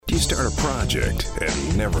start a project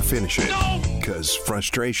and never finish it because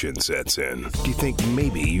frustration sets in? Do you think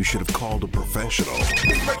maybe you should have called a professional?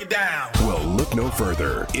 Break it down. Well, look no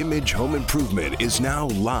further. Image Home Improvement is now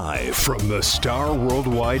live From the Star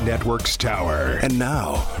Worldwide Network's tower. And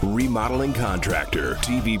now, remodeling contractor,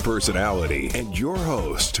 TV personality, and your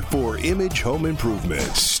host for Image Home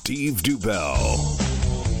Improvement, Steve Dubell.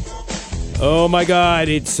 Oh my God,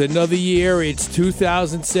 it's another year. It's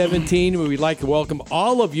 2017. We'd like to welcome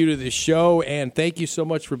all of you to this show, and thank you so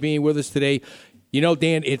much for being with us today. You know,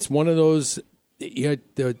 Dan, it's one of those,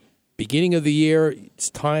 the beginning of the year, it's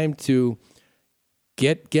time to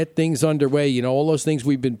get things underway. You know, all those things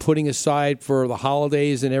we've been putting aside for the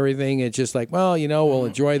holidays and everything. It's just like, well, you know, we'll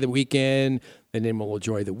enjoy the weekend, and then we'll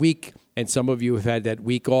enjoy the week. And some of you have had that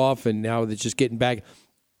week off, and now they're just getting back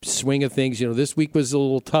swing of things. You know, this week was a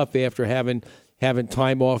little tough after having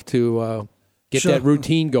time off to get that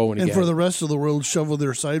routine going again. And for the rest of the world, shovel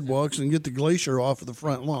their sidewalks and get the glacier off of the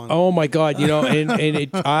front lawn. Oh my God! You know,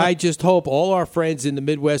 I just hope all our friends in the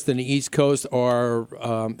Midwest and the East Coast are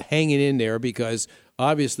hanging in there, because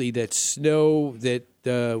obviously that snow that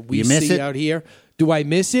we see out here. Do I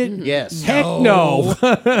miss it? Yes. Heck no.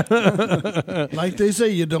 Like they say,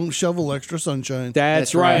 you don't shovel extra sunshine.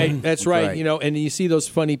 That's right. That's right. You know, and you see those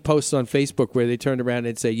funny posts on Facebook where they turn around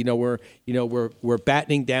and say, we're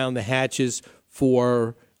battening down the hatches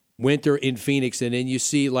for winter in Phoenix, and then you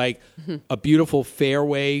see like a beautiful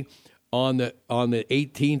fairway on the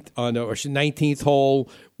 18th or 19th hole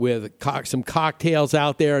with some cocktails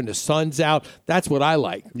out there and the sun's out. That's what I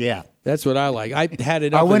like. Yeah. That's what I like. I had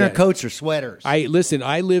enough. Our winter of that. coats are sweaters. I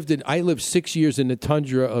lived 6 years in the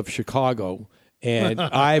tundra of Chicago, and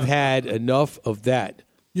I've had enough of that.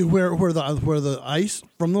 You where the ice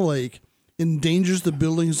from the lake endangers the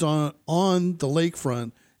buildings on the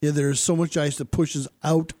lakefront. Yeah, there's so much ice that pushes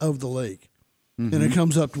out of the lake, and it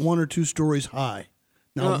comes up 1 or 2 stories high.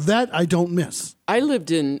 Now, that I don't miss. I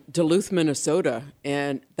lived in Duluth, Minnesota,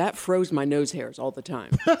 and that froze my nose hairs all the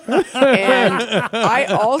time. And I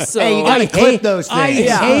also... Hey, you got to clip those things. I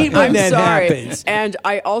hate when that happens. And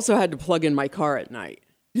I also had to plug in my car at night.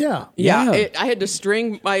 Yeah. I had to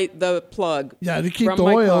string the plug to keep from the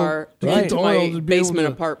my oil, car into my basement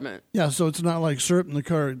to, apartment. Yeah, so it's not like syrup in the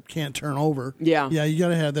car can't turn over. Yeah. Yeah, you got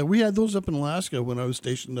to have that. We had those up in Alaska when I was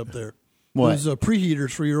stationed up there. What? Those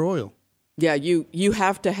preheaters for your oil. Yeah, you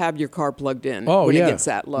have to have your car plugged in when it gets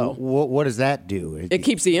that low. What does that do? It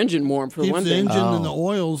keeps the engine warm, for one thing. Keeps the engine and the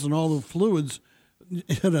oils and all the fluids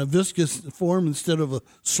in a viscous form instead of a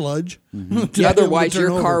sludge. Otherwise,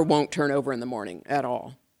 your car won't turn over in the morning at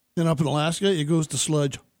all. And up in Alaska, it goes to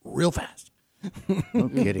sludge real fast. No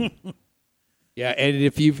kidding. Yeah, and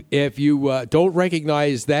if you don't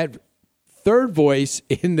recognize that third voice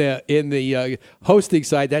in the hosting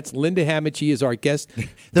side, that's Linda Hammett. She is our guest.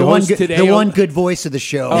 The one good voice of the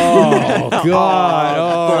show. Oh God!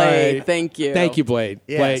 All Blade, right. thank you. Thank you, Blade.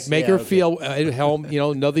 Yes, Blade, make her feel at home. You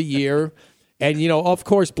know, another year, and of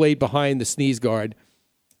course, Blade behind the sneeze guard.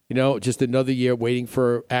 You know, just another year waiting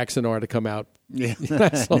for Axonar to come out. Yeah.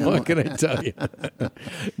 That's all I'm going to tell you.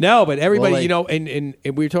 No, but everybody, and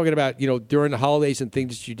we were talking about, during the holidays and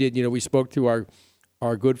things that you did. We spoke to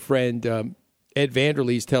our good friend Ed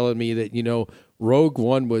Vanderleest telling me that, Rogue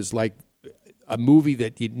One was like a movie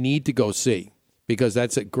that you need to go see because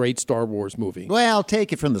that's a great Star Wars movie. Well,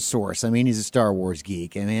 take it from the source. I mean, he's a Star Wars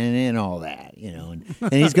geek and all that, and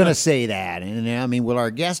he's going to say that. And I mean, will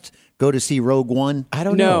our guest go to see Rogue One? I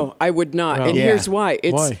don't know. No, I would not. And here's why.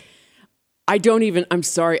 Why? I'm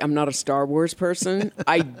sorry, I'm not a Star Wars person.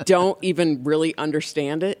 I don't even really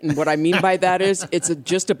understand it. And what I mean by that is it's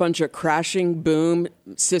just a bunch of crashing, boom,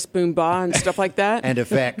 sis, boom, ba, and stuff like that. And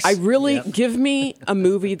effects. I really, give me a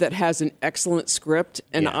movie that has an excellent script,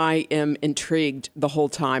 and I am intrigued the whole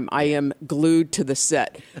time. I am glued to the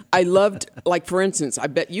set. I loved, like, for instance, I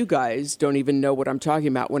bet you guys don't even know what I'm talking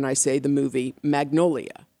about when I say the movie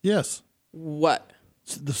Magnolia. Yes. What?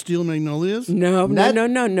 The Steel Magnolias? No.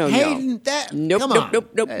 Hey, Nope, come on.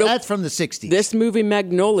 nope. That's from the 60s. This movie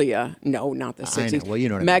Magnolia, no, not the 60s. I know. Well, you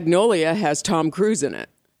know what I mean. Magnolia has Tom Cruise in it.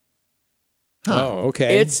 Huh. Oh,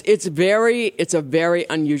 okay. It's a very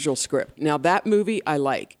unusual script. Now that movie I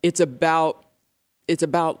like. It's about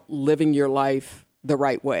living your life the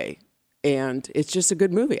right way. And it's just a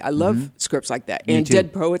good movie. I love scripts like that. Me and too.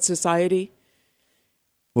 Dead Poets Society.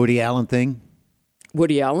 Woody Allen thing?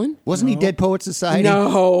 Woody Allen? Wasn't he Dead Poets Society?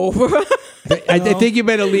 No. I think you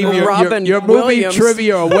better leave Robin your movie Williams.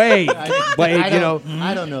 trivia away.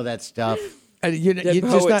 I don't know that stuff. Dead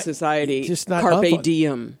Poets Society. Just not Carpe up on-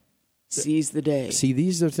 Diem. Seize the day. See,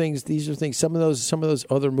 these are things. Some of those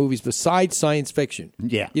other movies besides science fiction.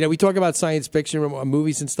 Yeah. We talk about science fiction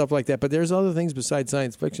movies and stuff like that, but there's other things besides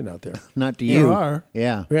science fiction out there. Not to you. There are.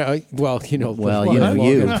 Yeah. Yeah. Well, Well, live long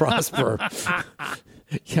you. and prosper.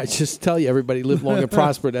 Yeah, just tell you, everybody, live long and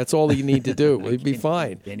prosper. That's all you need to do. We'd be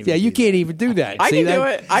fine. Yeah, you can't even do that. I See can that? do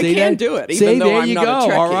it. I See can that? do it, See, even though there I'm you not a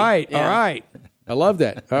go. Trekkie. All right. Yeah. All right. I love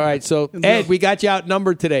that. All right. So, Ed, we got you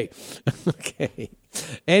outnumbered today. Okay.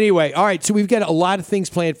 Anyway, all right. So we've got a lot of things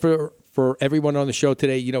planned for everyone on the show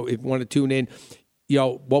today. If you want to tune in,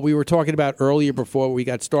 what we were talking about earlier before we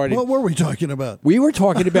got started. What were we talking about? We were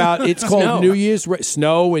talking about, it's called New Year's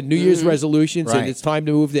snow and New Year's resolutions, Right. and it's time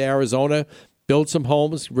to move to Arizona, build some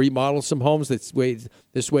homes, remodel some homes.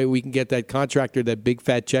 This way we can get that contractor that big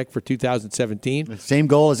fat check for 2017. Same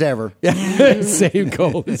goal as ever. Same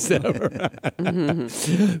goal as ever.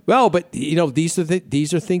 Well, but these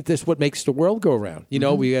are things. That's what makes the world go around. We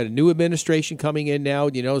got a new administration coming in now.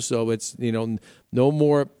 So it's no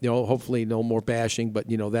more. Hopefully no more bashing, but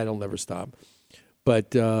that'll never stop.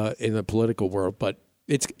 But in the political world, but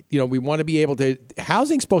it's we want to be able to.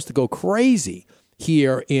 Housing's supposed to go crazy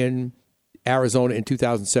here in Arizona in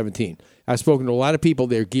 2017. I've spoken to a lot of people.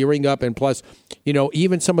 They're gearing up, and plus,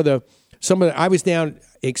 even some of the. I was down,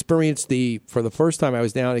 for the first time. I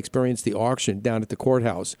was down, experienced the auction down at the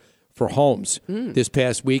courthouse for homes this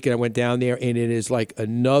past week, and I went down there, and it is like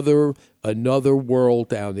another world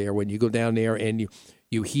down there. When you go down there and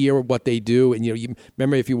you hear what they do, and you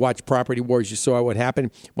remember if you watch Property Wars, you saw what happened.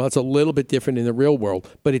 Well, it's a little bit different in the real world,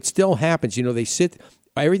 but it still happens. They sit.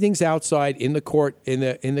 Everything's outside in the court in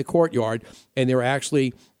the courtyard, and they're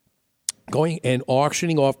actually going and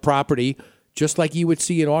auctioning off property, just like you would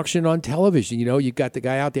see an auction on television. You've got the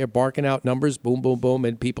guy out there barking out numbers, boom, boom, boom,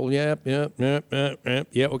 and people, yeah,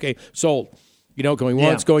 okay, sold. Going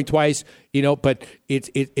once, going twice. But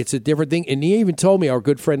it's a different thing. And he even told me, our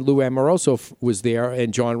good friend Lou Amoroso was there,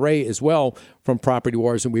 and John Ray as well from Property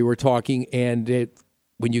Wars, and we were talking. And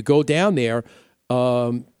when you go down there,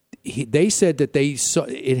 they said that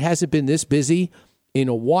it hasn't been this busy in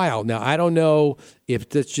a while. Now, I don't know if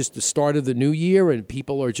that's just the start of the new year and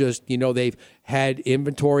people are just, they've had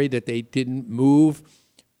inventory that they didn't move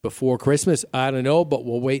before Christmas. I don't know, but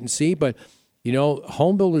we'll wait and see. But,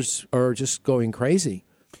 home builders are just going crazy.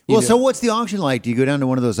 Well, so what's the auction like? Do you go down to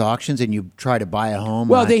one of those auctions and you try to buy a home?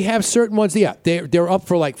 Well, they have certain ones. Yeah, they're up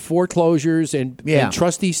for like foreclosures and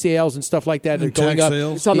trustee sales and stuff like that. They're going tax up.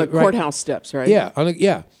 sales. It's on the courthouse steps, right?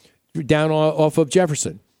 Yeah, down off of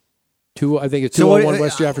Jefferson. I think it's 201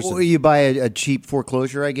 West Jefferson. You buy a cheap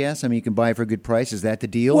foreclosure, I guess. I mean, you can buy it for a good price. Is that the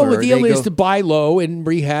deal? Well, the deal is to buy low and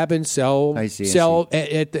rehab and sell. I see.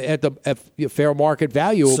 At the fair market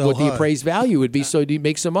value of what the appraised value would be, so you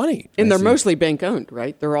make some money. And they're mostly bank owned,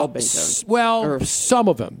 right? They're all bank owned. Well, some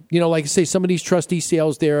of them. Like I say, some of these trustee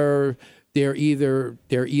sales, they're either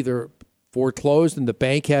foreclosed and the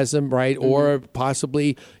bank has them, right? Mm-hmm. Or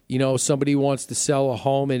possibly, somebody wants to sell a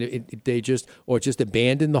home and they just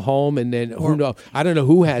abandon the home, and then who knows? I don't know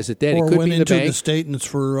who has it then. Or it could went be the into bank. the state and it's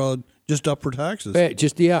for just up for taxes.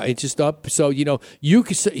 It's just up. So you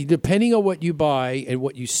could say, depending on what you buy and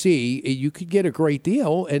what you see, you could get a great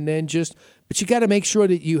deal, and then but you got to make sure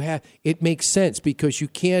that it makes sense, because you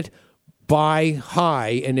can't buy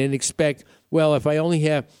high and then expect, well, if I only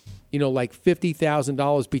have like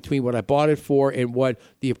 $50,000 between what I bought it for and what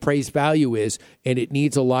the appraised value is, and it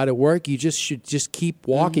needs a lot of work, you should keep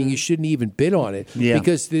walking. Mm-hmm. You shouldn't even bid on it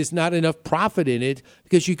because there's not enough profit in it,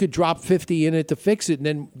 because you could drop 50 in it to fix it,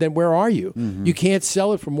 and then where are you? Mm-hmm. You can't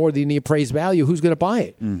sell it for more than the appraised value. Who's going to buy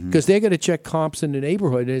it? Because they're going to check comps in the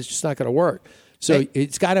neighborhood, and it's just not going to work. So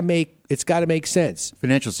it's got to make sense.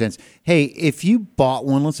 Financial sense. Hey, if you bought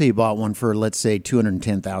one, let's say you bought one for, let's say,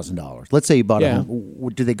 $210,000. Let's say you bought a home.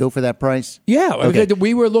 Do they go for that price? Yeah. Okay.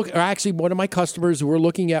 We were actually, one of my customers, were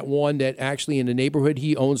looking at one that actually in the neighborhood,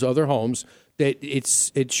 he owns other homes, that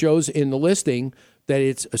it shows in the listing that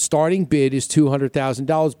its a starting bid is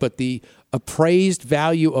 $200,000, but the appraised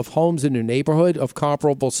value of homes in the neighborhood of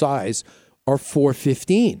comparable size are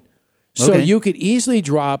 $415,000. So you could easily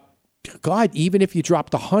drop, even if you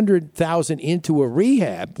dropped $100,000 into a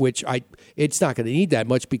rehab, which it's not going to need that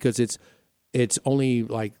much, because it's only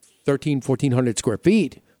like 1,400 square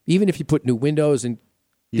feet. Even if you put new windows and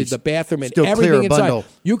did the bathroom and everything inside,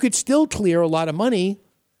 you could still clear a lot of money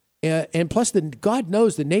And plus, God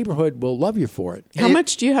knows the neighborhood will love you for it. How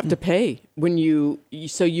much do you have to pay when you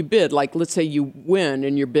bid? Like, let's say you win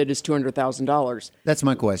and your bid is $200,000. That's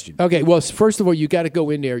my question. Okay, well, first of all, you got to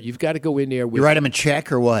go in there. You've got to go in there with. You write them a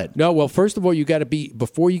check or what? No, well, first of all, you got to be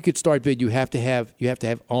before you could start bid. You have to have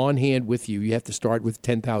on hand with you. You have to start with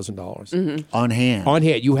 $10,000 On hand. on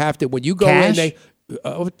hand. You have to when you go Cash? in.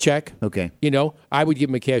 Check. Okay. I would give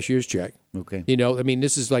them a cashier's check. Okay. I mean,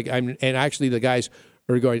 this is like and actually the guys.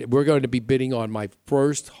 We're going to be bidding on my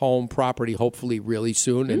first home property, hopefully really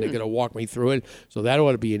soon, and they're going to walk me through it. So that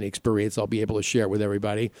ought to be an experience I'll be able to share with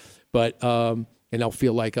everybody. But and I'll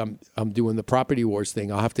feel like I'm doing the property wars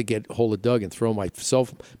thing. I'll have to get hold of Doug and throw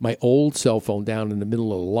my old cell phone down in the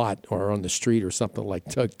middle of the lot or on the street or something like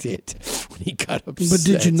Doug did when he got upset. But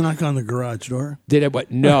did you knock on the garage door? Did I?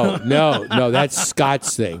 But no. That's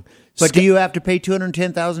Scott's thing. But do you have to pay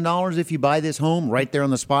 $210,000 if you buy this home right there on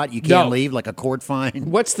the spot? You can't leave, like a court fine?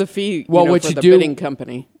 What's the fee Well, what for you the do- bidding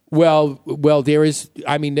company? Well, there is.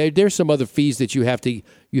 I mean, there's some other fees that you have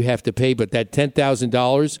to pay, but that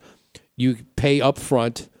 $10,000 you pay up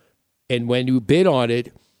front, and when you bid on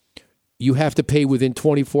it, you have to pay within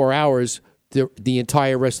 24 hours the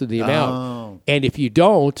entire rest of the amount. Oh. And if you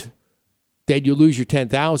don't, then you lose your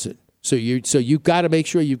 $10,000. So you've got to make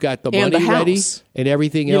sure you've got the And money the ready house. and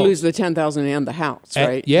everything You else. lose the $10,000 and the house,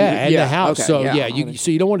 right? And the house. Okay, So yeah.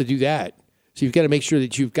 you don't want to do that. So you've got to make sure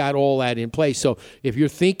that you've got all that in place. So if you're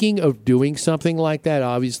thinking of doing something like that,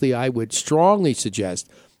 obviously I would strongly suggest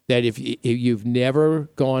that if you've never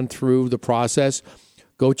gone through the process,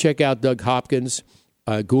 go check out Doug Hopkins.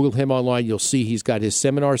 Google him online. You'll see he's got his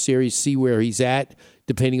seminar series. See where he's at,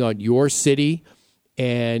 depending on your city,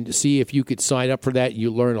 and see if you could sign up for that.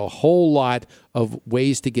 You learn a whole lot of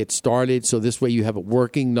ways to get started. So this way you have a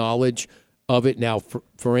working knowledge of it. Now,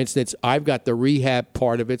 for instance, I've got the rehab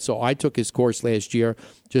part of it. So I took his course last year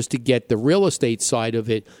just to get the real estate side of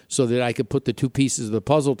it so that I could put the two pieces of the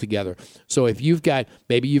puzzle together. So if you've got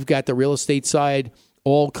the real estate side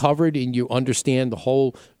all covered and you understand the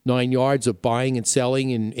whole 9 yards of buying and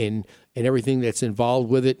selling and everything that's involved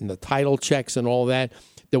with it and the title checks and all that,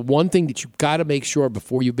 the one thing that you've got to make sure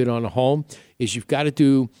before you bid on a home is you've got to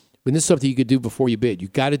do, and this is something you could do before you bid,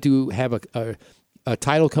 you've got to have a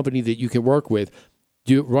title company that you can work with,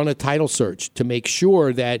 run a title search to make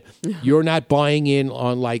sure that you're not buying in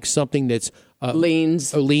on like something that's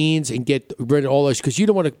liens and get rid of all this, because you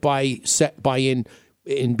don't want to buy in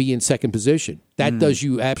and be in second position. That does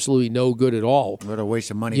you absolutely no good at all. What a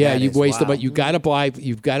waste of money. Yeah, that you've is. wasted, Wow. but you've got to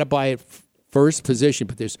buy it first position.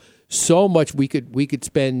 But there's so much we could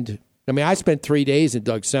spend. I mean, I spent 3 days in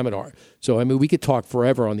Doug's seminar, so I mean, we could talk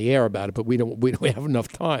forever on the air about it, but we don't have enough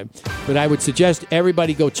time. But I would suggest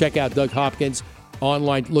everybody go check out Doug Hopkins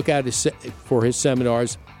online. Look out for his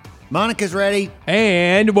seminars. Monica's ready.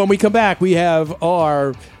 And when we come back, we have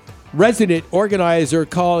our resident organizer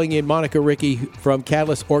calling in, Monica Ricky from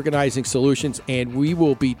Catalyst Organizing Solutions, and we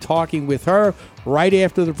will be talking with her right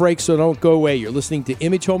after the break, so don't go away. You're listening to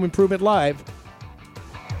Image Home Improvement Live.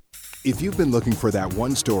 If you've been looking for that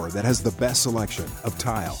one store that has the best selection of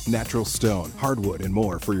tile, natural stone, hardwood, and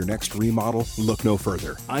more for your next remodel, look no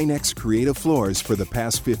further. INEX Creative Floors for the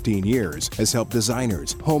past 15 years has helped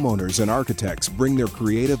designers, homeowners, and architects bring their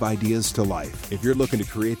creative ideas to life. If you're looking to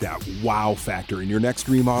create that wow factor in your next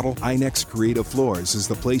remodel, INEX Creative Floors is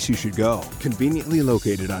the place you should go. Conveniently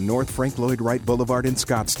located on North Frank Lloyd Wright Boulevard in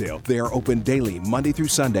Scottsdale, they are open daily, Monday through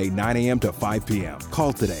Sunday, 9 a.m. to 5 p.m.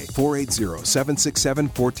 Call today,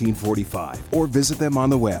 480-767-1445. Or visit them on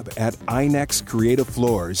the web at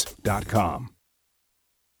inexcreativefloors.com.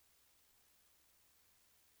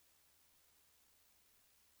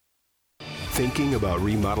 Thinking about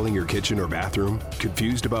remodeling your kitchen or bathroom?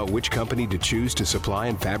 Confused about which company to choose to supply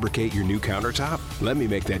and fabricate your new countertop? Let me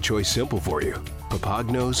make that choice simple for you.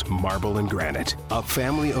 Papagnos Marble and Granite, a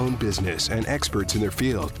family-owned business and experts in their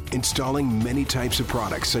field, installing many types of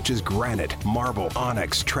products such as granite, marble,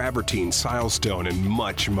 onyx, travertine, silestone, and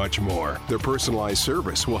much, much more. Their personalized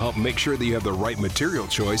service will help make sure that you have the right material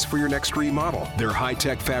choice for your next remodel. Their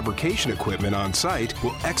high-tech fabrication equipment on site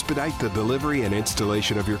will expedite the delivery and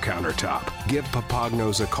installation of your countertop. Give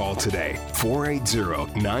Papagnos a call today,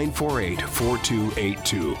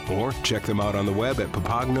 480-948-4282, or check them out on the web at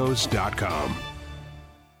papagnos.com.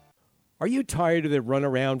 Are you tired of the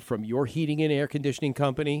runaround from your heating and air conditioning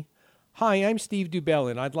company? Hi, I'm Steve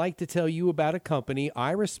Dubell, and I'd like to tell you about a company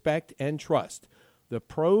I respect and trust, the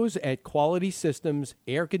pros at Quality Systems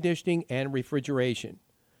Air Conditioning and Refrigeration.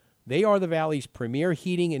 They are the Valley's premier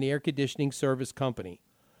heating and air conditioning service company.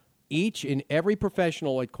 Each and every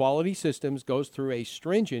professional at Quality Systems goes through a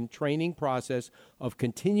stringent training process of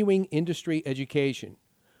continuing industry education.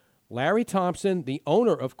 Larry Thompson, the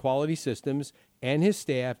owner of Quality Systems, and his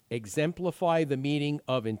staff exemplify the meaning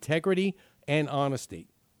of integrity and honesty.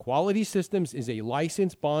 Quality Systems is a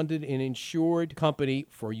licensed, bonded, and insured company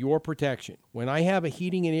for your protection. When I have a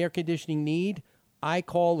heating and air conditioning need, I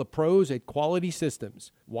call the pros at Quality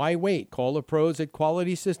Systems. Why wait? Call the pros at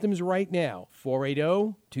Quality Systems right now,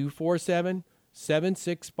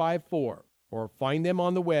 480-247-7654, or find them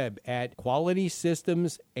on the web at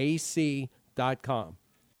QualitySystemsAC.com.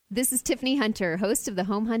 This is Tiffany Hunter, host of the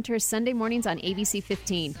Home Hunter Sunday mornings on ABC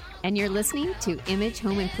 15, and you're listening to Image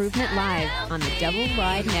Home Improvement Live on the Double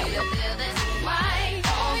Wide Network.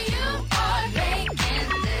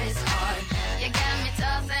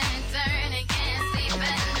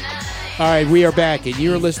 All right, we are back, and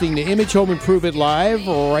you're listening to Image Home Improvement Live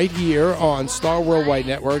right here on Star Worldwide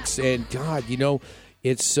Networks. And God,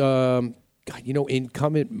 it's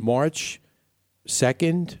incoming March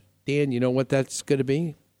 2nd. Dan, you know what that's going to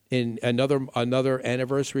be? In another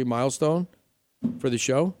anniversary milestone for the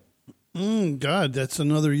show? God, that's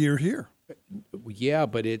another year here. Yeah,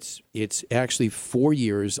 but it's actually 4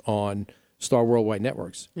 years on Star Worldwide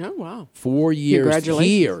Networks. Oh, wow. 4 years Congratulations.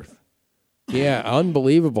 here. Yeah,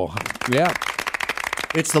 unbelievable. Yeah.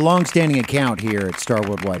 It's the long-standing account here at Star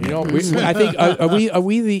Worldwide Network. I think are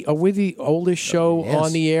we the oldest show Yes.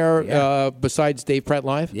 on the air Yeah. besides Dave Pratt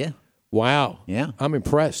Live? Yeah. Wow. Yeah. I'm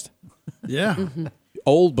impressed. Yeah.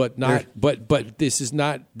 Old, but not. But this is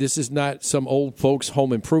not some old folks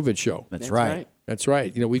home improvement show. That's right. That's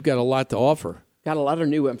right. We've got a lot to offer. Got a lot of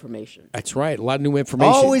new information. That's right. A lot of new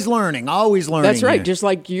information. Always learning. That's right. here. Just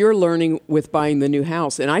like you're learning with buying the new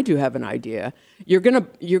house, and I do have an idea. You're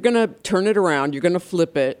gonna turn it around. You're gonna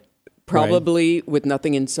flip it, probably with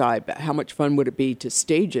nothing inside. But how much fun would it be to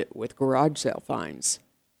stage it with garage sale finds?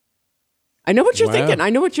 I know what you're thinking.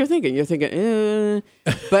 You're thinking,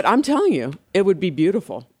 but I'm telling you, it would be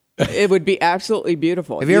beautiful. It would be absolutely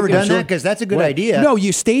beautiful. Have you ever done that? Because that's a good idea. No,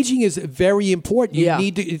 staging is very important. You Yeah.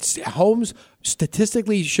 need to. It's homes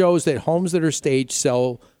statistically shows that homes that are staged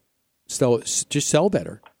sell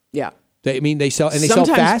better. Yeah. They sell and they Sometimes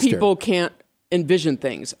sell faster. people can't envision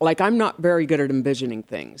things. Like I'm not very good at envisioning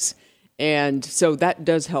things, and so that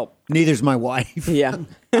does help. Neither's my wife. Yeah.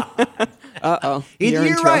 Uh-oh. Either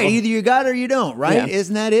you're right. Either you got it or you don't, right? Yeah.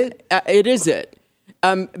 Isn't that it? It is it.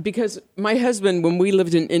 Because my husband, when we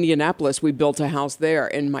lived in Indianapolis, we built a house there,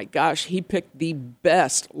 and my gosh, he picked the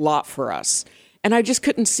best lot for us. And I just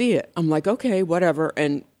couldn't see it. I'm like, okay, whatever.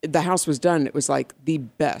 And the house was done. It was like the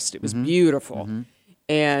best. It was beautiful.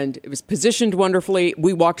 And it was positioned wonderfully.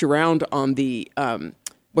 We walked around on the,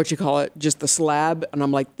 just the slab. And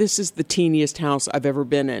I'm like, this is the teeniest house I've ever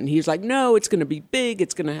been in. He's like, no, it's going to be big.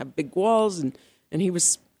 It's going to have big walls. And he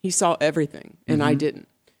saw everything. And I didn't.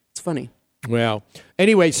 It's funny. Well,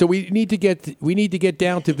 anyway, so we need to get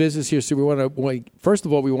down to business here. So first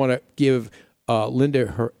of all, we want to give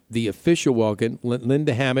Linda the official welcome.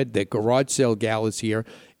 Linda Hammond, the garage sale gal, is here,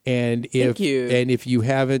 and Thank you. If you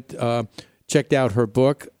haven't checked out her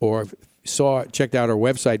book or checked out her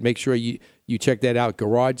website, make sure you check that out.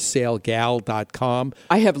 GarageSaleGal.com.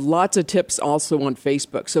 I have lots of tips also on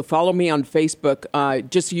Facebook. So follow me on Facebook,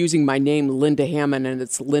 just using my name, Linda Hammond, and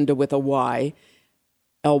it's Linda with a Y.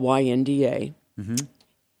 Lynda.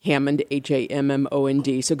 Hammond,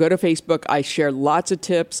 Hammond. So go to Facebook. I share lots of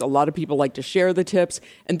tips. A lot of people like to share the tips.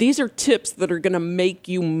 And these are tips that are going to make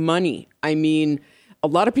you money. I mean, a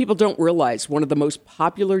lot of people don't realize one of the most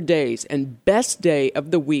popular days and best day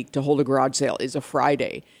of the week to hold a garage sale is a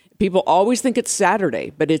Friday. People always think it's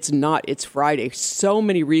Saturday, but it's not. It's Friday. So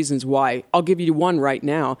many reasons why. I'll give you one right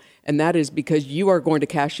now, and that is because you are going to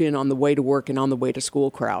cash in on the way to work and on the way to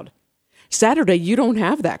school crowd. Saturday, you don't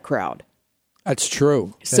have that crowd. That's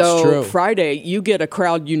true. So Friday, you get a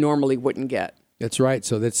crowd you normally wouldn't get. That's right.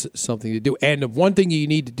 So that's something to do. And one thing you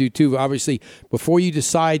need to do, too, obviously, before you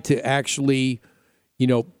decide to actually,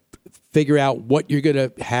 figure out what you're going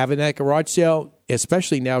to have in that garage sale,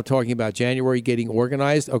 especially now talking about January getting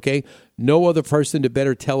organized, okay, no other person to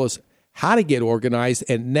better tell us how to get organized,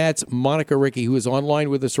 and that's Monica Ricky, who is online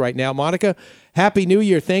with us right now. Monica, Happy New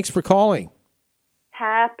Year. Thanks for calling.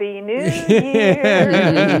 Happy New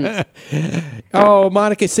Year. Oh,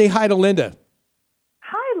 Monica, say hi to Linda.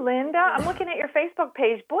 Hi, Linda. I'm looking at your Facebook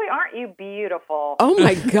page. Boy, aren't you beautiful? Oh,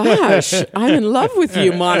 my gosh. I'm in love with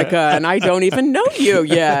you, Monica, and I don't even know you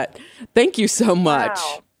yet. Thank you so much.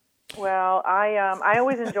 Wow. Well, I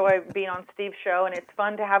always enjoy being on Steve's show, and it's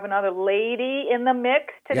fun to have another lady in the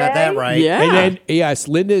mix today. Got that right. Yeah. And then, yes,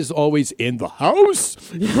 Linda is always in the house.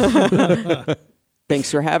 Thanks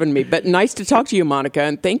for having me. But nice to talk to you, Monica,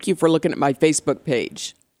 and thank you for looking at my Facebook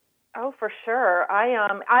page. Oh, for sure.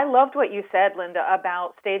 I loved what you said, Linda,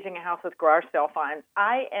 about staging a house with garage sale finds.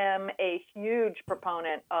 I am a huge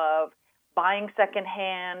proponent of buying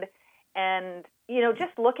secondhand and,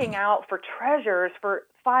 just looking out for treasures for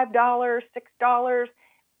 $5, $6.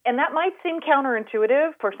 And that might seem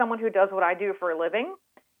counterintuitive for someone who does what I do for a living,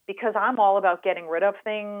 because I'm all about getting rid of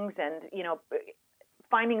things and,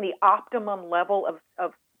 finding the optimum level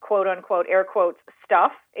of quote unquote, air quotes,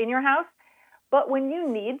 stuff in your house. But when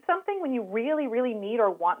you need something, when you really, really need or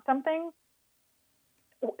want something,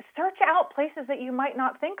 search out places that you might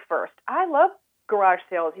not think first. I love garage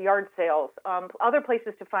sales, yard sales, other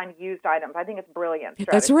places to find used items. I think it's brilliant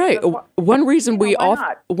strategy. That's right. One reason we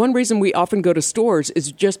often go to stores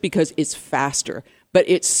is just because it's faster. But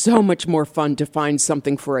it's so much more fun to find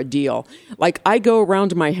something for a deal. Like, I go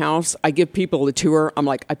around my house, I give people a tour. I'm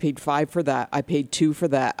like, I paid $5 for that. I paid $2 for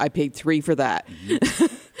that. I paid $3 for that.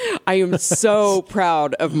 I am so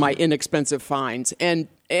proud of my inexpensive finds. And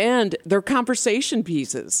they're conversation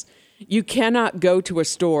pieces. You cannot go to a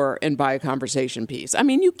store and buy a conversation piece. I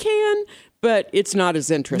mean, you can, but it's not as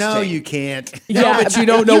interesting. No, you can't. Yeah, but you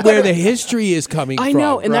don't know where the history is coming from. I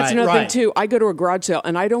know, and that's another thing, right. too. I go to a garage sale,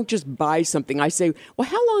 and I don't just buy something. I say, well,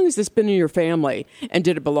 how long has this been in your family? And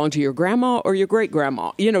did it belong to your grandma or your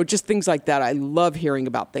great-grandma? Just things like that. I love hearing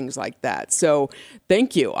about things like that. So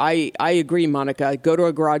thank you. I agree, Monica. Go to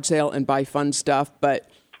a garage sale and buy fun stuff. But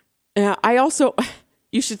I also,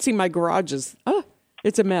 you should see my garages. Oh,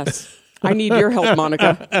 it's a mess. I need your help,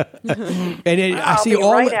 Monica. And I see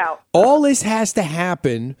all this has to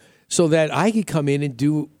happen so that I can come in and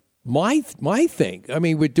do my thing. I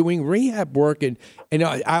mean, we're doing rehab work, and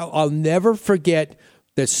I'll never forget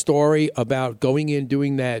the story about going in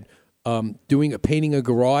doing that, painting a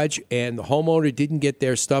garage, and the homeowner didn't get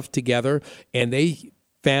their stuff together, and they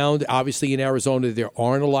found, obviously in Arizona, there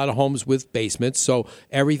aren't a lot of homes with basements, so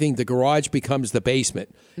the garage becomes the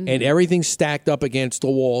basement, and everything's stacked up against the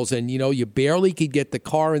walls, and you barely could get the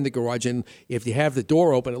car in the garage, and if you have the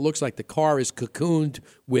door open, it looks like the car is cocooned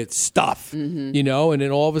with stuff, and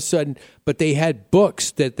then all of a sudden, but they had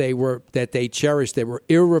books that they cherished, they were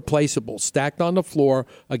irreplaceable, stacked on the floor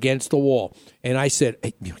against the wall, and I said,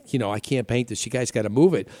 hey, I can't paint this, you guys got to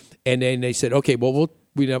move it, and then they said, okay, well,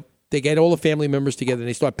 they get all the family members together and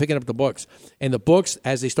they start picking up the books. And the books,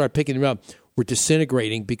 as they start picking them up, were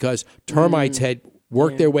disintegrating because termites had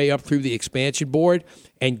worked their way up through the expansion board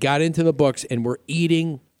and got into the books and were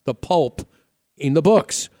eating the pulp in the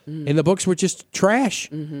books. And the books were just trash.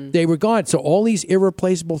 They were gone. So all these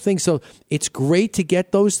irreplaceable things. So it's great to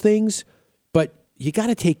get those things, but you got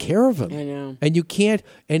to take care of them. I know. And you can't.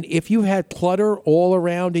 And if you had clutter all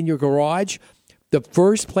around in your garage, the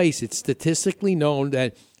first place, it's statistically known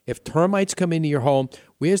that if termites come into your home,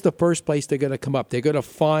 where's the first place they're going to come up? They're going to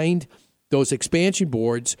find those expansion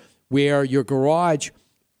boards where your garage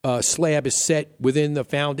slab is set within the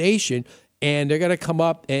foundation, and they're going to come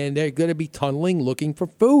up and they're going to be tunneling looking for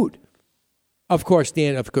food. Of course,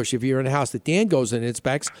 Dan, if you're in a house that Dan goes and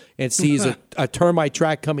inspects and sees a termite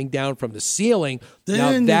track coming down from the ceiling,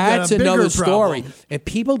 then now that's another story. problem. And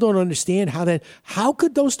people don't understand how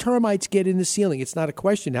could those termites get in the ceiling? It's not a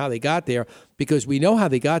question how they got there, because we know how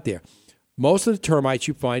they got there. Most of the termites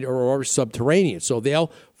you find are subterranean. So they'll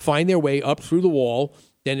find their way up through the wall,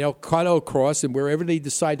 then they'll cut across, and wherever they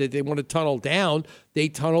decide that they want to tunnel down, they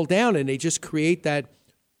tunnel down, and they just create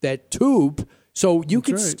that tube. So you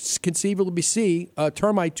can conceivably see a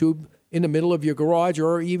termite tube in the middle of your garage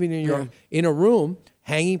or even in a room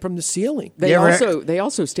hanging from the ceiling. They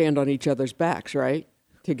also stand on each other's backs, right?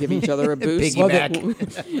 To give each other a boost.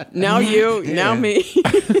 Piggyback. Now you, now me.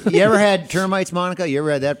 You ever had termites, Monica? You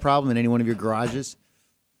ever had that problem in any one of your garages?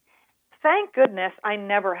 Thank goodness I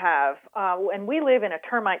never have. And we live in a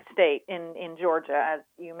termite state in Georgia, as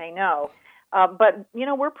you may know. But,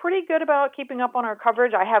 we're pretty good about keeping up on our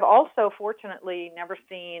coverage. I have also, fortunately, never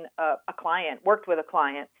seen worked with a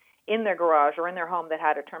client in their garage or in their home that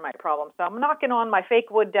had a termite problem. So I'm knocking on my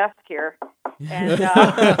fake wood desk here. And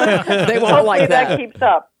they won't like that keeps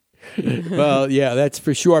up. Well, yeah, that's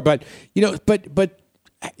for sure. But, but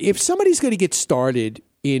if somebody's going to get started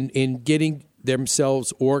in getting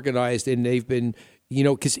themselves organized, and they've been,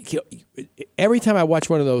 because every time I watch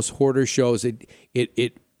one of those hoarder shows,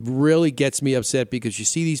 it really gets me upset, because you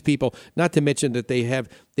see these people, not to mention that they have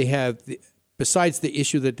besides the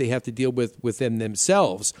issue that they have to deal with within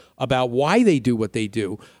themselves about why they do what they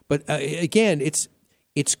do. But again, it's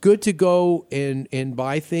good to go and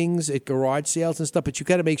buy things at garage sales and stuff, but you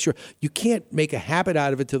got to make sure you can't make a habit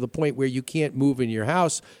out of it to the point where you can't move in your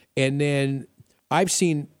house. And then I've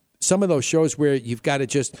seen some of those shows where you've got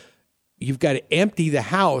to empty the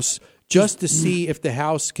house just to see if the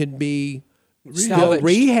house can be still Salvaged.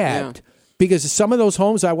 rehabbed. Yeah. Because some of those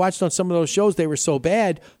homes I watched on some of those shows, they were so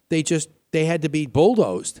bad they had to be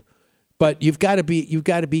bulldozed. But you've got to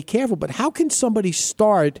be careful. But how can somebody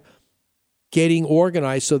start getting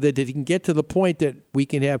organized so that they can get to the point that we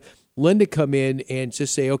can have Linda come in and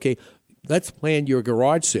just say, okay, let's plan your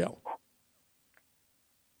garage sale?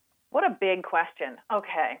 What a big question.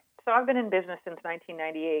 Okay, so I've been in business since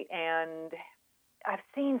 1998, and I've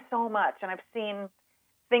seen so much, and I've seen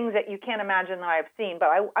things that you can't imagine that I've seen. But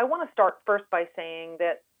I want to start first by saying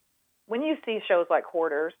that when you see shows like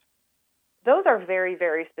Hoarders, those are very,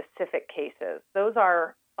 very specific cases. Those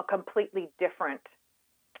are a completely different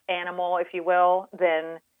animal, if you will,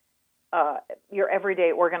 than your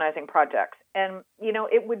everyday organizing projects. And,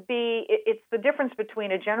 it's the difference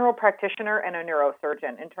between a general practitioner and a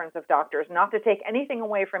neurosurgeon in terms of doctors, not to take anything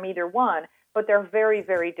away from either one, but they're very,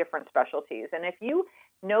 very different specialties. And if you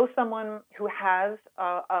know someone who has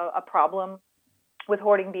a problem with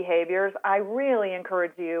hoarding behaviors, I really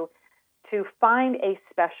encourage you to find a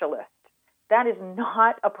specialist. That is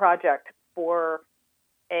not a project for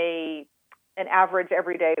an average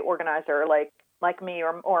everyday organizer like me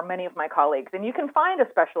or many of my colleagues. And you can find a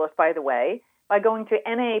specialist, by the way, by going to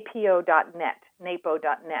napo.net,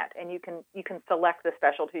 and you can select the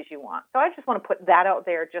specialties you want. So I just want to put that out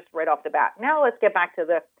there just right off the bat. Now let's get back to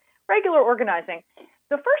the regular organizing.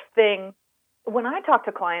 The first thing, when I talk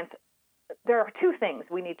to clients, there are two things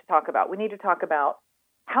we need to talk about. We need to talk about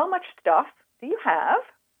how much stuff do you have,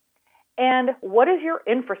 and what is your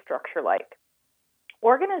infrastructure like?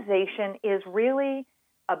 Organization is really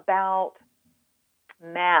about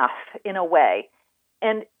math in a way.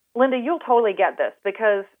 And Linda, you'll totally get this,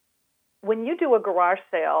 because when you do a garage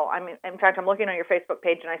sale, in fact, I'm looking on your Facebook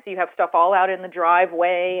page and I see you have stuff all out in the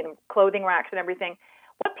driveway and clothing racks and everything.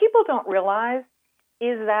 What people don't realize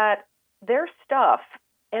is that their stuff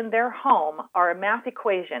and their home are a math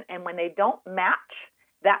equation. And when they don't match,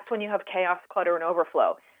 that's when you have chaos, clutter, and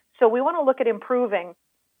overflow. So we want to look at improving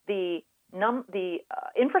the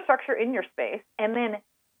infrastructure in your space, and then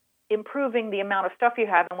improving the amount of stuff you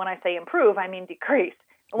have. And when I say improve, I mean decrease.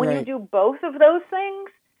 And when you do both of those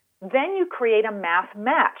things, then you create a math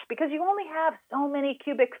match, because you only have so many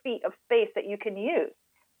cubic feet of space that you can use.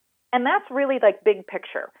 And that's really like big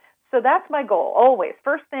picture. So that's my goal always.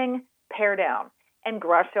 First thing, pare down. And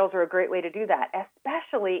garage sales are a great way to do that,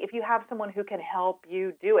 especially if you have someone who can help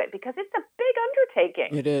you do it, because it's a big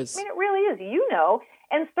undertaking. It is. It really is,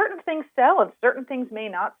 and certain things sell and certain things may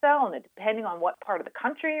not sell, and depending on what part of the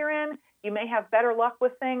country you're in, you may have better luck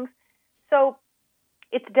with things. So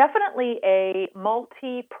it's definitely a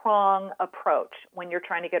multi-prong approach when you're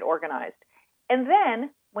trying to get organized. And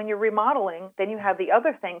then when you're remodeling, then you have the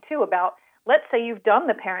other thing too about, let's say you've done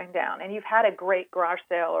the paring down and you've had a great garage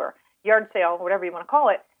sale or yard sale, whatever you want to call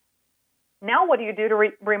it. Now what do you do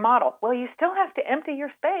to remodel? Well, you still have to empty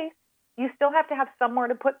your space. You still have to have somewhere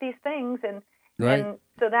to put these things, and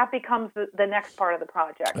so that becomes the next part of the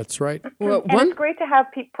project. That's right. Well, and it's great to have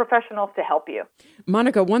professionals to help you.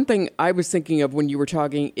 Monica, one thing I was thinking of when you were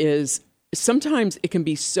talking is sometimes it can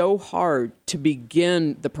be so hard to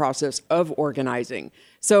begin the process of organizing.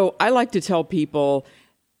 So I like to tell people,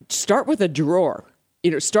 start with a drawer.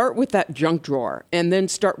 Start with that junk drawer, and then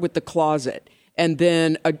start with the closet, and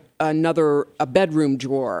then a bedroom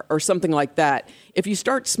drawer or something like that. If you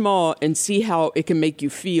start small and see how it can make you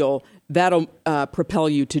feel, that'll propel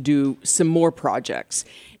you to do some more projects.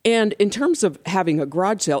 And in terms of having a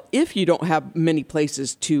garage sale, if you don't have many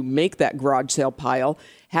places to make that garage sale pile,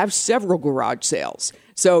 have several garage sales.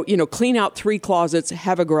 So, clean out 3 closets,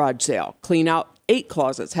 have a garage sale. Clean out 8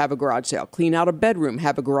 closets, have a garage sale. Clean out a bedroom,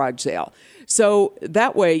 have a garage sale. So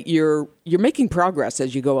that way you're making progress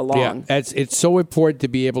as you go along. Yeah, it's so important to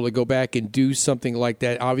be able to go back and do something like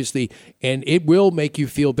that, obviously, and it will make you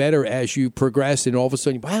feel better as you progress. And all of a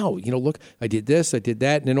sudden, wow, look, I did this, I did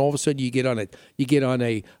that, and then all of a sudden you get on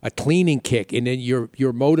a cleaning kick, and then you're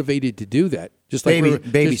motivated to do that. Just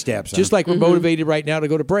like baby steps. Just like we're motivated right now to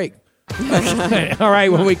go to break. All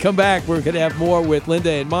right, when we come back, we're going to have more with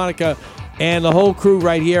Linda and Monica and the whole crew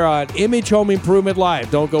right here on Image Home Improvement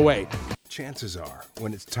Live. Don't go away. Chances are,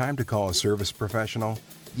 when it's time to call a service professional,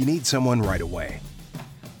 you need someone right away.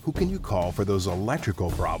 Who can you call for those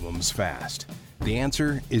electrical problems fast? The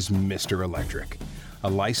answer is Mr. Electric, a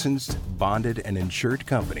licensed, bonded, and insured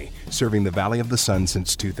company serving the Valley of the Sun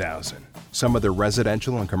since 2000. Some of their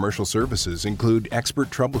residential and commercial services include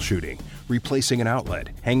expert troubleshooting, replacing an outlet,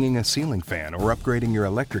 hanging a ceiling fan, or upgrading your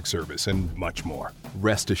electric service, and much more.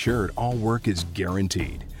 Rest assured, all work is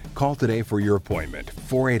guaranteed. Call today for your appointment,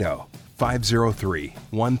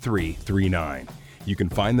 480-503-1339. You can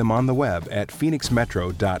find them on the web at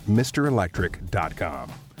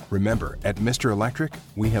phoenixmetro.mrelectric.com. Remember, at Mr. Electric,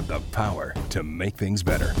 we have the power to make things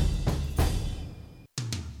better.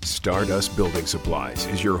 Stardust Building Supplies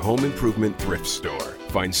is your home improvement thrift store.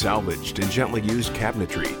 Find salvaged and gently used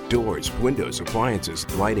cabinetry, doors, windows, appliances,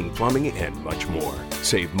 lighting, plumbing, and much more.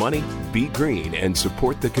 Save money, be green, and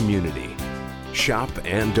support the community. Shop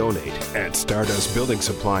and donate at Stardust Building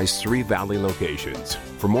Supplies' 3 Valley locations.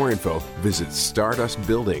 For more info, visit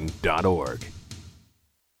stardustbuilding.org.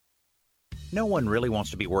 No one really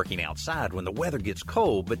wants to be working outside when the weather gets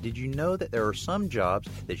cold, but did you know that there are some jobs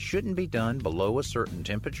that shouldn't be done below a certain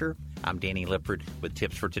temperature? I'm Danny Lipford with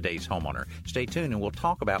tips for today's homeowner. Stay tuned and we'll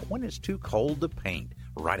talk about when it's too cold to paint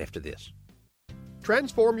right after this.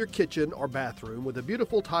 Transform your kitchen or bathroom with a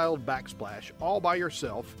beautiful tiled backsplash all by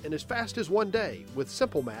yourself in as fast as one day with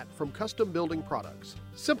Simple Mat from Custom Building Products.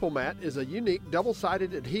 Simple Mat is a unique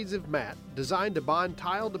double-sided adhesive mat designed to bond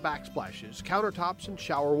tiled backsplashes, countertops, and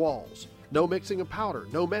shower walls. No mixing of powder,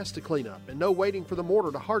 no mess to clean up, and no waiting for the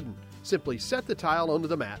mortar to harden. Simply set the tile onto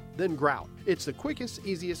the mat, then grout. It's the quickest,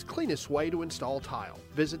 easiest, cleanest way to install tile.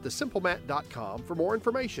 Visit thesimplemat.com for more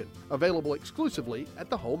information. Available exclusively at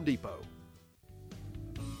the Home Depot.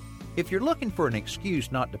 If you're looking for an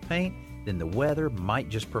excuse not to paint, then the weather might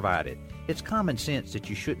just provide it. It's common sense that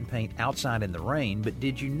you shouldn't paint outside in the rain, but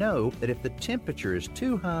did you know that if the temperature is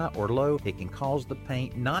too high or low, it can cause the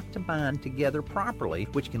paint not to bind together properly,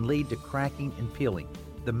 which can lead to cracking and peeling?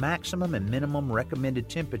 The maximum and minimum recommended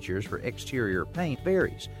temperatures for exterior paint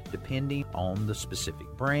varies depending on the specific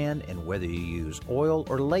brand and whether you use oil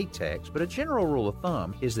or latex, but a general rule of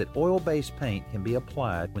thumb is that oil-based paint can be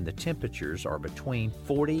applied when the temperatures are between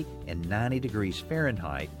 40 and 90 degrees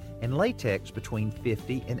Fahrenheit and latex between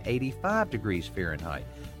 50 and 85 degrees Fahrenheit.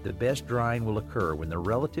 The best drying will occur when the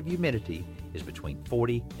relative humidity is between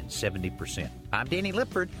 40 and 70%. I'm Danny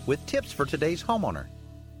Lipford with tips for today's homeowner.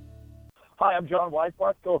 Hi, I'm John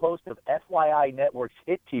Weisbarth, co-host of FYI Network's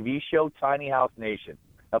hit TV show Tiny House Nation.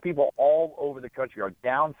 Now, people all over the country are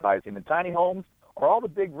downsizing, and tiny homes are all the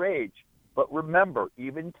big rage. But remember,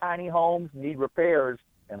 even tiny homes need repairs,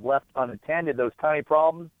 and left unattended, those tiny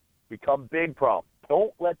problems become big problems.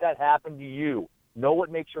 Don't let that happen to you. Know what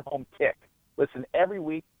makes your home tick. Listen every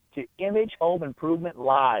week to Image Home Improvement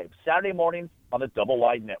Live, Saturday mornings on the Double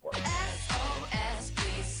Wide Network.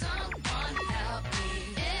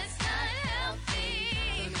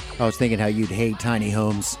 I was thinking how you'd hate tiny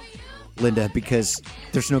homes, Linda, because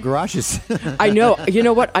there's no garages. I know. You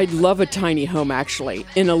know what? I'd love a tiny home, actually,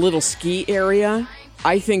 in a little ski area.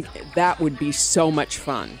 I think that would be so much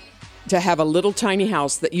fun to have a little tiny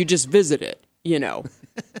house that you just visit it, you know,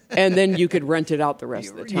 and then you could rent it out the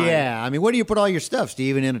rest of the time. Yeah. I mean, where do you put all your stuff,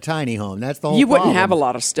 Steven, in a tiny home? That's the whole You wouldn't problem. have a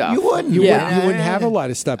lot of stuff. You wouldn't. You wouldn't have a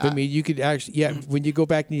lot of stuff. I mean, you could actually, when you go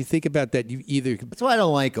back and you think about that, you either. That's why I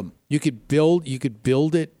don't like them. You could build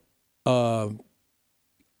it. Build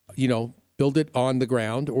it on the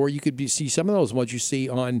ground, or you could see some of those ones you see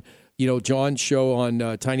on, John's show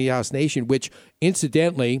on Tiny House Nation, which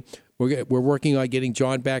incidentally, we're working on getting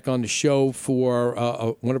John back on the show for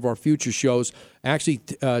one of our future shows. Actually,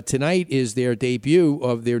 tonight is their debut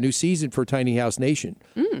of their new season for Tiny House Nation.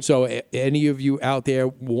 So any of you out there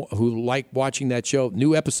who like watching that show,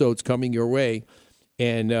 new episodes coming your way.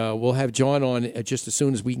 And we'll have John on just as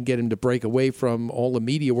soon as we can get him to break away from all the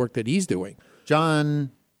media work that he's doing. John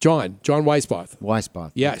Weisbarth.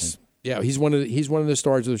 Weisbarth. Yes. Okay. Yeah, he's one of the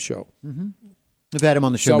stars of the show. Mm-hmm. We've had him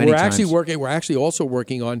on the show so many we're times. We're actually also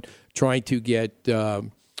working on trying to get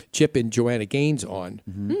Chip and Joanna Gaines on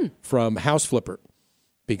from House Flipper.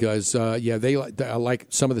 Because, they like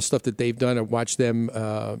some of the stuff that they've done. I watched them,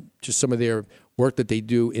 just some of their work that they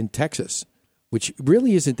do in Texas, which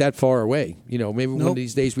really isn't that far away. Maybe one of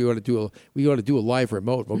these days we ought to do a live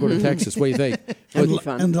remote. We'll go to Texas. What do you think? and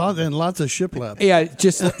lots of shiplap. Yeah,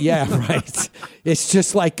 right. It's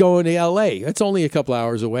just like going to L.A. It's only a couple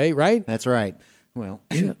hours away, right? That's right. Well,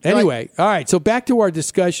 anyway, all right. So back to our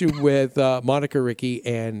discussion with Monica Ricky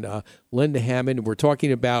and Linda Hammond. We're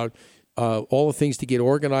talking about all the things to get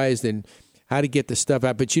organized and how to get the stuff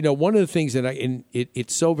out. But, one of the things that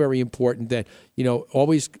it's so very important that,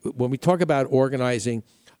 always when we talk about organizing,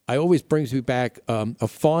 I always brings me back a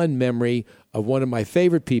fond memory of one of my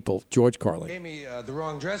favorite people, George Carlin. Gave me the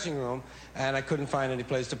wrong dressing room, and I couldn't find any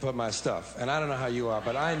place to put my stuff. And I don't know how you are,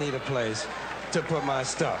 but I need a place to put my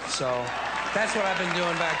stuff. So that's what I've been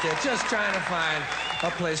doing back there, just trying to find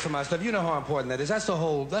a place for my stuff. You know how important that is. That's the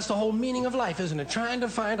whole meaning of life, isn't it? Trying to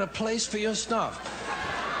find a place for your stuff.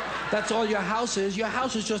 That's all your house is. Your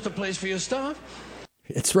house is just a place for your stuff.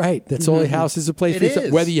 That's right. That's all your house is a place for your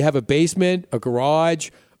stuff. Whether you have a basement, a garage,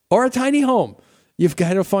 or a tiny home. you've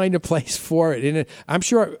got to find a place for it. And I'm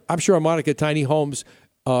sure, Monica, tiny homes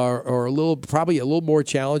are probably a little more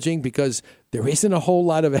challenging because there isn't a whole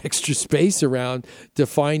lot of extra space around to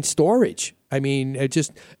find storage. I mean,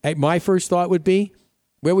 my first thought would be,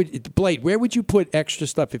 where would you put extra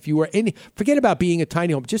stuff if you were forget about being a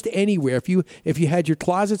tiny home, just anywhere. If you had your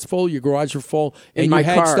closets full, your garage were full, and you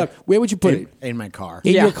had stuff, where would you put it? In my car.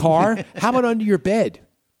 In your car? How about under your bed?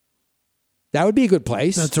 That would be a good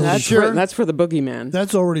place. That's for the boogeyman.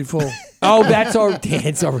 That's already full.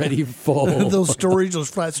 Dan's already full. Those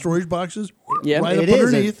flat storage boxes. Yeah, right it up is.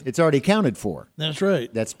 underneath. It's already accounted for. That's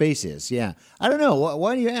right. That space is. Yeah, I don't know.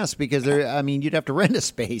 Why do you ask? Because you'd have to rent a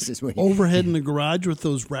space. Overhead in the garage with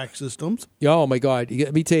those rack systems. Oh my God!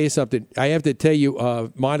 Let me tell you something. I have to tell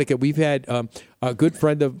you, Monica. We've had a good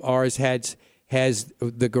friend of ours has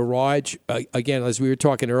the garage again, as we were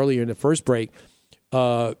talking earlier in the first break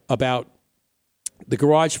about the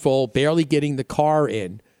garage full, barely getting the car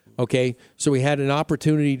in. Okay, so we had an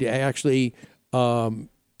opportunity to actually,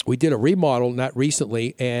 we did a remodel not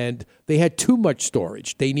recently, and they had too much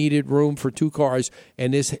storage. They needed room for 2 cars,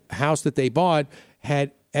 and this house that they bought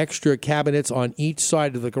had extra cabinets on each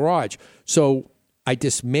side of the garage. So I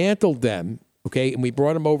dismantled them, okay, and we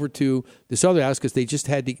brought them over to this other house because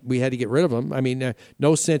we had to get rid of them. I mean,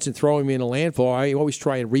 no sense in throwing them in a landfill. I always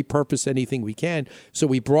try and repurpose anything we can. So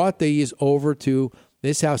we brought these over to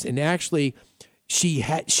this house, and actually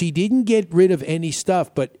she didn't get rid of any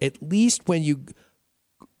stuff, but at least when you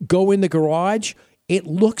go in the garage, it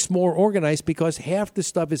looks more organized because half the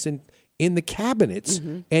stuff is in the cabinets,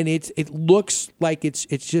 and it looks like it's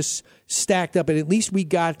just stacked up. And at least we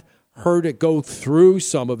got her to go through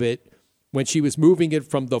some of it when she was moving it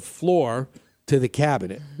from the floor to the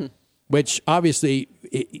cabinet, which obviously,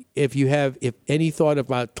 if any thought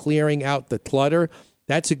about clearing out the clutter,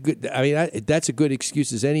 that's a good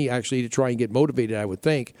excuse as any actually to try and get motivated, I would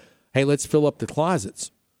think. Hey, let's fill up the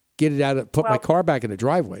closets, get it out, put my car back in the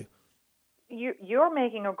driveway. You're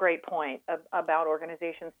making a great point about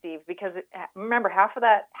organization, Steve, because remember, half of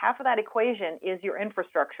that equation is your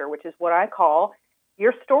infrastructure, which is what I call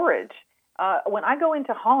your storage. When I go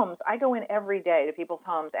into homes, I go in every day to people's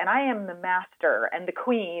homes, and I am the master and the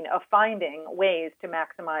queen of finding ways to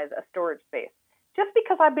maximize a storage space, just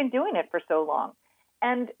because I've been doing it for so long.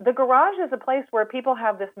 And the garage is a place where people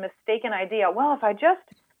have this mistaken idea, well, if I just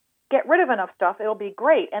get rid of enough stuff, it'll be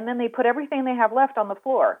great. And then they put everything they have left on the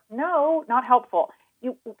floor. No, not helpful.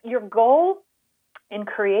 Your goal in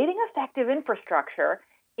creating effective infrastructure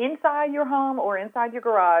inside your home or inside your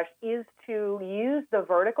garage is to use the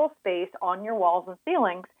vertical space on your walls and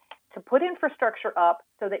ceilings to put infrastructure up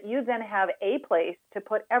so that you then have a place to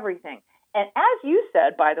put everything. And as you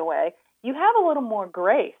said, by the way, you have a little more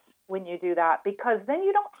grace when you do that, because then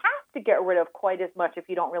you don't have to get rid of quite as much if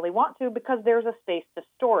you don't really want to, because there's a space to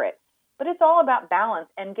store it. But it's all about balance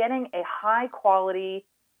and getting a high quality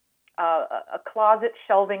a closet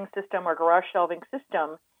shelving system or garage shelving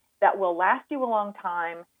system that will last you a long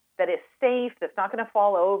time, that is safe, that's not going to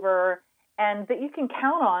fall over, and that you can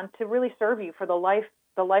count on to really serve you for the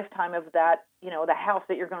lifetime of that, the house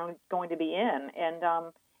that you're going to be in. And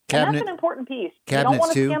that's an important piece. You don't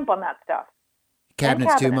want to skimp on that stuff.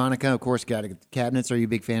 Cabinets too, Monica. Of course, cabinets. Are you a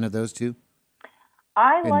big fan of those too?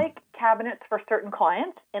 I like cabinets for certain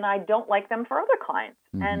clients, and I don't like them for other clients.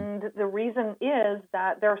 Mm-hmm. And the reason is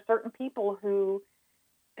that there are certain people whose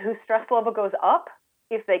stress level goes up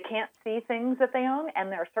if they can't see things that they own,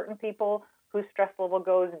 and there are certain people whose stress level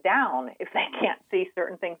goes down if they can't see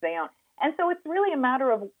certain things they own. And so it's really a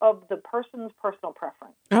matter of the person's personal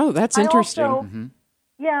preference. Oh, that's interesting.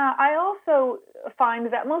 Yeah, I also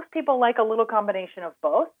find that most people like a little combination of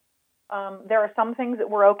both. There are some things that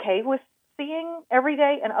we're okay with seeing every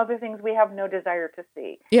day and other things we have no desire to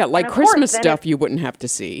see. Yeah, like Christmas stuff you wouldn't have to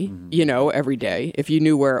see, every day. If you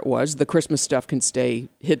knew where it was, the Christmas stuff can stay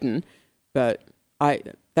hidden. But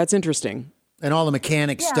that's interesting. And all the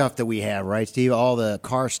mechanic stuff that we have, right, Steve? All the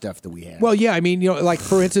car stuff that we have. Well, yeah, I mean, like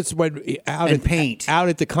for instance, when paint out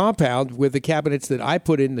at the compound with the cabinets that I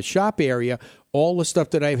put in the shop area, all the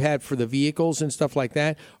stuff that I've had for the vehicles and stuff like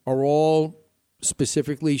that are all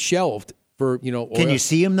specifically shelved for, Can you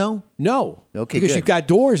see them though? No. Okay, because good. you've got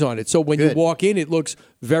doors on it. So when you walk in, it looks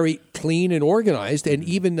very clean and organized. And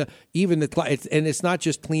even the and it's not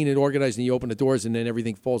just clean and organized and you open the doors and then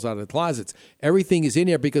everything falls out of the closets. Everything is in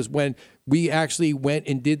there because when we actually went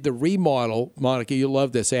and did the remodel, Monica, you'll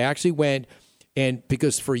love this. I actually went and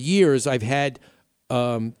because for years I've had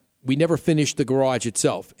we never finished the garage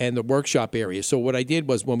itself and the workshop area. So what I did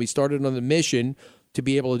was when we started on the mission to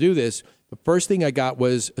be able to do this, the first thing I got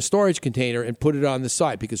was a storage container and put it on the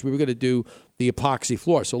side because we were going to do the epoxy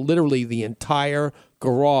floor. So literally the entire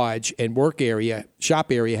garage and work area,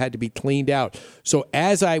 shop area had to be cleaned out. So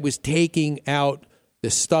as I was taking out the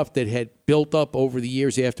stuff that had built up over the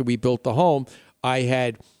years after we built the home, I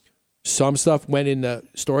had some stuff went in the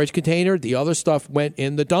storage container, the other stuff went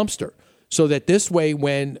in the dumpster. So that this way,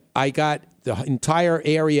 when I got the entire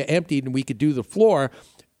area emptied and we could do the floor,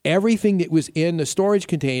 everything that was in the storage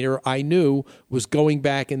container I knew was going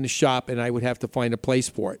back in the shop, and I would have to find a place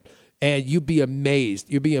for it. And you'd be amazed.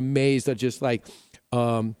 You'd be amazed at just like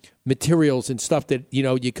materials and stuff that,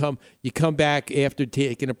 you come back after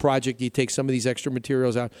taking a project, you take some of these extra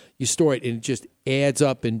materials out, you store it, and it just adds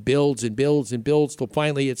up and builds and builds and builds till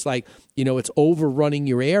finally it's like, it's overrunning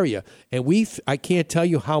your area. And I can't tell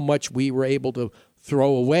you how much we were able to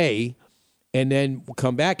throw away and then we'll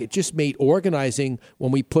come back. It just made organizing,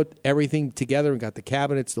 when we put everything together and got the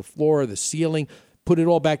cabinets, the floor, the ceiling, put it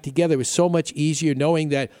all back together, it was so much easier knowing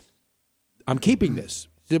that I'm keeping this.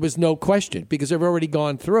 There was no question because I've already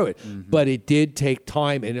gone through it. Mm-hmm. But it did take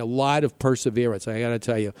time and a lot of perseverance, I got to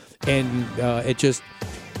tell you. And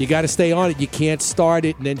you got to stay on it. You can't start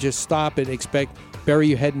it and then just stop and bury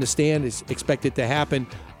your head in the sand, expect it to happen.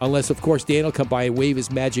 Unless, of course, Dan will come by and wave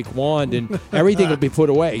his magic wand and everything will be put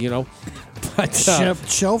away, But,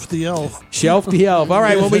 shelf the elf. Shelf the elf. All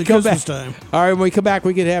right, when we come back. All right, when we come back,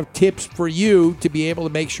 we can have tips for you to be able to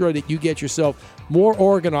make sure that you get yourself more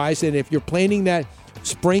organized. And if you're planning that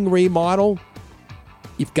spring remodel,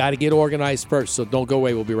 you've got to get organized first. So don't go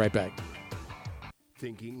away. We'll be right back.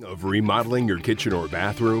 Thinking of remodeling your kitchen or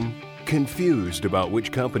bathroom? Confused about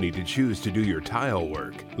which company to choose to do your tile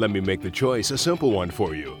work? Let me make the choice a simple one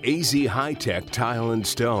for you. AZ High-Tech Tile and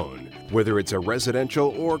Stone. Whether it's a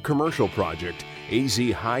residential or commercial project, AZ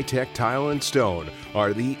High-Tech Tile and Stone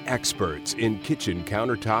are the experts in kitchen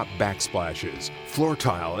countertop backsplashes, floor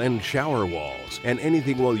tile and shower walls, and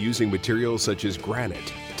anything while using materials such as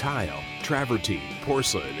granite, tile, travertine,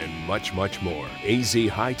 porcelain, and much, much more. AZ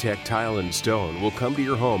High-Tech Tile and Stone will come to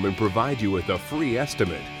your home and provide you with a free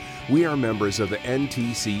estimate. We are members of the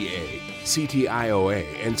NTCA, CTIOA,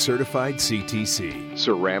 and certified CTC,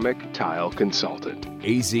 Ceramic Tile Consultant.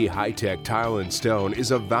 AZ High-Tech Tile and Stone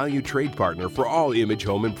is a valued trade partner for all Image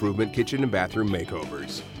Home Improvement kitchen and bathroom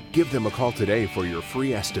makeovers. Give them a call today for your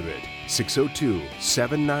free estimate,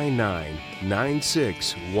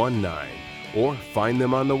 602-799-9619, or find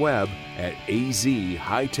them on the web at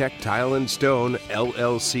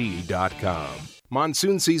azhightechtileandstonellc.com.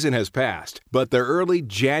 Monsoon season has passed, but the early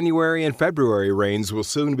January and February rains will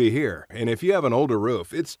soon be here. And if you have an older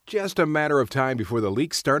roof, it's just a matter of time before the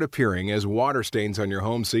leaks start appearing as water stains on your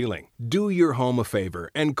home ceiling. Do your home a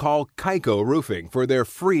favor and call Kaiko Roofing for their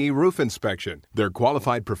free roof inspection. Their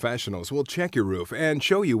qualified professionals will check your roof and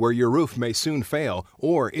show you where your roof may soon fail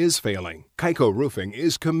or is failing. Kaiko Roofing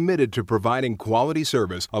is committed to providing quality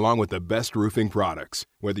service along with the best roofing products.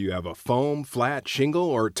 Whether you have a foam, flat, shingle,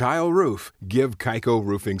 or tile roof, give Kaiko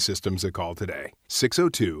Roofing Systems a call today.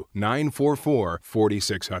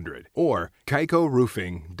 602-944-4600 or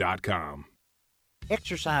KaikoRoofing.com.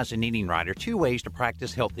 Exercise and eating right are two ways to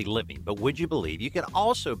practice healthy living, but would you believe you can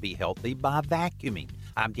also be healthy by vacuuming?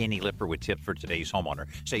 I'm Danny Lipper with tips for today's homeowner.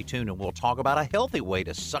 Stay tuned and we'll talk about a healthy way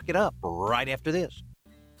to suck it up right after this.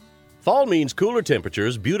 Fall means cooler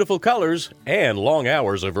temperatures, beautiful colors, and long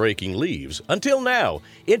hours of raking leaves. Until now,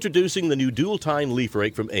 introducing the new Dual Tine Leaf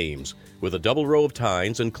Rake from Ames. With a double row of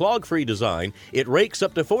tines and clog-free design, it rakes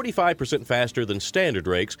up to 45% faster than standard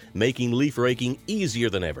rakes, making leaf raking easier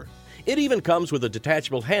than ever. It even comes with a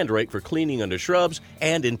detachable hand rake for cleaning under shrubs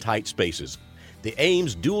and in tight spaces. The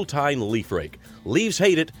Ames Dual Tine Leaf Rake. Leaves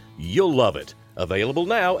hate it, you'll love it. Available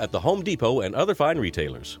now at the Home Depot and other fine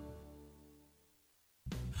retailers.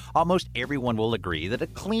 Almost everyone will agree that a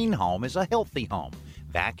clean home is a healthy home.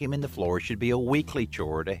 Vacuuming the floor should be a weekly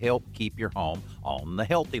chore to help keep your home on the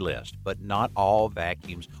healthy list, but not all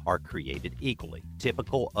vacuums are created equally.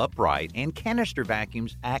 Typical upright and canister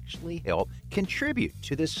vacuums actually help contribute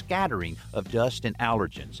to the scattering of dust and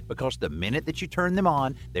allergens because the minute that you turn them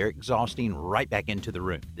on, they're exhausting right back into the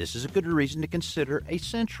room. This is a good reason to consider a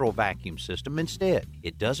central vacuum system instead.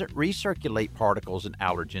 It doesn't recirculate particles and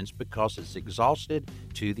allergens because it's exhausted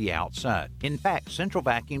to the outside. In fact, central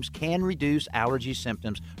vacuums can reduce allergy symptoms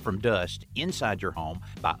from dust inside your home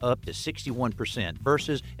by up to 61%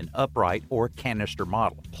 versus an upright or canister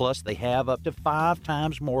model. Plus, they have up to 5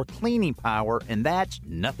 times more cleaning power, and that's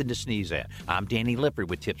nothing to sneeze at. I'm Danny Lipper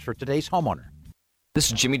with tips for today's homeowner. This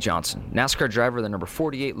is Jimmy Johnson, NASCAR driver of the number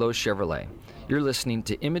 48 Lowe's Chevrolet. You're listening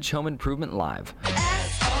to Image Home Improvement Live.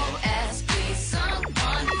 SOS, please someone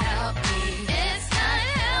help me. It's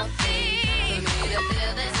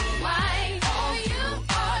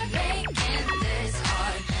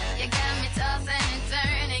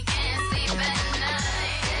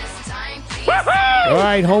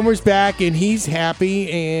right, Homer's back, and he's happy,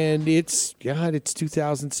 and it's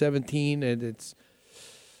 2017, and it's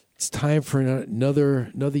time for another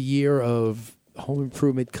year of home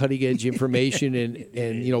improvement, cutting edge information,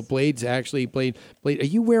 and Blade's actually Blade. Are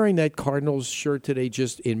you wearing that Cardinals shirt today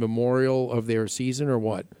just in memorial of their season or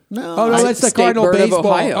what? No, that's the State Cardinal Bird of baseball.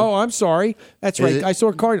 Ohio. Oh, I'm sorry. That's Is right. it? I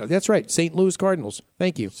saw Cardinal. That's right. St. Louis Cardinals.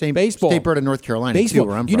 Thank you. Same baseball. State Bird of North Carolina baseball. too.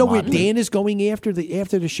 Where I'm you know from, where oddly. Dan is going after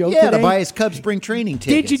the show Yeah, today? to buy his Cubs spring training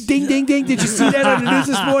tickets. Did you ding ding ding? Did you see that on the news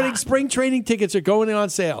this morning? Spring training tickets are going on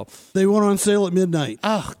sale. They went on sale at midnight.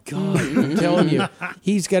 Oh God! I'm telling you,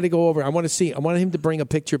 he's got to go over. I want him to bring a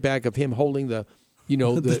picture back of him holding the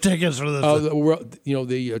tickets for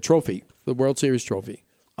the trophy, the World Series trophy.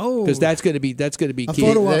 Oh, because that's going to be key.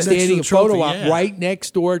 photo op Standing next to the photo trophy, op yeah. right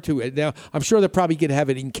next door to it. Now I'm sure they're probably going to have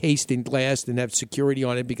it encased in glass and have security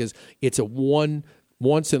on it because it's a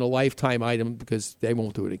once in a lifetime item because they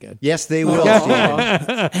won't do it again. Yes, they will.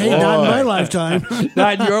 Hey, not in my lifetime.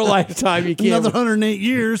 Not in your lifetime. You can't. Another 108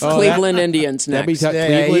 years. Cleveland Indians That'd be next.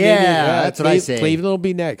 Cleveland Indians. that's what I say. Cleveland will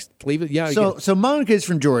be next. Cleveland, yeah. So Monica's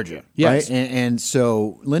from Georgia, Yes. right? And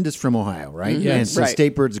so Linda's from Ohio, right? Yes. And so Right.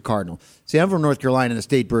 State Bird's a Cardinal. See, I'm from North Carolina, and the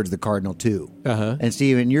State Bird's the Cardinal too. Uh-huh. And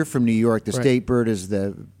Steven, you're from New York. The Right. State Bird is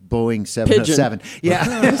the Boeing 707. Yeah,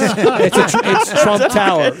 it's Trump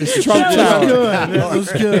Tower. It's Trump Tower. That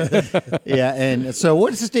was good. yeah. And so,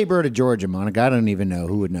 what's the State Bird of Georgia, Monica? I don't even know.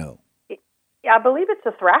 Who would know? Yeah, I believe it's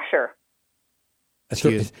a thrasher.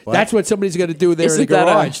 Excuse- what? That's what somebody's going to do there Isn't in the that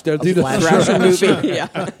garage. They'll do the Thrasher movie. Yeah.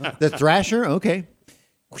 The Thrasher. Okay.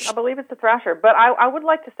 I believe it's a thrasher. But I would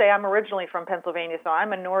like to say I'm originally from Pennsylvania, so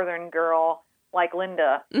I'm a northern girl like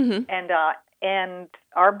Linda. Mm-hmm. And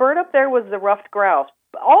our bird up there was the ruffed grouse.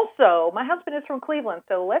 Also, my husband is from Cleveland,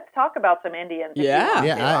 so let's talk about some Indians. if you Yeah. want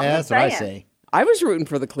Yeah, to. I'm that's just what I saying. say. I was rooting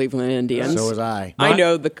for the Cleveland Indians. So was I. I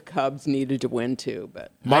know the Cubs needed to win too,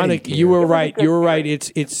 but Monica, you were right. You were right.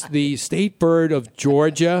 It's the State Bird of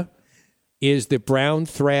Georgia is the brown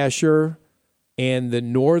thrasher and the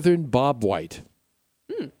northern bobwhite.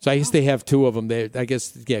 So I guess they have two of them. I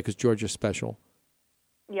guess because Georgia's special.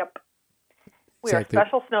 Yep. We Exactly. are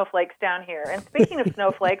special snowflakes down here. And speaking of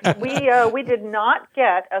snowflakes, we did not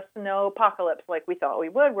get a snow apocalypse like we thought we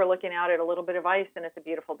would. We're looking out at a little bit of ice, and it's a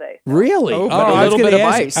beautiful day. So. Really? Oh, but a I was little gonna bit of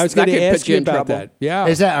ask- ice. I was That going to could ask put you you in about trouble. that.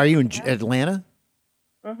 Yeah. Are you in Atlanta?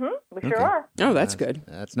 Mm-hmm. We sure are. oh, that's good.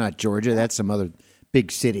 That's not Georgia. That's some other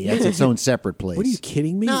big city. That's its own separate place. What are you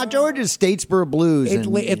kidding me? No, Georgia's Statesboro Blues.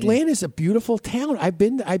 Atlanta's a beautiful town. I've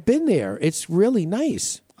been there. It's really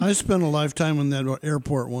nice. I spent a lifetime in that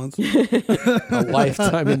airport once. A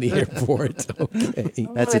lifetime in the airport. Okay.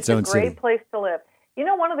 That's its a own great city. place to live. You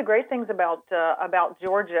know, one of the great things about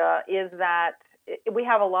Georgia is that we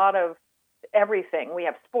have a lot of everything. We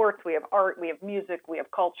have sports, we have art, we have music, we have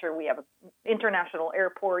culture, we have an international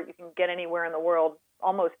airport. You can get anywhere in the world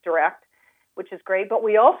almost direct, which is great. But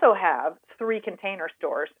we also have 3 container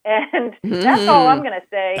stores, and that's all I'm going to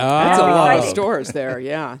say. That's a lot of exciting. stores there.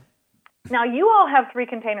 Yeah. Now, you all have 3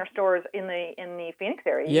 container stores in the Phoenix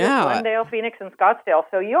area. You Yeah. have Glendale, Phoenix, and Scottsdale.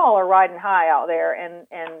 So you all are riding high out there, and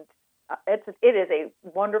it is a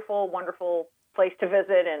wonderful, wonderful place to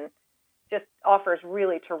visit, and just offers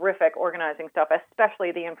really terrific organizing stuff,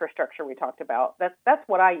 especially the infrastructure we talked about. That's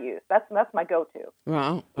what I use. That's my go-to.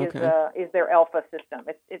 Wow. Okay. Is their Alpha system.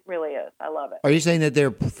 It really is. I love it. Are you saying that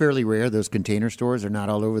they're fairly rare? Those container stores are not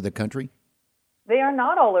all over the country. They are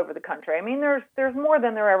not all over the country. I mean, there's more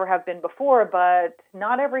than there ever have been before, but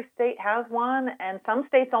not every state has one, and some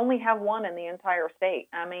states only have one in the entire state.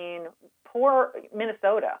 I mean, poor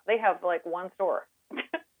Minnesota, they have like one store.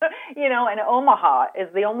 And Omaha is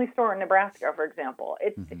the only store in Nebraska, for example.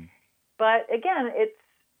 But again,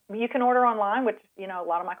 you can order online, which a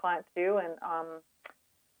lot of my clients do, and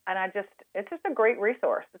it's just a great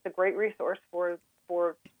resource. It's a great resource for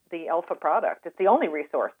the Alpha product. It's the only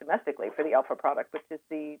resource domestically for the Alpha product, which is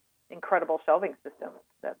the incredible shelving system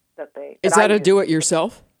that they. Is that a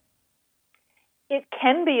do-it-yourself? It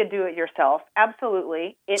can be a do-it-yourself,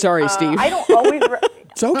 absolutely. Sorry, Steve. I don't always.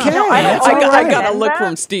 It's okay. No, I That's don't all I right. got a look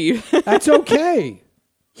from Steve. That's okay.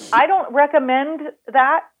 I don't recommend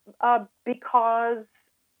that because,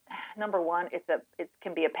 number one, it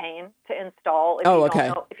can be a pain to install if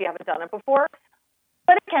if you haven't done it before.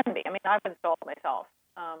 But it can be. I mean, I've installed it myself.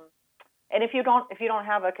 And if you don't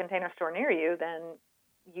have a container store near you, then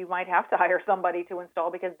you might have to hire somebody to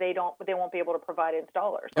install because they won't be able to provide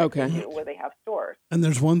installers. Okay. Like they do where they have stores. And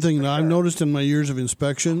there's one thing that I've noticed in my years of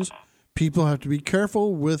inspections: people have to be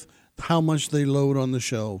careful with how much they load on the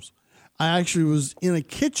shelves. I actually was in a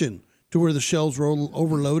kitchen to where the shelves were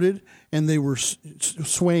overloaded and they were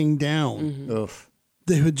swaying down. Oof.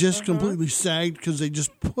 they had just completely sagged because they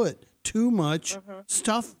just put too much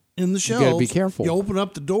stuff in the shelves. You got to be careful. You open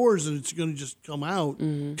up the doors and it's going to just come out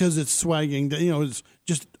because it's swagging. It's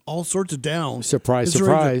just all sorts of down. Surprise, it's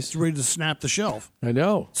surprise. It's ready to snap the shelf. I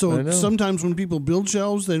know. So sometimes when people build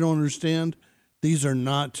shelves, they don't understand these are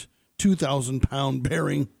not 2,000-pound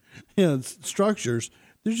bearing structures.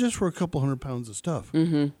 They're just for a couple 100 pounds of stuff.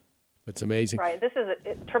 Mm-hmm. It's amazing. Right. This is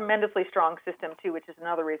a tremendously strong system, too, which is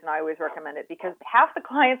another reason I always recommend it, because half the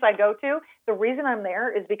clients I go to, the reason I'm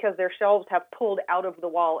there is because their shelves have pulled out of the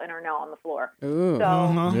wall and are now on the floor. Ooh.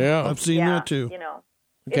 So, yeah, I've seen that, too.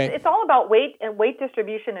 Okay. It's all about weight and weight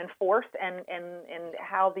distribution and force and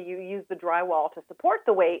how you use the drywall to support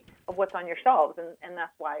the weight of what's on your shelves, and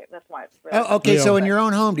that's why it's really okay. So in your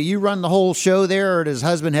own home, do you run the whole show there, or does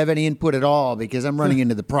husband have any input at all? Because I'm running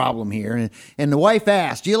into the problem here, and the wife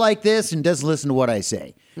asked, "Do you like this?" and doesn't listen to what I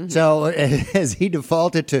say. Mm-hmm. So has he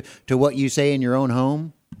defaulted to what you say in your own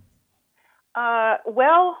home?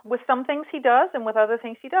 Well, with some things he does, and with other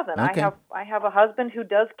things he doesn't. Okay. I have a husband who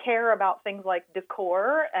does care about things like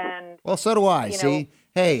decor, and well, so do I. See,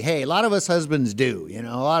 hey, a lot of us husbands do. A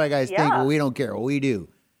lot of guys think, well, we don't care. Well, we do.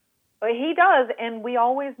 But he does, and we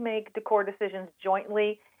always make decor decisions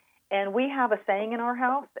jointly. And we have a saying in our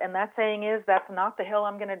house, and that saying is, "That's not the hill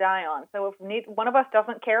I'm going to die on." So if one of us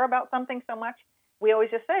doesn't care about something so much, we always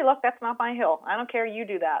just say, "Look, that's not my hill. I don't care. You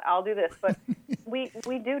do that. I'll do this." But we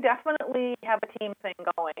do definitely have a team thing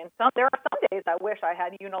going. And there are some days I wish I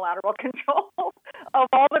had unilateral control of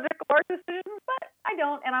all the decor decisions, but I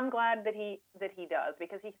don't. And I'm glad that he does,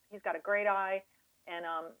 because he's got a great eye, and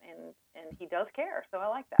he does care. So I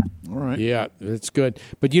like that. All right. Yeah, that's good.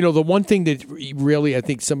 But the one thing that really I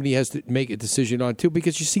think somebody has to make a decision on too,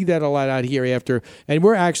 because you see that a lot out here after, and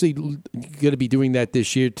we're actually going to be doing that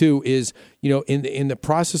this year too, is in the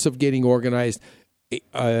process of getting organized.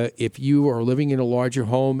 If you are living in a larger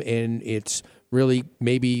home and it's really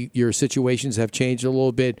maybe your situations have changed a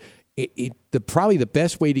little bit, probably the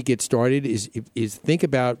best way to get started is think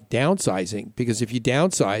about downsizing, because if you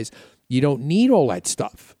downsize, you don't need all that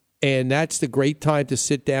stuff. And that's the great time to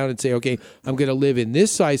sit down and say, okay, I'm going to live in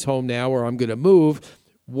this size home now, or I'm going to move.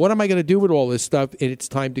 What am I going to do with all this stuff? And it's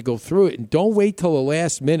time to go through it. And don't wait till the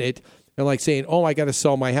last minute and like saying, oh, I got to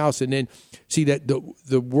sell my house. And then see that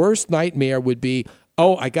the worst nightmare would be,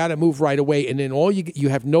 oh, I got to move right away. And then you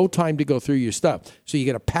have no time to go through your stuff. So you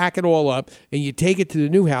got to pack it all up and you take it to the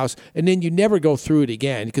new house, and then you never go through it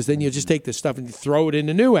again, because then you just take the stuff and you throw it in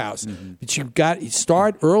the new house. Mm-hmm. But you got to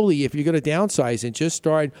start early if you're going to downsize, and just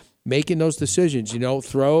start making those decisions,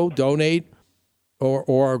 throw, donate,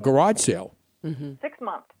 or a garage sale. Mm-hmm. 6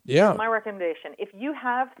 months. Yeah. Is my recommendation. If you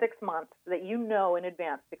have 6 months that in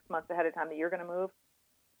advance, 6 months ahead of time, that you're going to move,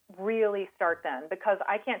 really start then, because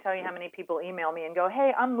I can't tell you how many people email me and go,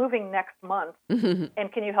 "Hey, I'm moving next month,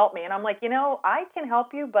 and can you help me?" And I'm like, I can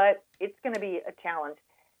help you, but it's going to be a challenge.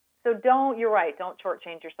 So you're right, don't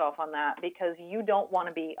shortchange yourself on that, because you don't want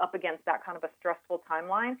to be up against that kind of a stressful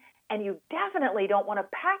timeline, and you definitely don't want to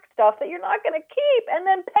pack stuff that you're not going to keep and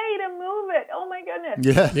then pay to move it. Oh my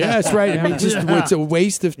goodness. Yeah, that's right. I mean, it's a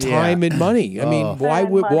waste of time and money. I mean, why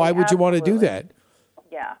would you want to do that?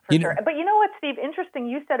 Yeah, for sure. But you know what, Steve? Interesting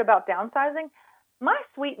you said about downsizing. My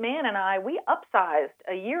sweet man and I, we upsized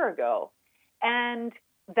a year ago, and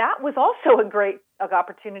that was also a great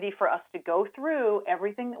opportunity for us to go through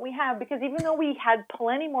everything that we have, because even though we had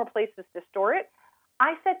plenty more places to store it,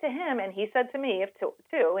 I said to him, and he said to me,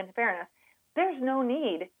 too, in fairness, there's no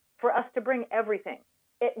need for us to bring everything.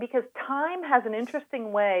 Because time has an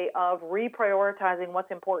interesting way of reprioritizing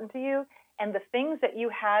what's important to you. And the things that you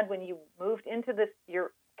had when you moved into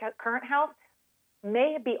your current house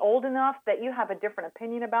may be old enough that you have a different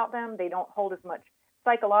opinion about them. They don't hold as much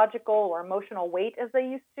psychological or emotional weight as they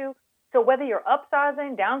used to. So whether you're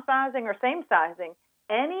upsizing, downsizing, or same sizing,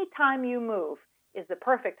 any time you move is the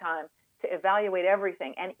perfect time to evaluate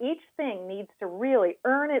everything. And each thing needs to really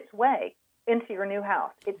earn its way into your new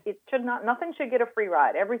house. Nothing should get a free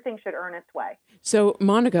ride. Everything should earn its way. So,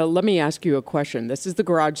 Monica, let me ask you a question. This is the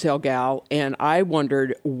Garage Sale Gal, and I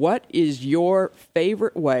wondered, what is your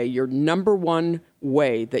favorite way, your number one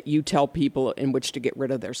way that you tell people in which to get rid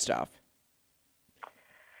of their stuff?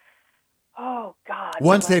 Oh, God.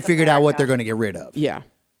 Once they figured out what they're going to get rid of. Yeah.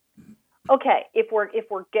 Okay, if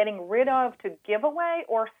we're getting rid of to give away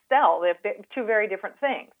or sell, they're two very different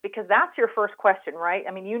things, because that's your first question, right?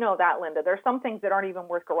 I mean, you know that, Linda. There's some things that aren't even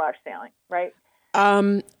worth garage selling, right?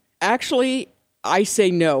 Actually, I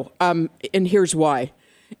say no, and here's why.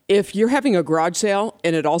 If you're having a garage sale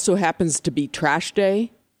and it also happens to be trash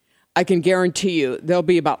day, I can guarantee you there'll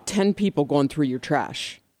be about 10 people going through your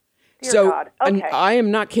trash. So God. and Okay. I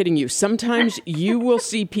am not kidding you. Sometimes you will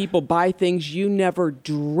see people buy things you never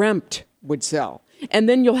dreamt would sell. And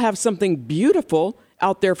then you'll have something beautiful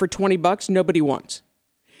out there for $20 nobody wants.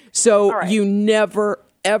 So you never,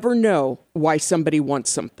 ever know why somebody wants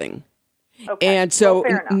something. Okay. And so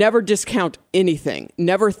fair enough. never discount anything.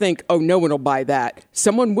 Never think, oh, no one will buy that.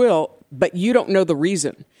 Someone will, but you don't know the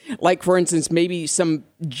reason. Like, for instance, maybe some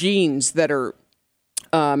jeans that are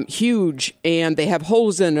huge and they have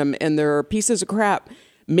holes in them and they're pieces of crap.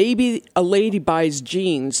 Maybe a lady buys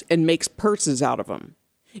jeans and makes purses out of them.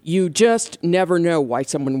 You just never know why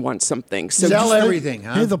someone wants something. So sell everything,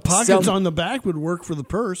 huh? Hey, the pockets on the back would work for the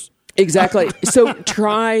purse. Exactly. So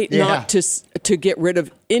try not to get rid of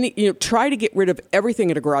any. Try to get rid of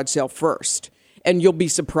everything at a garage sale first, and you'll be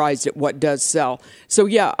surprised at what does sell. So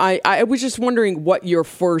yeah, I was just wondering what your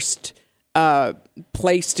first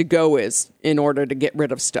place to go is in order to get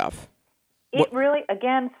rid of stuff. It really,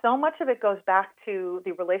 again, so much of it goes back to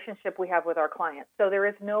the relationship we have with our clients. So there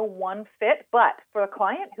is no one fit, but for a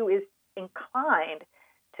client who is inclined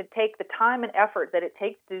to take the time and effort that it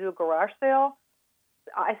takes to do a garage sale,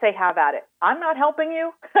 I say have at it. I'm not helping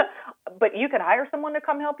you, but you could hire someone to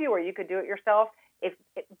come help you, or you could do it yourself.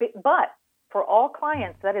 But for all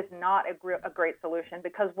clients, that is not a great solution,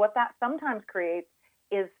 because what that sometimes creates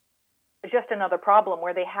is just another problem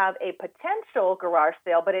where they have a potential garage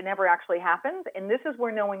sale, but it never actually happens. And this is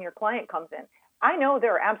where knowing your client comes in. I know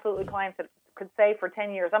there are absolutely clients that could say for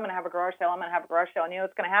 10 years, I'm going to have a garage sale, I'm going to have a garage sale. And you know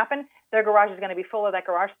what's going to happen? Their garage is going to be full of that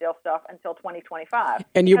garage sale stuff until 2025.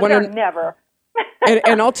 And you want to never.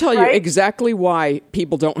 and I'll tell you Right? exactly why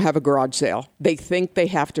people don't have a garage sale. They think they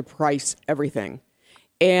have to price everything.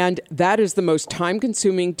 And that is the most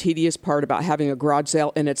time-consuming, tedious part about having a garage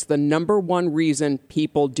sale, and it's the number one reason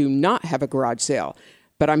people do not have a garage sale.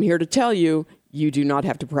 But I'm here to tell you, you do not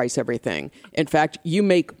have to price everything. In fact, you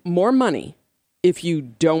make more money if you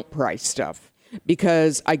don't price stuff.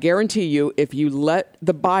 Because I guarantee you, if you let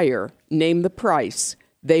the buyer name the price,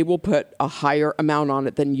 they will put a higher amount on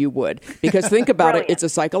it than you would. Because think about it, it's a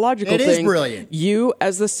psychological thing. It is brilliant. You,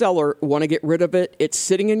 as the seller, want to get rid of it. It's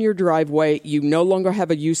sitting in your driveway. You no longer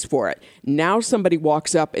have a use for it. Now somebody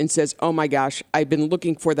walks up and says, oh my gosh, I've been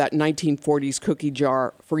looking for that 1940s cookie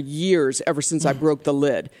jar for years, ever since I broke the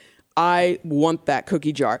lid. I want that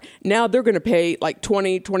cookie jar. Now they're going to pay like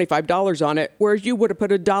 $20, $25 on it, whereas you would have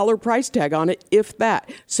put $1 price tag on it, if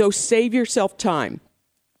that. So save yourself time.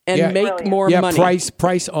 And make more money.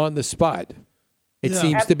 Price on the spot. It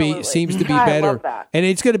seems Absolutely. to be I better, love that. and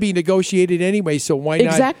it's going to be negotiated anyway. So why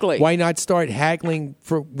not start haggling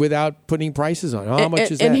without putting prices on? How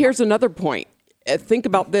much is that? And here's another point. Think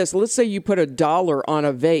about this. Let's say you put $1 on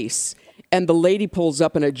a vase, and the lady pulls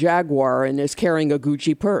up in a Jaguar and is carrying a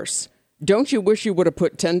Gucci purse. Don't you wish you would have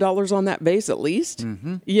put $10 on that vase at least?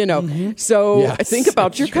 Mm-hmm. So think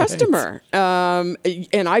about your customer. Right.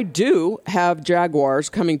 And I do have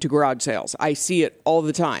Jaguars coming to garage sales. I see it all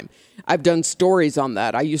the time. I've done stories on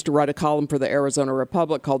that. I used to write a column for the Arizona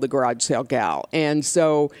Republic called The Garage Sale Gal. And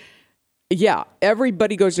so,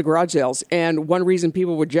 everybody goes to garage sales. And one reason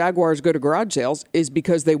people with Jaguars go to garage sales is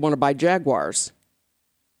because they want to buy Jaguars.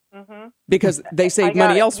 Mm-hmm. Because they save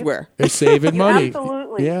money elsewhere. They're saving money.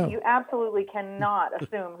 Absolutely. Yeah. You absolutely cannot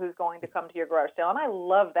assume who's going to come to your garage sale. And I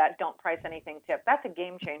love that don't price anything tip. That's a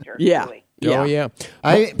game changer. Yeah. Really. Oh,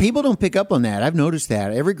 yeah. People don't pick up on that. I've noticed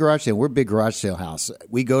that. Every garage sale, we're a big garage sale house.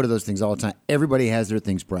 We go to those things all the time. Everybody has their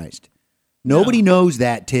things priced. Nobody knows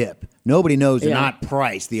that tip. Nobody knows to not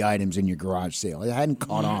price the items in your garage sale. It hadn't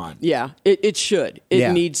caught on. Yeah, it should.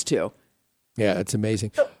 It needs to. Yeah, it's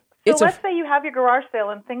amazing. So let's say you have your garage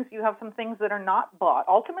sale and you have some things that are not bought.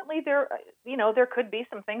 Ultimately, there could be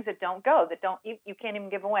some things that don't go, you can't even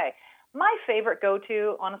give away. My favorite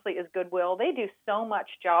go-to, honestly, is Goodwill. They do so much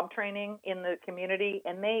job training in the community,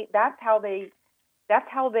 and that's how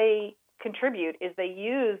they contribute. Is they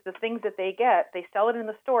use the things that they get, they sell it in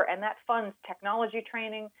the store, and that funds technology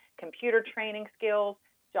training, computer training skills,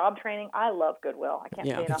 job training. I love Goodwill. I can't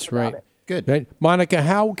say enough about it. Good. Right. Monica,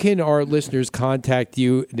 how can our listeners contact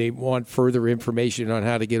you? They want further information on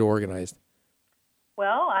how to get organized.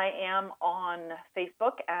 Well, I am on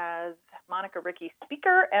Facebook as Monica Ricky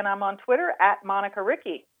Speaker, and I'm on Twitter at Monica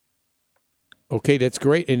Ricky. Okay, that's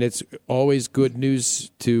great. And it's always good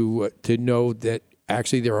news to know that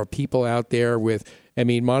actually there are people out there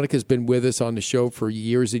Monica's been with us on the show for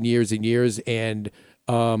years and years and years, and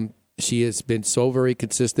she has been so very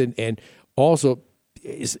consistent. And also,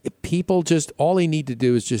 people all they need to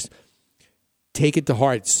do is just take it to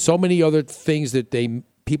heart. So many other things that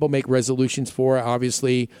people make resolutions for,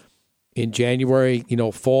 obviously, in January,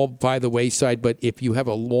 fall by the wayside. But if you have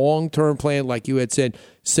a long-term plan, like you had said,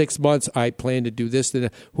 6 months, I plan to do this. Then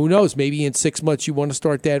who knows? Maybe in 6 months you want to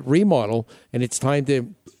start that remodel, and it's time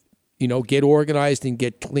to, get organized and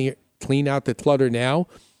get clean out the clutter now.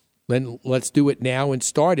 Then let's do it now and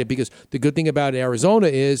start it. Because the good thing about Arizona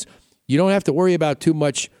is you don't have to worry about too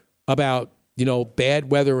much about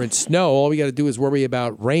bad weather and snow. All we got to do is worry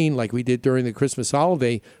about rain, like we did during the Christmas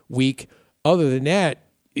holiday week. Other than that,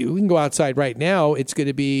 we can go outside right now. It's going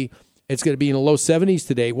to be in the low 70s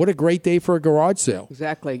today. What a great day for a garage sale.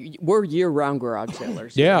 Exactly. We're year-round garage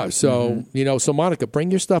sellers. Yeah, so, so Monica,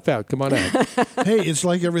 bring your stuff out. Come on out. Hey, it's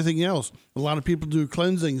like everything else. A lot of people do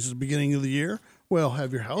cleansings at the beginning of the year. Well,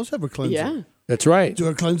 have your house have a cleansing. Yeah. That's right. Do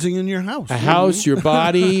a cleansing in your house. A house, your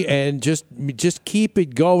body, and just keep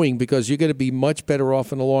it going because you're going to be much better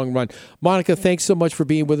off in the long run. Monica, thanks so much for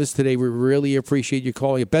being with us today. We really appreciate you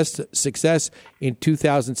calling. Best success in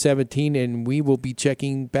 2017, and we will be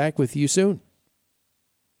checking back with you soon.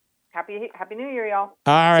 Happy New Year, y'all.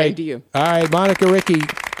 All right. Same to you. All right, Monica, Ricky.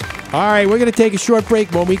 All right, we're going to take a short break.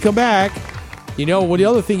 When we come back, the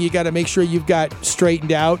other thing you got to make sure you've got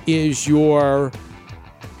straightened out is your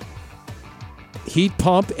heat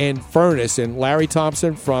pump and furnace, and Larry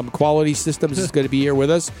Thompson from Quality Systems is going to be here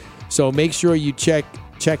with us. So make sure you check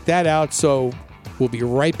that out. So we'll be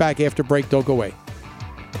right back after break. Don't go away.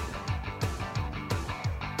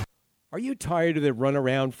 Are you tired of the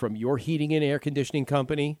runaround from your heating and air conditioning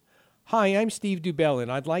company? Hi, I'm Steve Dubell,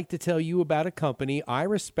 and I'd like to tell you about a company I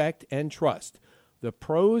respect and trust, the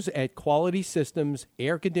pros at Quality Systems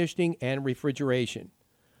Air Conditioning and Refrigeration.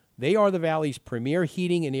 They are the Valley's premier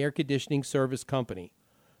heating and air conditioning service company.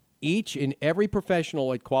 Each and every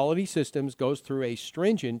professional at Quality Systems goes through a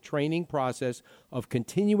stringent training process of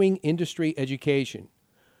continuing industry education.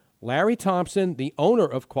 Larry Thompson, the owner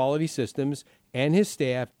of Quality Systems, and his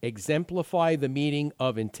staff exemplify the meaning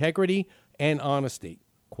of integrity and honesty.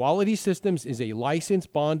 Quality Systems is a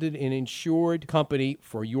licensed, bonded, and insured company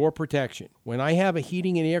for your protection. When I have a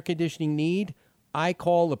heating and air conditioning need, I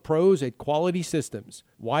call the pros at Quality Systems.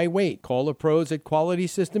 Why wait? Call the pros at Quality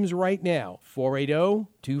Systems right now,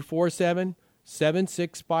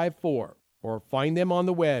 480-247-7654, or find them on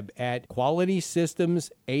the web at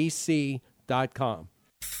QualitySystemsAC.com.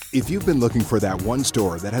 If you've been looking for that one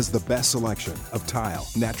store that has the best selection of tile,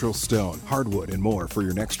 natural stone, hardwood, and more for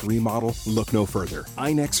your next remodel, look no further.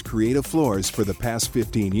 INEX Creative Floors for the past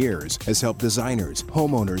 15 years has helped designers,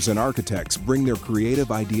 homeowners, and architects bring their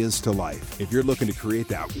creative ideas to life. If you're looking to create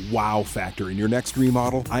that wow factor in your next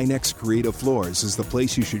remodel, INEX Creative Floors is the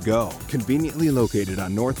place you should go. Conveniently located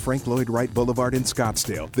on North Frank Lloyd Wright Boulevard in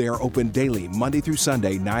Scottsdale, they are open daily, Monday through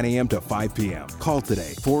Sunday, 9 a.m. to 5 p.m. Call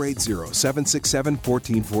today,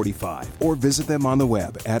 480-767-1445. Or visit them on the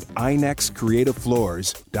web at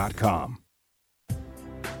inexcreativefloors.com.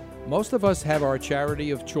 Most of us have our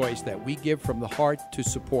charity of choice that we give from the heart to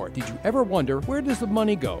support. Did you ever wonder, where does the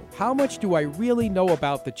money go? How much do I really know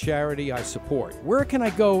about the charity I support? Where can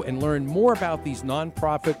I go and learn more about these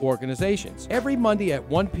nonprofit organizations? Every Monday at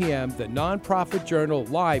 1 p.m., the Nonprofit Journal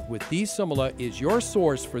Live with Dee Sumala is your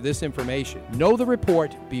source for this information. Know the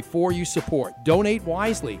report before you support. Donate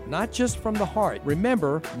wisely, not just from the heart.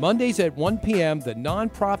 Remember, Mondays at 1 p.m., the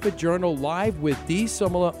Nonprofit Journal Live with Dee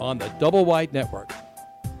Sumala on the Double Wide Network.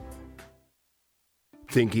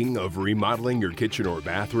 Thinking of remodeling your kitchen or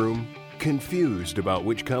bathroom? Confused about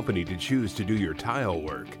which company to choose to do your tile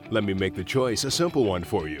work? Let me make the choice a simple one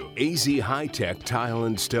for you. AZ High-Tech Tile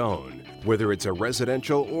and Stone. Whether it's a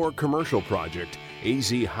residential or commercial project,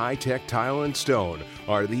 AZ High-Tech Tile and Stone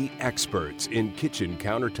are the experts in kitchen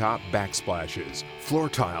countertop backsplashes, floor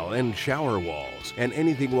tile and shower walls, and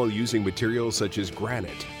anything while using materials such as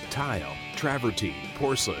granite, tile, travertine,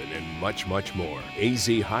 porcelain, and much, much more. AZ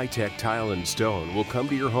High-Tech Tile and Stone will come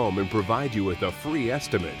to your home and provide you with a free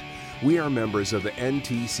estimate. We are members of the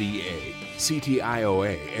NTCA,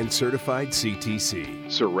 CTIOA, and certified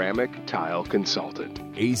CTC, Ceramic Tile Consultant.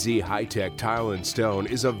 AZ High-Tech Tile and Stone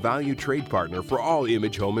is a valued trade partner for all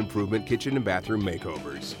Image Home Improvement kitchen and bathroom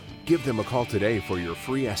makeovers. Give them a call today for your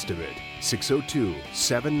free estimate,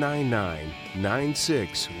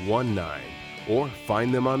 602-799-9619. Or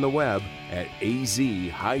find them on the web at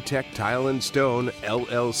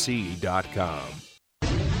azhightechtileandstonellc.com.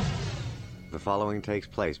 The following takes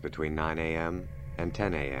place between 9 a.m. and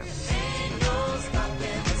 10 a.m.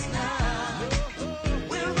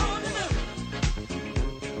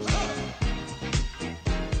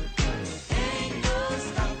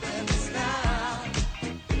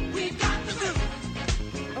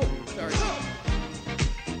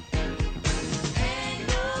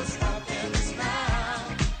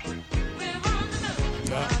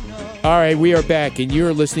 All right, we are back, and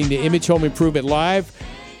you're listening to Image Home Improvement Live,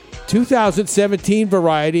 2017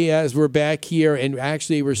 variety, as we're back here, and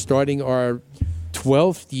actually we're starting our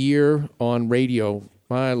 12th year on radio.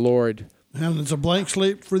 My Lord. And it's a blank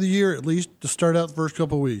slate for the year, at least to start out the first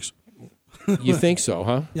couple of weeks. You think so,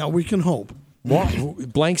 huh? Yeah, we can hope.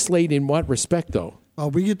 What, blank slate in what respect, though?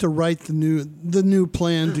 We get to write the new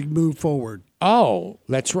plan to move forward. Oh,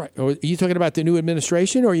 that's right. Are you talking about the new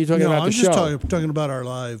administration, or are you talking about the show? I'm just talking about our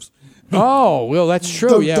lives. Oh, well, that's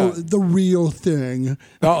true. The real thing.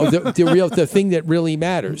 Oh, the thing that really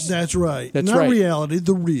matters. That's right. That's Not right. reality,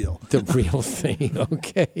 the real. The real thing.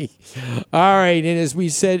 Okay. All right. And as we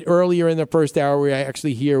said earlier in the first hour, we're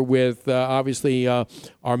actually here with obviously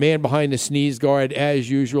our man behind the sneeze guard, as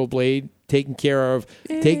usual, Blade, taking care of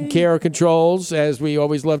controls, as we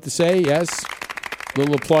always love to say. Yes. A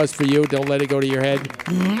little applause for you. Don't let it go to your head.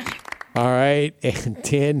 Mm-hmm. All right, and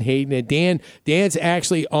Dan Hayden. And Dan's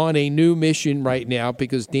actually on a new mission right now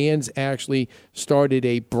because Dan's actually started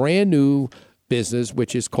a brand new business,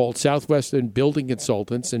 which is called Southwestern Building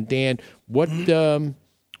Consultants. And Dan, what is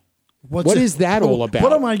that all about?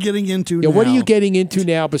 What am I getting into now? What are you getting into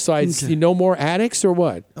now besides no more addicts or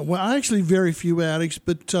what? Well, actually very few addicts,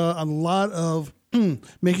 but a lot of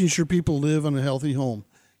making sure people live in a healthy home.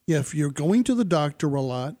 If you're going to the doctor a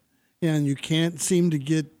lot and you can't seem to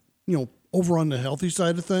get over on the healthy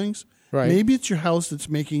side of things, right. Maybe it's your house that's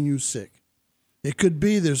making you sick. It could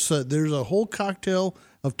be there's a whole cocktail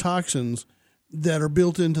of toxins that are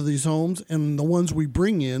built into these homes, and the ones we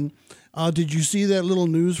bring in. Did you see that little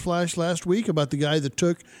news flash last week about the guy that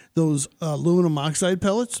took those aluminum oxide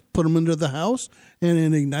pellets, put them into the house, and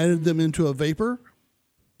then ignited them into a vapor?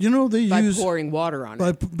 They by use pouring water on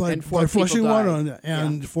it. By flushing water on it,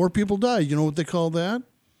 and 4 people died. You know what they call that?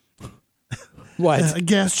 What? A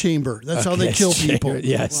gas chamber. That's how they kill people.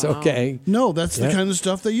 Yes, wow. Okay. No, that's the kind of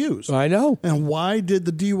stuff they use. I know. And why did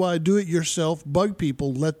the do-it-yourself bug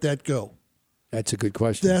people let that go? That's a good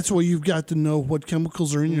question. That's why you've got to know what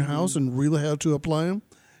chemicals are in your house and really how to apply them.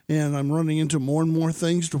 And I'm running into more and more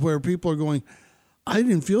things to where people are going, I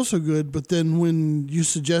didn't feel so good, but then when you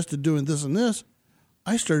suggested doing this and this,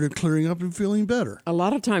 I started clearing up and feeling better. A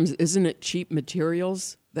lot of times, isn't it cheap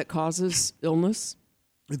materials that causes illness?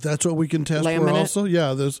 That's what we can test for also.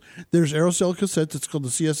 Yeah, there's aerosol cassettes. It's called the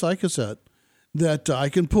CSI cassette that I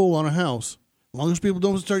can pull on a house. As long as people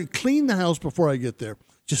don't start clean the house before I get there.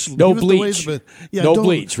 Just leave no it bleach. The way it's no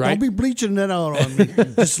bleach, right? Don't be bleaching that out on me.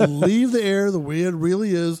 Just leave the air the way it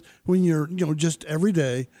really is when you're just every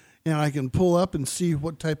day, and I can pull up and see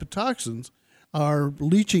what type of toxins are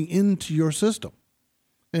leaching into your system.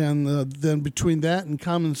 And then between that and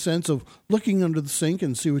common sense of looking under the sink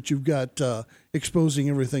and see what you've got exposing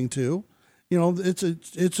everything to, it's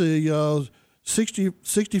a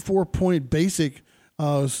 64-point basic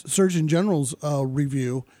Surgeon General's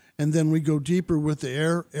review, and then we go deeper with the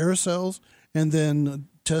aerosols, and then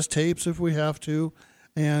test tapes if we have to,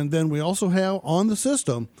 and then we also have on the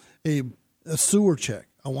system a sewer check.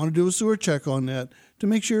 I want to do a sewer check on that to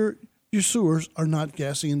make sure your sewers are not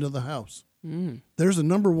gassing into the house. Mm. There's a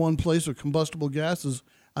number one place of combustible gases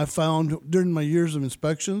I found during my years of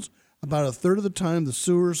inspections. About a third of the time, the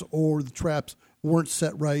sewers or the traps weren't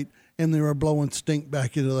set right, and they were blowing stink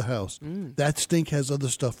back into the house. Mm. That stink has other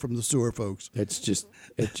stuff from the sewer, folks. It's just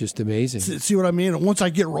amazing. See what I mean? And once I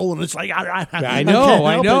get rolling, it's like I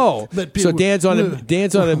know. But people, so Dan's on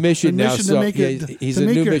a mission now. To so make he's to a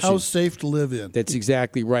make new your mission. house safe to live in. That's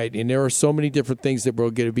exactly right. And there are so many different things that we're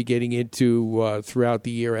going to be getting into throughout the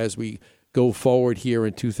year as we go forward here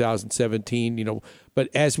in 2017, But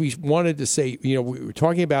as we wanted to say, we were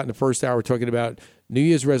talking about in the first hour, talking about New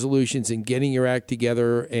Year's resolutions and getting your act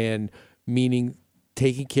together, and meaning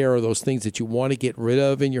taking care of those things that you want to get rid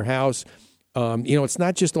of in your house. It's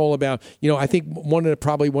not just all about, I think one of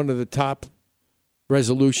the top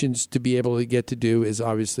resolutions to be able to get to do is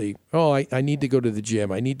obviously, I need to go to the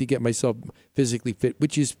gym. I need to get myself physically fit,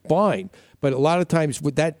 which is fine. But a lot of times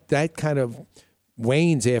with that kind of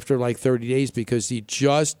wanes after like 30 days because you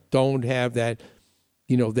just don't have that,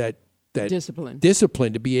 that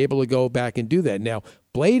discipline to be able to go back and do that. Now,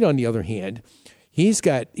 Blade, on the other hand, he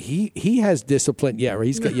has discipline. Yeah,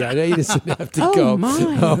 he doesn't have to go.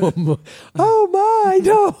 Oh my,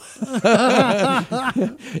 no.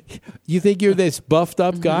 You think you're this buffed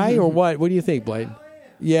up guy or what? What do you think, Blade?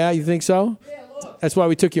 Yeah, you think so? That's why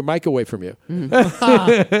we took your mic away from you.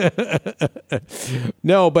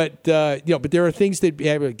 No, but but there are things that be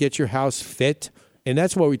able to get your house fit, and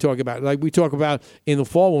that's what we talk about. Like we talk about in the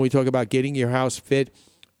fall when we talk about getting your house fit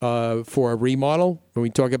for a remodel. When we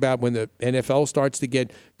talk about when the NFL starts to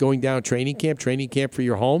get going down training camp for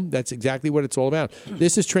your home, that's exactly what it's all about.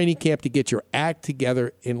 This is training camp to get your act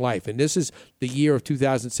together in life. And this is the year of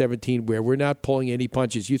 2017 where we're not pulling any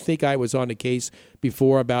punches. You think I was on the case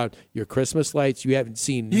before about your Christmas lights? You haven't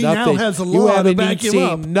seen He nothing. now has a You law to haven't back even him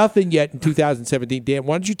up. seen nothing yet in 2017. Dan,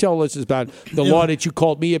 why don't you tell us about the law that you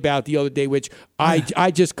called me about the other day, which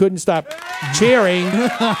I just couldn't stop cheering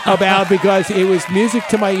about because it was music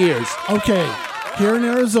to my ears. Okay, here in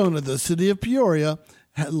Arizona, the city of Peoria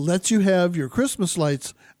lets you have your Christmas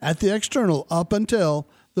lights at the external up until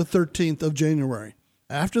the 13th of January.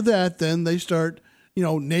 After that, then they start,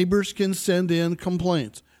 neighbors can send in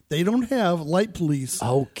complaints. They don't have light police.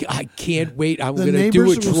 Oh, I can't wait. I'm The going to do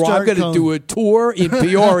neighbors will start a tour in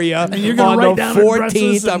Peoria And you're gonna on write the down 14th.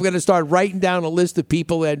 addresses and- I'm going to start writing down a list of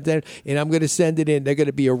people, and I'm going to send it in. They're going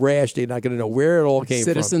to be a rash. They're not going to know where it all came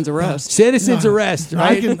Citizens from. arrest. Citizens arrest,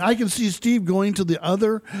 right? I can see Steve going to the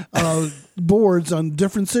other boards on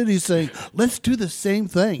different cities saying, let's do the same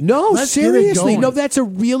thing. No, Let's get it seriously. going." No, that's a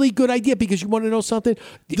really good idea because you want to know something?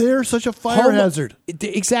 They're such a fire hazard.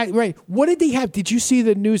 Exactly right. What did they have? Did you see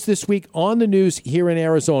the news this week on the news here in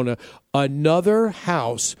Arizona? Another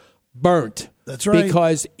house burnt. That's right.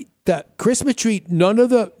 Because the Christmas tree, none of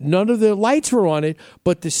the lights were on it,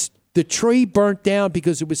 but the tree burnt down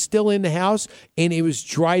because it was still in the house and it was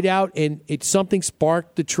dried out and something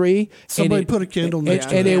sparked the tree. Somebody put a candle next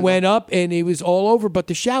to it. And it went up and it was all over, but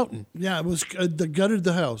the shouting. Yeah, it was the gutted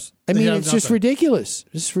the house. I They mean, have it's just nothing. ridiculous.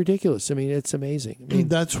 It's ridiculous. I mean, it's amazing. I mean,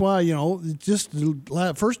 That's why, just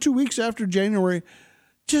the first 2 weeks after January,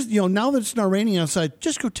 just, now that it's not raining outside,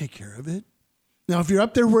 just go take care of it. Now, if you're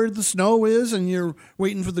up there where the snow is and you're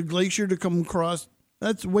waiting for the glacier to come across,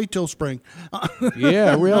 wait till spring.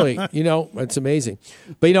 yeah, really. It's amazing.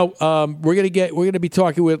 But we're gonna be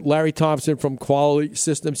talking with Larry Thompson from Quality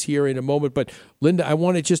Systems here in a moment. But Linda, I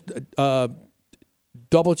want to just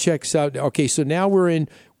double check out. Okay, so now we're in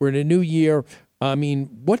a new year. I mean,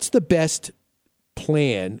 what's the best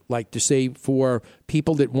plan, like to say, for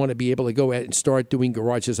people that want to be able to go ahead and start doing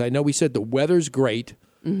garages? I know we said the weather's great,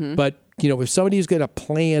 but if somebody's going to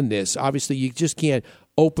plan this, obviously you just can't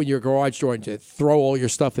open your garage door and just throw all your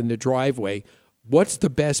stuff in the driveway. What's the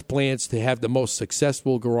best plans to have the most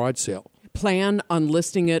successful garage sale? Plan on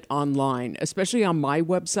listing it online, especially on my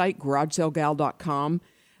website, garagesalegal.com.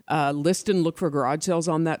 List and look for garage sales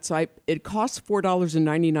on that site. It costs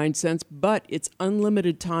 $4.99, but it's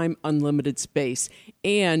unlimited time, unlimited space.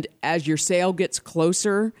 And as your sale gets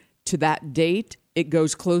closer to that date, it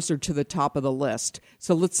goes closer to the top of the list.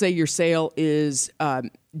 So let's say your sale is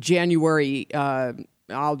January,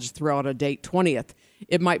 I'll just throw out a date, 20th.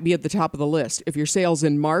 It might be at the top of the list. If your sale's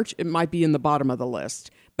in March, it might be in the bottom of the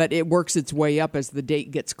list. But it works its way up as the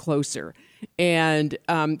date gets closer. And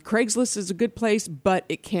Craigslist is a good place, but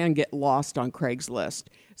it can get lost on Craigslist.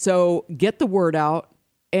 So get the word out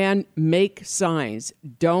and make signs.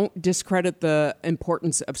 Don't discredit the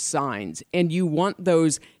importance of signs. And you want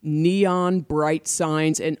those neon bright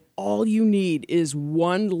signs, and all you need is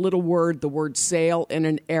one little word, the word sale, and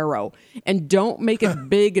an arrow. And don't make it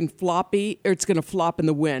big and floppy, or it's going to flop in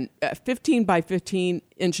the wind. 15 by 15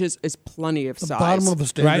 inches is plenty of size. Bottom of a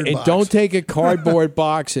standard Right, and box. don't take a cardboard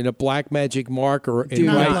box and a black magic marker and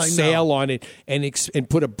write sale on it and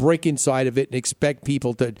put a brick inside of it and expect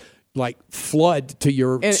people to flood to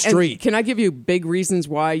your street. And can I give you big reasons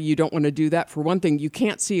why you don't want to do that? For one thing, you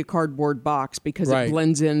can't see a cardboard box because Right. it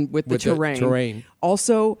blends in with the terrain. The terrain.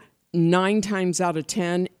 Also, 9 times out of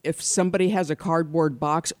 10, if somebody has a cardboard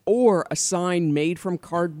box or a sign made from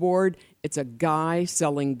cardboard, it's a guy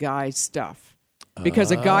selling guy stuff. Because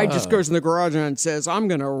a guy just goes in the garage and says, I'm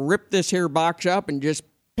going to rip this here box up and just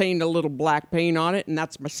paint a little black paint on it, and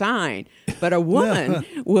that's my sign. But a woman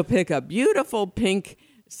will pick a beautiful pink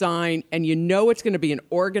sign, and it's going to be an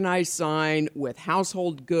organized sign with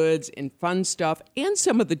household goods and fun stuff and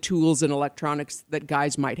some of the tools and electronics that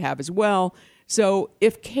guys might have as well. So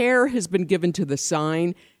if care has been given to the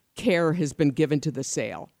sign, care has been given to the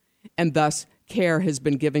sale, and thus care has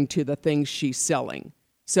been given to the things she's selling.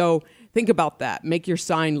 So think about that. Make your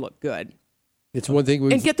sign look good. It's one thing.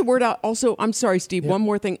 And get the word out. Also, I'm sorry, Steve, one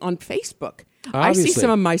more thing on Facebook. Obviously. I see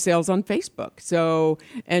some of my sales on Facebook. So,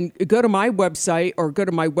 and go to my website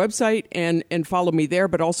and follow me there,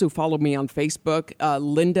 but also follow me on Facebook,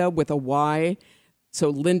 Linda with a Y. So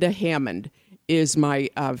Linda Hammond is my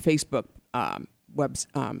Facebook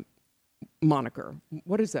moniker.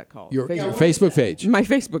 What is that called? Your Facebook page. My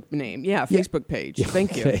Facebook name. Yeah, Facebook page. Yeah,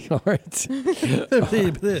 Thank you. okay, all right.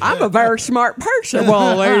 I'm a very smart person.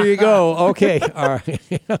 Well, there you go. Okay, all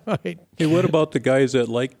right. All right. Hey, what about the guys that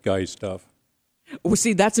like guy stuff? Well,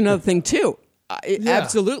 see, that's another thing, too.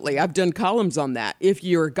 Absolutely. I've done columns on that. If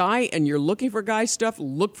you're a guy and you're looking for guy stuff,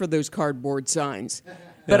 look for those cardboard signs.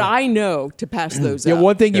 But I know to pass those up.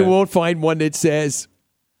 One thing you won't find one that says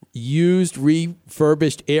used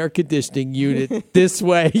refurbished air conditioning unit this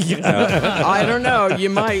way. I don't know. You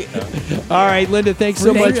might. All right, Linda, thanks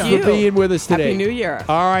so much for being with us today. Happy New Year.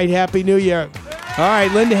 All right, Happy New Year. All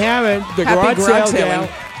right, Linda Hammond, the Happy garage sale sailing. gal.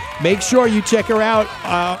 Make sure you check her out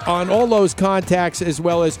on all those contacts, as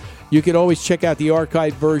well as you can always check out the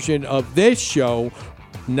archived version of this show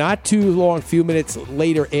not too long, a few minutes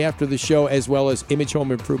later after the show, as well as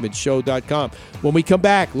imagehomeimprovementshow.com. When we come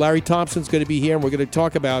back, Larry Thompson's going to be here, and we're going to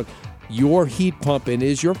talk about your heat pump. And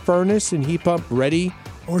is your furnace and heat pump ready?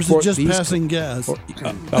 Or is it just passing gas?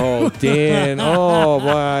 Dan. Oh,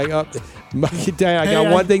 my. Dan, I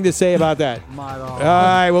got one thing to say about that. All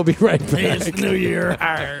right, we'll be right back. It's New Year.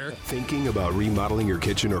 Thinking about remodeling your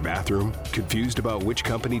kitchen or bathroom? Confused about which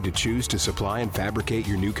company to choose to supply and fabricate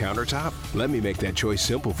your new countertop? Let me make that choice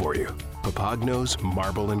simple for you. Papagnos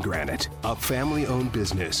Marble and Granite, a family-owned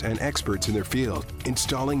business and experts in their field,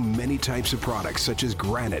 installing many types of products such as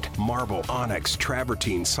granite, marble, onyx,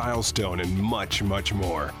 travertine, silestone, and much, much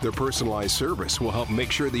more. Their personalized service will help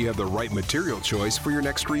make sure that you have the right material choice for your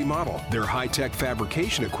next remodel. Their high-tech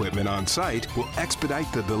fabrication equipment on site will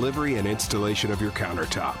expedite the delivery and installation of your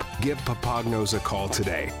countertop. Give Papagnos a call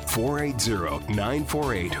today,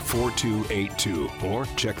 480-948-4282, or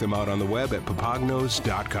check them out on the web at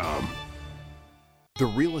papagnos.com. The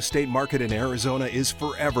real estate market in Arizona is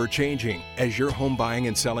forever changing. As your home buying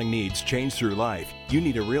and selling needs change through life, you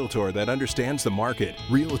need a realtor that understands the market.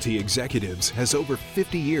 Realty Executives has over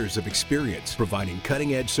 50 years of experience providing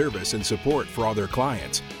cutting-edge service and support for all their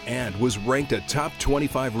clients, and was ranked a top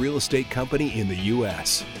 25 real estate company in the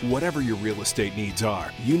U.S. Whatever your real estate needs are,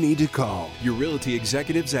 you need to call your Realty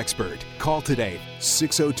Executives expert. Call today,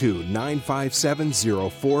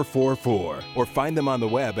 602-957-0444, or find them on the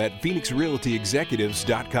web at PhoenixRealtyExecutives.com.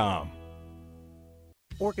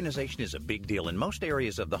 Organization is a big deal in most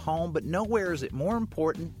areas of the home, but nowhere is it more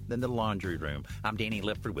important than the laundry room. I'm Danny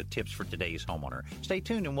Lipford with tips for today's homeowner. Stay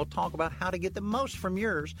tuned and we'll talk about how to get the most from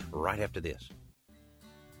yours right after this.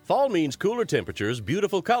 Fall means cooler temperatures,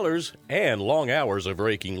 beautiful colors, and long hours of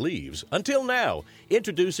raking leaves. Until now,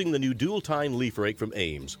 introducing the new dual tine leaf rake from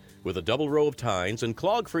Ames. With a double row of tines and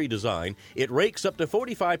clog-free design, it rakes up to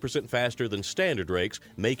 45% faster than standard rakes,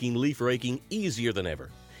 making leaf raking easier than ever.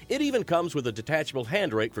 It even comes with a detachable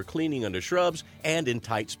hand rake for cleaning under shrubs and in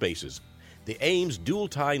tight spaces. The Ames dual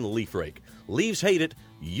tine leaf rake. Leaves hate it,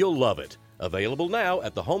 you'll love it. Available now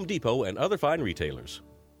at the Home Depot and other fine retailers.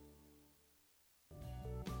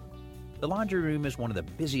 The laundry room is one of the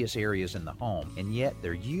busiest areas in the home, and yet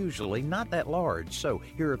they're usually not that large, so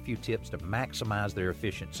here are a few tips to maximize their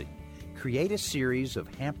efficiency. Create a series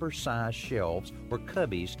of hamper-sized shelves or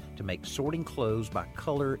cubbies to make sorting clothes by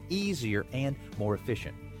color easier and more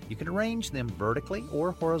efficient. You can arrange them vertically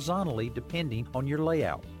or horizontally depending on your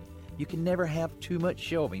layout. You can never have too much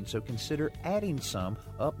shelving, so consider adding some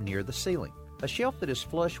up near the ceiling. A shelf that is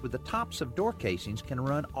flush with the tops of door casings can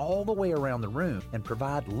run all the way around the room and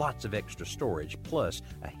provide lots of extra storage, plus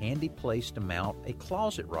a handy place to mount a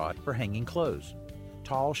closet rod for hanging clothes.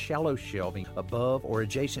 Tall, shallow shelving above or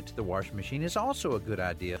adjacent to the washing machine is also a good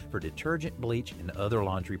idea for detergent, bleach, and other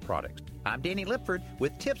laundry products. I'm Danny Lipford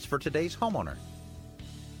with tips for today's homeowner.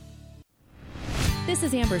 This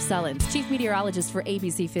is Amber Sullins, Chief Meteorologist for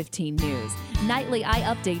ABC 15 News. Nightly, I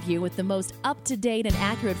update you with the most up-to-date and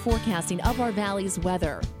accurate forecasting of our valley's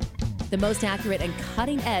weather. The most accurate and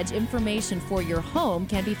cutting-edge information for your home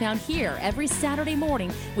can be found here every Saturday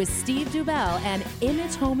morning with Steve Dubell and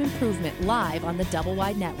Image Home Improvement live on the Double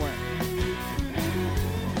Wide Network.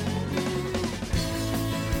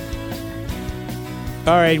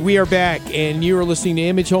 All right, we are back, and you are listening to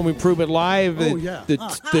Image Home Improvement Live,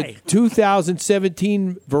 the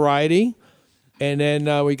 2017 variety. And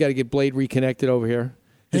then we got to get Blade reconnected over here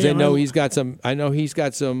because I know he's got some. I know he's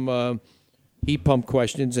got some heat pump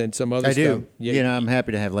questions and some other stuff. I do. Yeah, I'm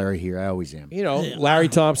happy to have Larry here. I always am. You know, Larry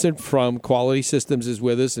Thompson from Quality Systems is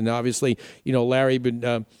with us, and obviously, you know, Larry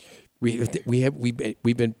been.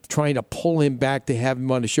 We've been trying to pull him back to have him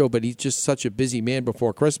on the show, but he's just such a busy man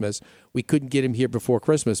before Christmas. We couldn't get him here before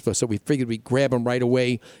Christmas, so we figured we'd grab him right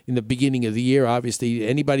away in the beginning of the year. Obviously,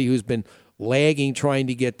 anybody who's been lagging trying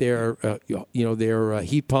to get their their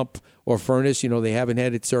heat pump or furnace, they haven't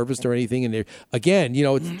had it serviced or anything. And again,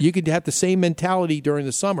 you could have the same mentality during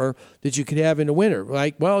the summer that you could have in the winter.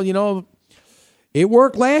 Like, well, it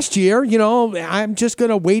worked last year. I'm just going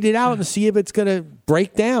to wait it out and see if it's going to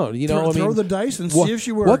break down. Throw the dice and see if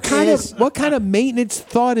she works. What kind of maintenance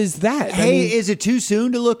thought is that? Hey, is it too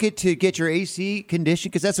soon to to get your AC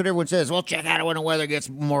conditioned? Because that's what everyone says. Well, check out it when the weather gets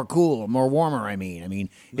more warmer. I mean,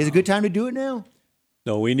 is it a good time to do it now?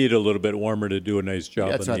 No, we need a little bit warmer to do a nice job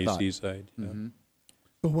That's on the what I AC thought. side. Yeah. Mm-hmm.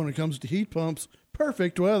 But when it comes to heat pumps,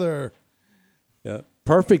 perfect weather. Yeah.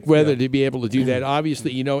 Perfect weather to be able to do that.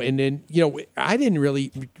 Obviously, and then I didn't really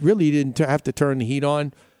didn't have to turn the heat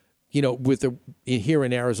on. Here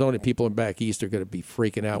in Arizona, people in back east are going to be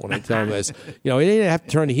freaking out when I tell them this. I didn't have to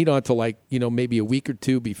turn the heat on till maybe a week or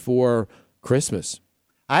two before Christmas.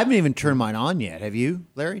 I haven't even turned mine on yet. Have you,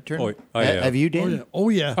 Larry? Have you, Dan? Oh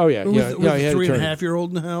yeah. Oh yeah. With a 3.5-year-old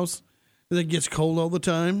in the house that gets cold all the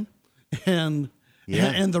time, and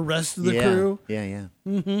the rest of the crew. Yeah.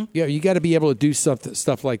 Mm-hmm. Yeah, you got to be able to do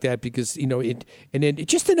stuff like that because and then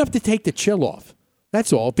just enough to take the chill off.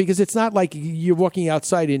 That's all, because it's not like you're walking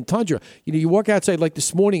outside in tundra. You walk outside like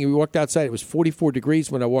this morning. We walked outside. It was 44 degrees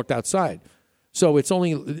when I walked outside. So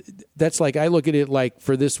that's like I look at it like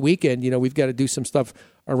for this weekend. We've got to do some stuff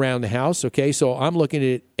around the house. Okay, so I'm looking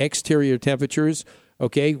at exterior temperatures.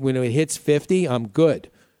 Okay, when it hits 50, I'm good.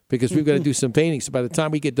 Because we've got to do some painting. So by the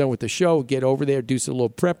time we get done with the show, get over there, do some little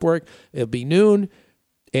prep work. It'll be noon,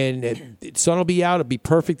 and the sun will be out. It'll be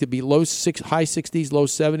perfect. It'll be high 60s, low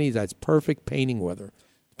 70s. That's perfect painting weather.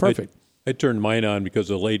 Perfect. I turned mine on because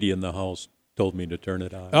a lady in the house told me to turn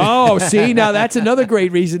it on. Oh, see, now that's another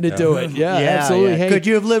great reason to do it. Yeah, absolutely. Yeah. Hey, could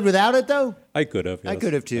you have lived without it, though? I could have. Yes. I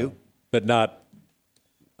could have, too. But not.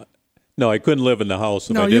 No, I couldn't live in the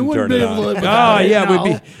house if I you didn't wouldn't turn be it able to on. live without it. yeah, No.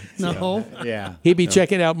 we'd be. No. Yeah. He'd be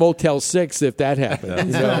checking out Motel 6 if that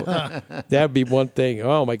happened. So that would be one thing.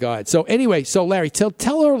 Oh my God. So anyway, Larry,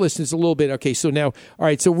 tell our listeners a little bit. Okay, so now, all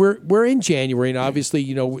right, so we're in January, and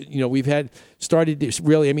obviously, we've had started this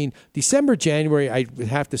really. I mean, December, January, I would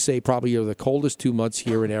have to say probably are the coldest 2 months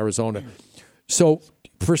here in Arizona. So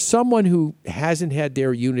for someone who hasn't had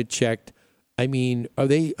their unit checked, I mean, are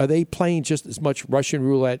they playing just as much Russian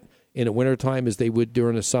roulette in the wintertime as they would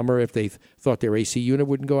during the summer if they thought their AC unit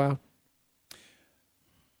wouldn't go out?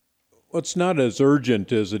 Well, it's not as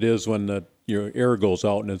urgent as it is when your air goes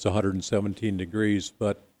out and it's 117 degrees,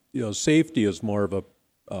 but safety is more of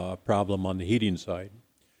a problem on the heating side.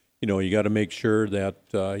 You got to make sure that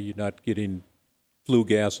you're not getting flue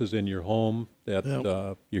gases in your home,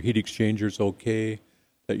 that your heat exchanger's okay,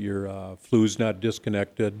 that your flue's not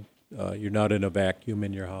disconnected, you're not in a vacuum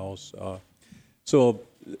in your house. So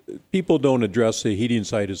people don't address the heating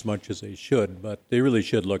side as much as they should, but they really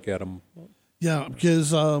should look at them. Yeah,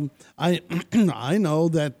 because I know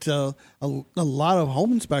that a lot of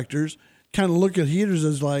home inspectors kind of look at heaters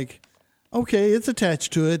as like, okay, it's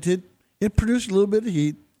attached to it. It produced a little bit of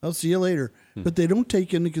heat. I'll see you later. But they don't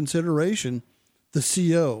take into consideration the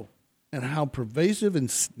CO and how pervasive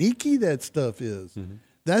and sneaky that stuff is. Mm-hmm.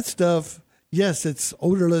 That stuff, yes, it's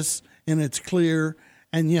odorless and it's clear,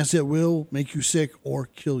 and yes, it will make you sick or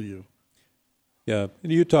kill you. Yeah,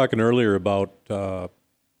 and you were talking earlier about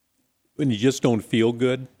when you just don't feel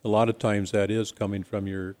good. A lot of times that is coming from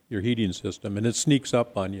your heating system, and it sneaks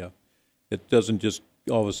up on you. It doesn't just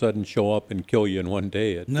all of a sudden show up and kill you in one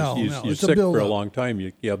day. You're sick for a long time.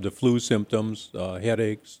 You have the flu symptoms,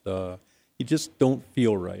 headaches. You just don't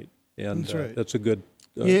feel right, and that's right. That's a good.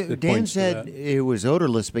 Dan said it was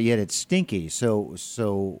odorless, but yet it's stinky.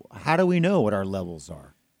 So how do we know what our levels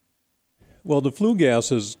are? Well, the flue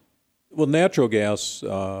gases, natural gas,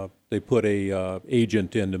 they put a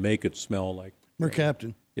agent in to make it smell like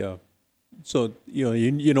mercaptan. Yeah. So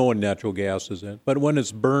you know when natural gas is in, but when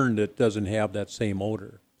it's burned, it doesn't have that same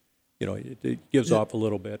odor. It gives off a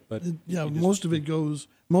little bit, but most of it goes.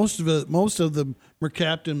 Most of the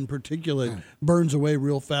mercaptan particulate burns away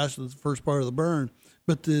real fast at the first part of the burn.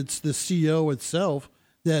 But it's the CO itself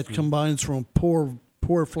that combines from poor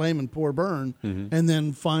flame and poor burn, and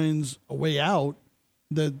then finds a way out.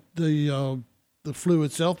 That the flue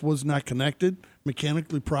itself was not connected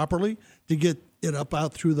mechanically properly to get it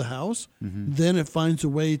out through the house. Mm-hmm. Then it finds a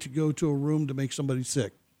way to go to a room to make somebody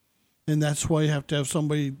sick, and that's why you have to have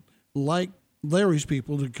somebody like Larry's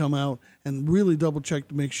people to come out and really double check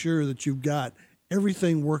to make sure that you've got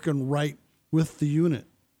everything working right with the unit.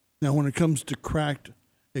 Now, when it comes to cracked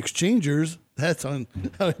exchangers, that's on.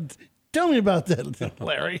 Tell me about that,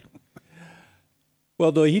 Larry.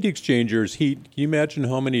 Well, the heat exchangers can you imagine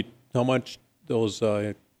how much those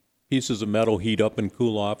pieces of metal heat up and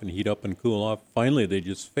cool off and heat up and cool off? Finally, they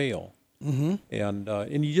just fail, and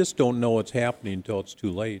you just don't know what's happening until it's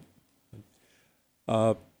too late.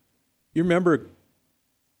 You remember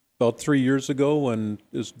about 3 years ago when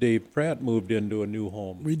this Dave Pratt moved into a new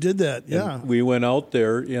home. We did that, yeah. And we went out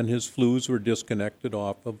there, and his flues were disconnected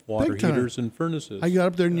off of water Big time. heaters and furnaces. I got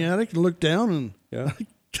up there in the attic and looked down, and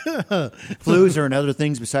Flues are in other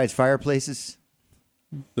things besides fireplaces?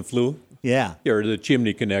 The flue? Yeah. Or the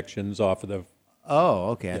chimney connections off of the...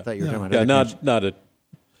 Oh, okay. I thought you were talking about other not a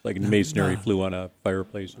like a masonry flue on a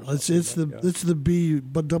fireplace. Or it's the B,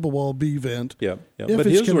 but double wall B vent. Yeah. If But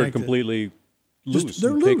it's his were connected. completely loose.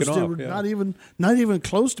 They're and loose. taken They off. were Yeah. not even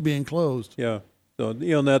close to being closed. Yeah. So,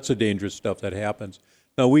 and that's the dangerous stuff that happens.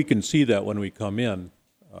 Now, we can see that when we come in.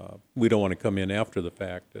 We don't want to come in after the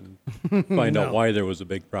fact and find out why there was a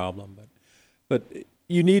big problem. But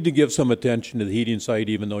you need to give some attention to the heating side,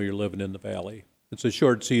 even though you're living in the valley. It's a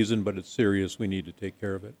short season, but it's serious. We need to take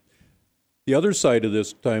care of it. The other side of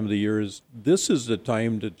this time of the year is this is the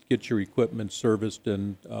time to get your equipment serviced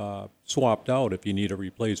and swapped out if you need a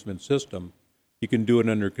replacement system. You can do it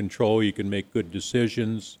under control. You can make good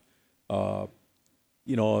decisions.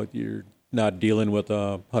 You're not dealing with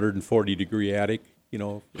a 140-degree attic.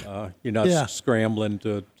 You're not scrambling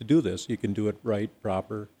to do this. You can do it right,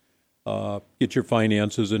 proper. Get your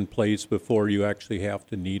finances in place before you actually have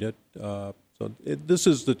to need it. This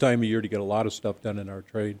is the time of year to get a lot of stuff done in our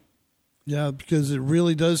trade. Yeah, because it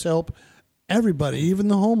really does help everybody, even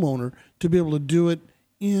the homeowner, to be able to do it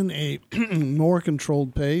in a more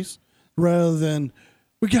controlled pace rather than,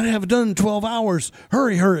 we got to have it done in 12 hours.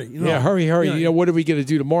 Hurry. Hurry. You know, what are we going to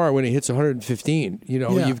do tomorrow when it hits 115?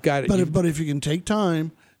 You've got it. But if you can take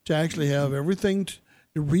time to actually have everything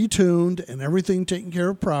retuned and everything taken care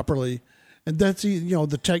of properly, and that's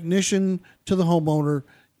the technician to the homeowner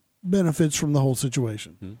benefits from the whole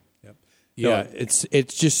situation. Mm-hmm. Yeah, it's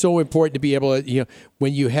just so important to be able to,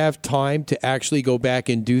 when you have time to actually go back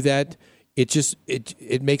and do that,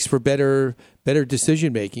 it makes for better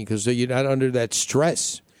decision making because you're not under that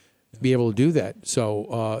stress to be able to do that.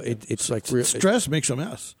 So it's like stress makes a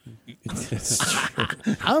mess.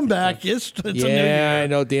 I'm back. It's a new year. I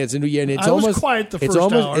know, Dan. It's a new year, and it's I was almost quiet the first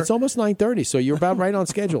hour. It's almost 9:30, so you're about right on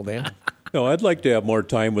schedule, Dan. No, I'd like to have more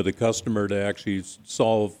time with the customer to actually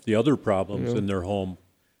solve the other problems in their home.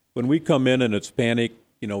 When we come in and it's panic,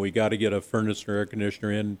 we got to get a furnace or air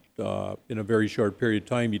conditioner in a very short period of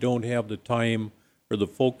time. You don't have the time or the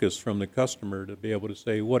focus from the customer to be able to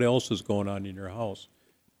say, what else is going on in your house?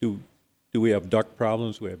 Do we have duct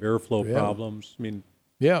problems? Do we have airflow problems? I mean,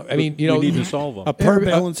 we need to solve them. Air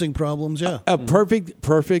balancing problems, A perfect,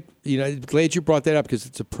 glad you brought that up because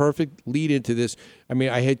it's a perfect lead into this. I mean,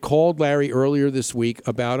 I had called Larry earlier this week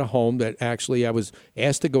about a home that actually I was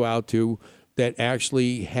asked to go out to that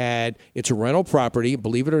actually it's a rental property.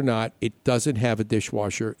 Believe it or not, it doesn't have a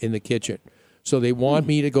dishwasher in the kitchen. So they want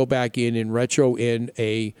me to go back in and retro in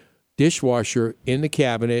a dishwasher in the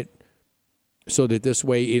cabinet so that this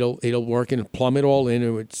way it'll work and plumb it all in.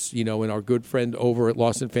 And it's, and our good friend over at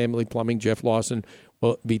Lawson Family Plumbing, Jeff Lawson,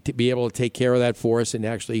 will be able to take care of that for us and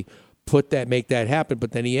actually make that happen.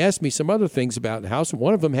 But then he asked me some other things about the house. And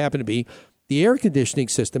one of them happened to be the air conditioning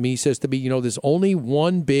system. He says to me, there's only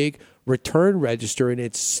one big return register and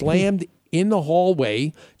it's slammed in the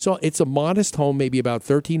hallway. So it's a modest home, maybe about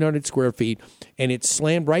 1,300 square feet, and it's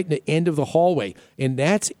slammed right in the end of the hallway. And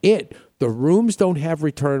that's it. The rooms don't have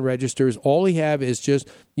return registers. All we have is just,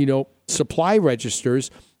 supply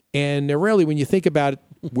registers. And they're really, when you think about it,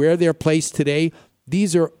 where they're placed today,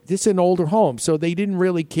 this is an older home, so they didn't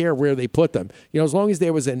really care where they put them. As long as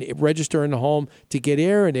there was a register in the home to get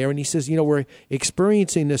air in there. And he says, we're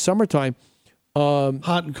experiencing the summertime.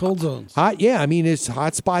 Hot and cold zones. I mean, there's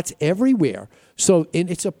hot spots everywhere. So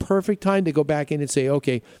it's a perfect time to go back in and say,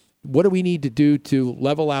 okay, what do we need to do to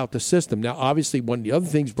level out the system? Now, obviously, one of the other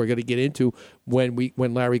things we're going to get into when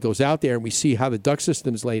Larry goes out there and we see how the duct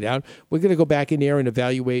system's laid out, we're going to go back in there and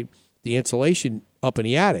evaluate the insulation up in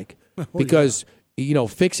the attic because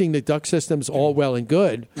fixing the duct system's all well and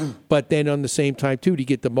good, but then on the same time too, to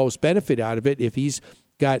get the most benefit out of it, if he's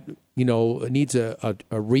got needs a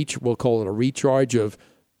we'll call it a recharge of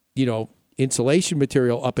insulation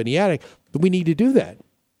material up in the attic, we need to do that.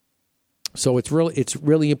 So it's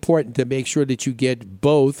really important to make sure that you get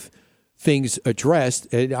both things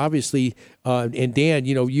addressed. And obviously, and Dan,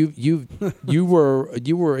 you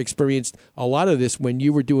were experienced a lot of this when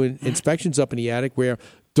you were doing inspections up in the attic where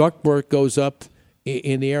ductwork goes up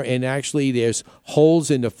in there, and actually there's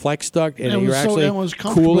holes in the flex duct, and you're actually it was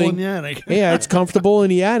comfortable cooling in the attic. Yeah, it's comfortable in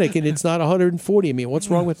the attic, and it's not 140. I mean, what's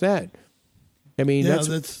wrong with that? I mean, that's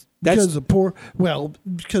because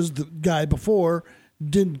the guy before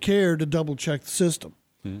didn't care to double check the system.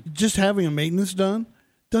 Just having a maintenance done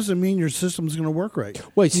doesn't mean your system's going to work right.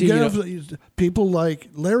 Wait, see, people like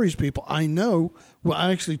Larry's people, I know, will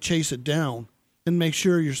actually chase it down and make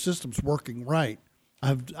sure your system's working right.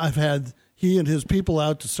 I've had he and his people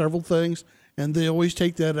out to several things, and they always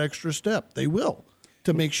take that extra step. They will,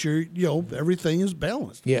 to make sure everything is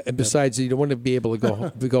balanced. Yeah, and besides, you don't want to be able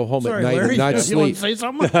to go home Sorry, at night Larry, and not you sleep. want to say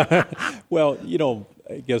something? Well,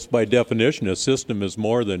 I guess by definition, a system is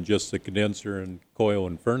more than just the condenser and coil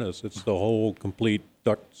and furnace. It's the whole complete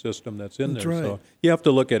duct system that's in That's there. right. So you have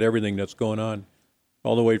to look at everything that's going on,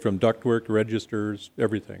 all the way from ductwork, registers,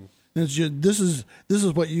 everything. This is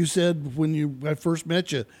what you said when I first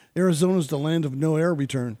met you. Arizona's the land of no air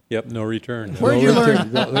return. Yep, no return. Where'd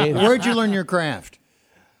you learn your craft?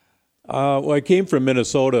 Well, I came from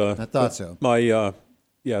Minnesota. I thought so.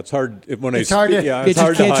 It's hard when it's I hard speak. to, Yeah, it's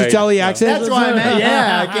hard to hide. Can't you tell the accent? That's why I meant.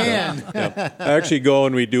 Yeah, I can. Yeah. I actually go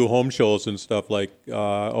and we do home shows and stuff like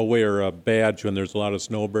I'll wear a badge when there's a lot of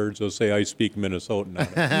snowbirds. They'll say I speak Minnesotan on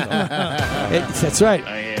it. That's right.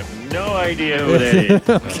 I have no idea who that is.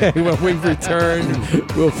 Okay, when we return,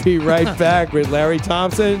 we'll be right back with Larry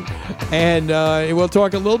Thompson, and we'll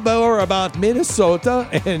talk a little more about Minnesota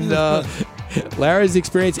and Larry's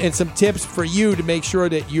experience and some tips for you to make sure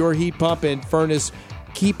that your heat pump and furnace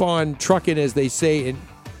keep on trucking, as they say, and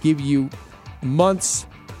give you months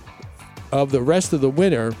of the rest of the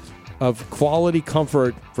winter of quality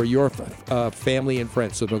comfort for your family and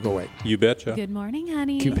friends. So don't go away. You betcha. Good morning,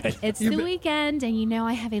 honey. You bet. It's the weekend, and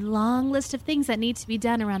I have a long list of things that need to be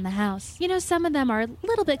done around the house. Some of them are a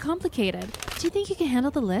little bit complicated. Do you think you can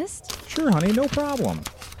handle the list? Sure, honey, no problem.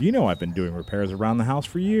 I've been doing repairs around the house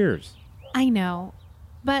for years. I know,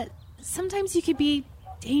 but sometimes you could be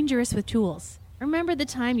dangerous with tools. Remember the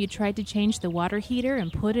time you tried to change the water heater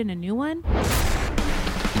and put in a new one?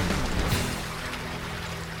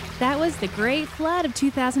 That was the Great Flood of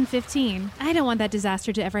 2015. I don't want that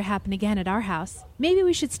disaster to ever happen again at our house. Maybe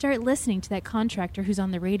we should start listening to that contractor who's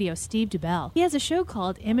on the radio, Steve DeBell. He has a show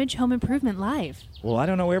called Image Home Improvement Live. Well, I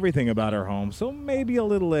don't know everything about our home, so maybe a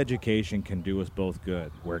little education can do us both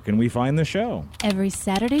good. Where can we find the show? Every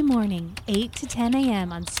Saturday morning, 8 to 10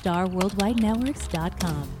 a.m. on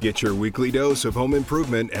StarWorldWideNetworks.com. Get your weekly dose of home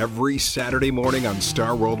improvement every Saturday morning on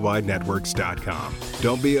StarWorldWideNetworks.com.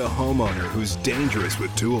 Don't be a homeowner who's dangerous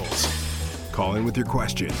with tools. Call in with your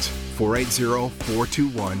questions.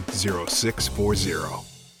 480-421-0640.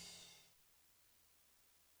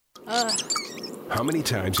 How many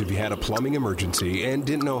times have you had a plumbing emergency and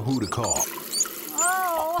didn't know who to call?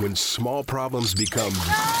 When small problems become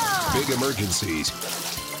big emergencies,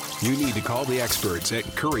 you need to call the experts at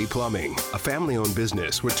Curry Plumbing, a family-owned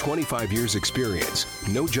business with 25 years experience.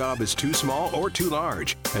 No job is too small or too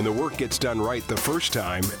large, and the work gets done right the first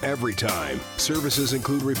time, every time. Services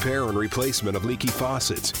include repair and replacement of leaky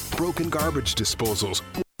faucets, broken garbage disposals.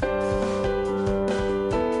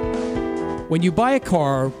 When you buy a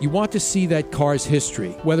car, you want to see that car's history,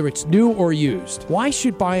 whether it's new or used. Why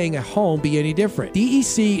should buying a home be any different?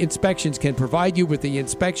 DEC Inspections can provide you with the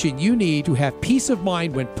inspection you need to have peace of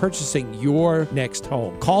mind when purchasing your next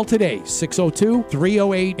home. Call today,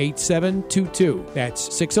 602-308-8722. That's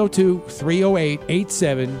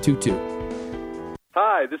 602-308-8722.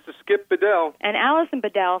 Hi, this is Skip Bedell. And Allison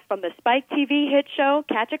Bedell from the Spike TV hit show,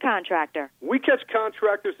 Catch a Contractor. We catch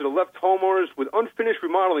contractors that have left homeowners with unfinished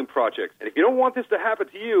remodeling projects. And if you don't want this to happen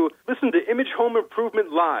to you, listen to Image Home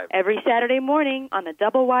Improvement Live. Every Saturday morning on the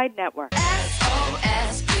Double Wide Network.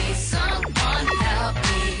 SOS, please someone help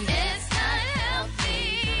me. It's not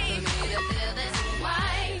healthy for me to feel this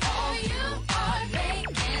way. Oh, you are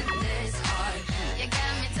making this hard. You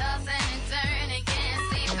got me tossing and turning, can't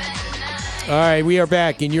sleep at night. All right, we are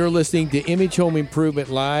back, and you're listening to Image Home Improvement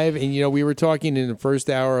Live. And, we were talking in the first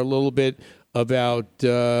hour a little bit about,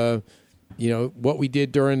 what we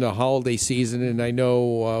did during the holiday season. And I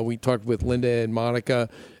know we talked with Linda and Monica.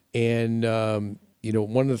 And, one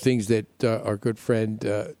of the things that our good friend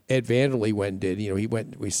Ed Vanderlee did, he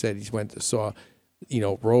went to saw,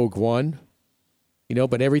 Rogue One.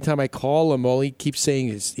 But every time I call him, all he keeps saying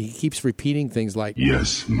is he keeps repeating things like,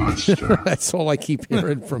 "Yes, master." That's all I keep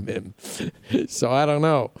hearing from him. So I don't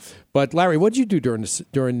know. But Larry, what did you do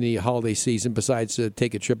during the holiday season besides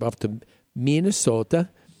take a trip up to Minnesota?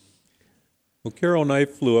 Well, Carol and I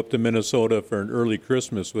flew up to Minnesota for an early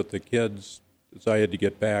Christmas with the kids. As I had to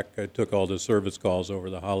get back, I took all the service calls over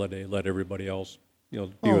the holiday, let everybody else, be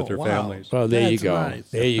with their families. Oh, there you go. Nice.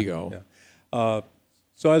 There you go. Yeah.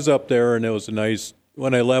 So I was up there, and it was a nice.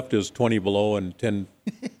 When I left, it was 20 below and 10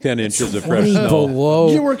 inches of fresh snow.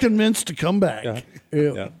 You were convinced to come back.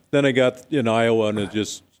 Yeah. Then I got in Iowa, and it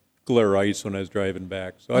just glare ice when I was driving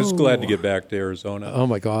back. So I was glad to get back to Arizona. Oh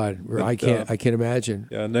my God, I can't imagine.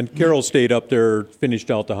 Yeah, and then Carol stayed up there,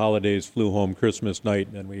 finished out the holidays, flew home Christmas night,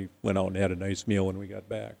 and then we went out and had a nice meal when we got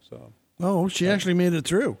back. So she actually made it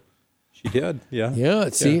through. she did, yeah. Yeah,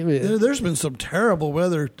 There's been some terrible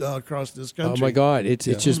weather across this country. Oh my God, it's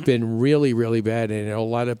just been really, really bad, and a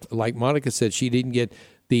lot of, like Monica said, she didn't get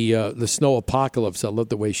the snow apocalypse. I love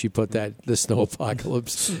the way she put that, the snow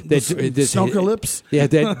apocalypse. Snowcalypse? Yeah,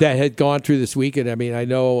 that had gone through this weekend. I mean, I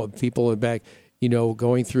know people in back,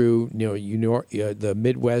 going through, New York, the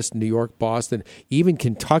Midwest, New York, Boston, even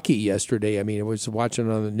Kentucky yesterday. I mean, I was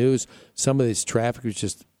watching on the news. Some of this traffic was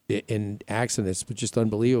just in accidents, was just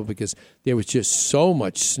unbelievable because there was just so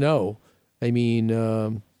much snow. I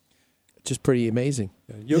mean, just pretty amazing.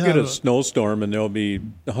 You'll get a snowstorm, and there'll be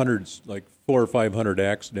hundreds, like 400 or 500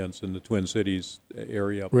 accidents in the Twin Cities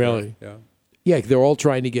area. Really? There. Yeah, they're all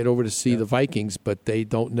trying to get over to see the Vikings, but they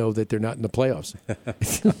don't know that they're not in the playoffs.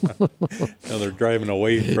 No, they're driving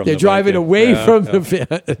away from. They're the driving Vikings. away from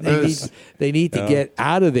the. They need to get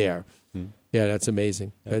out of there. Yeah, that's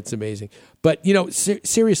amazing. That's amazing. But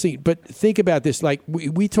seriously, but think about this. Like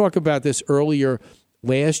we talked about this earlier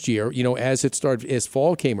last year. As it started, as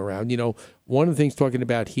fall came around. One of the things talking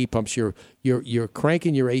about heat pumps, you're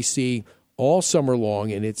cranking your AC all summer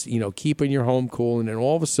long, and it's keeping your home cool, and then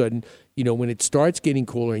all of a sudden, when it starts getting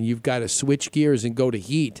cooler, and you've got to switch gears and go to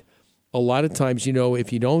heat. A lot of times,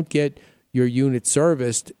 if you don't get your unit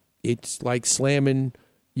serviced, it's like slamming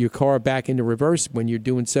your car back into reverse when you're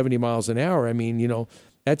doing 70 miles an hour. I mean,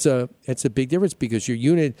 that's a big difference because your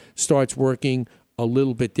unit starts working a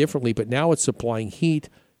little bit differently, but now it's supplying heat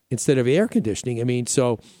instead of air conditioning. I mean,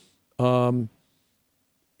 so how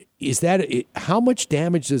much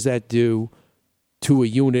damage does that do to a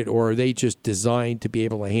unit, or are they just designed to be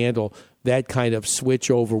able to handle that kind of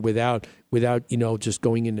switch over without just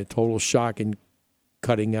going into total shock and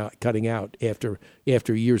cutting out after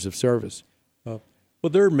years of service? Well,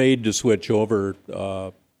 they're made to switch over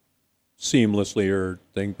seamlessly or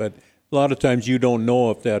thing, but a lot of times you don't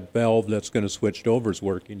know if that valve that's going to switch over is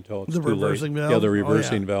working until it's the too reversing late. valve? Yeah, the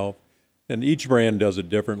reversing valve. And each brand does it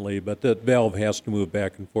differently, but that valve has to move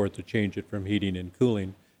back and forth to change it from heating and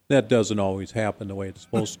cooling. That doesn't always happen the way it's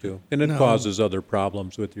supposed to, and it causes other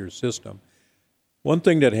problems with your system. One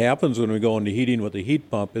thing that happens when we go into heating with a heat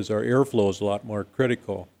pump is our airflow is a lot more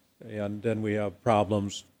critical, and then we have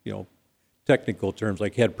problems, technical terms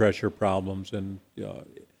like head pressure problems and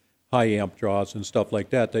high amp draws and stuff like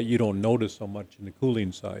that you don't notice so much in the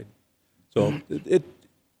cooling side. So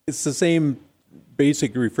it's the same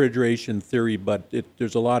basic refrigeration theory, but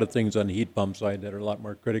there's a lot of things on the heat pump side that are a lot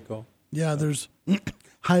more critical. Yeah, there's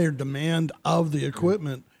higher demand of the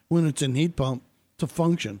equipment when it's in heat pump to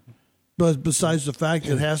function. But besides the fact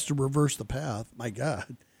it has to reverse the path, my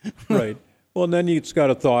God. Right. Well, and then it's got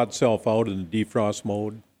to thaw itself out in the defrost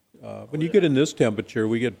mode. When you get in this temperature,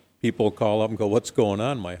 we get people call up and go, "What's going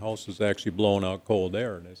on? My house is actually blowing out cold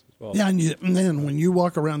air." And I said, "Well, yeah." And then when you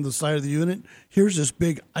walk around the side of the unit, here's this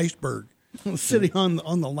big iceberg sitting on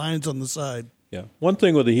the lines on the side. Yeah. One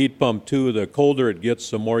thing with the heat pump too, the colder it gets,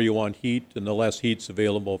 the more you want heat, and the less heat's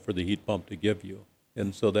available for the heat pump to give you.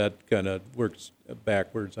 And so that kind of works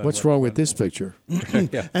backwards. What's wrong with this picture?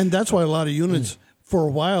 Yeah. And that's why a lot of units, for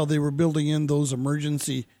a while, they were building in those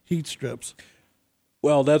emergency heat strips.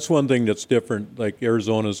 Well, that's one thing that's different. Like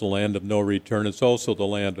Arizona's the land of no return. It's also the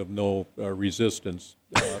land of no resistance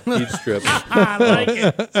heat strips. I like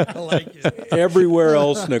it. I like it. Everywhere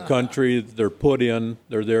else in the country, they're put in.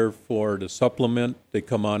 They're there to supplement. They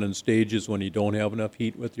come on in stages when you don't have enough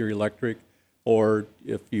heat with your electric, or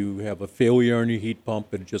if you have a failure on your heat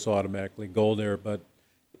pump, it just automatically go there. But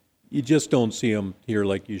you just don't see them here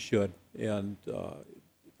like you should. And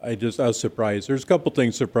I was surprised. There's a couple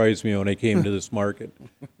things surprised me when I came to this market.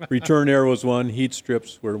 Return air was one. Heat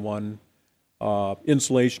strips were one.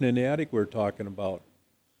 Insulation in the attic we're talking about.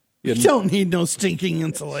 You don't need no stinking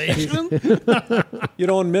insulation.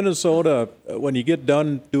 In Minnesota, when you get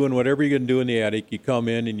done doing whatever you're going to do in the attic, you come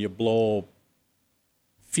in and you blow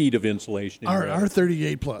feet of insulation.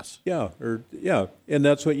 R38 plus. Yeah, and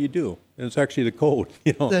that's what you do. And it's actually the code.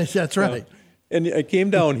 That's right. And I came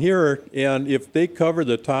down here, and if they cover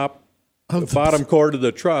the bottom cord of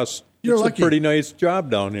the truss, You're it's lucky. a pretty nice job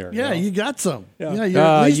down here. Yeah, you got some. Yeah. You're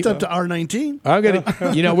at least up to R19. I'm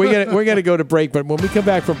gonna, we're gonna go to break, but when we come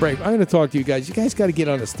back from break, I'm gonna talk to you guys. You guys got to get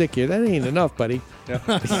on the stick here. That ain't enough, buddy.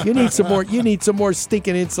 You need some more. You need some more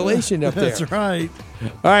stinking insulation up there. That's right. All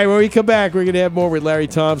right, when we come back, we're gonna have more with Larry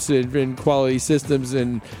Thompson in Quality Systems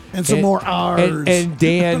and some more R's and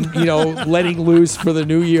Dan, letting loose for the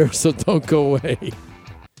new year. So don't go away.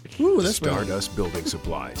 Ooh, that's better. Stardust Building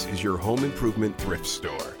Supplies is your home improvement thrift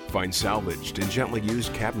store. Find salvaged and gently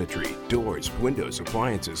used cabinetry, doors, windows,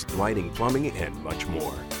 appliances, lighting, plumbing, and much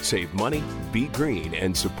more. Save money, be green,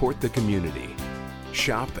 and support the community.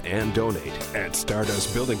 Shop and donate at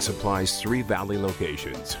Stardust Building Supplies' 3 Valley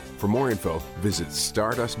locations. For more info, visit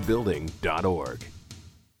stardustbuilding.org.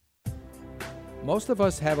 Most of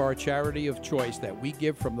us have our charity of choice that we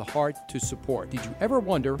give from the heart to support. Did you ever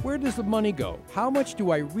wonder, where does the money go? How much do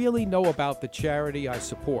I really know about the charity I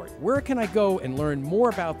support? Where can I go and learn more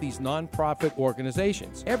about these nonprofit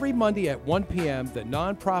organizations? Every Monday at 1 p.m., the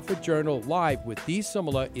Nonprofit Journal Live with Dee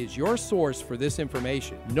Simula is your source for this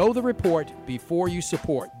information. Know the report before you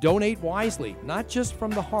support. Donate wisely, not just from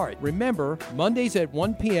the heart. Remember, Mondays at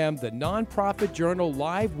 1 p.m., the Nonprofit Journal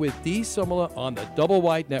Live with Dee Simula on the Double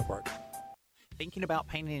Wide Network. Thinking about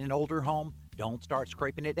painting an older home? Don't start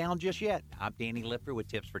scraping it down just yet. I'm Danny Lifter with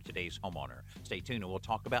tips for today's homeowner. Stay tuned and we'll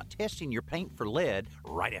talk about testing your paint for lead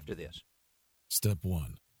right after this. Step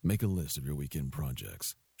 1. Make a list of your weekend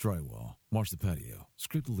projects. Drywall, wash the patio,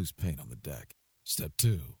 scrape the loose paint on the deck. Step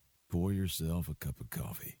 2. Pour yourself a cup of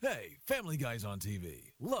coffee. Hey, Family Guy's on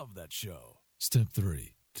TV. Love that show. Step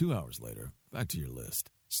 3. 2 hours later, back to your list.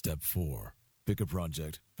 Step 4. Pick a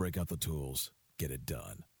project, break out the tools, get it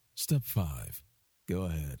done. Step 5. Go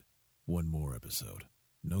ahead. One more episode.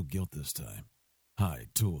 No guilt this time. Hyde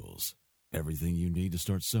Tools. Everything you need to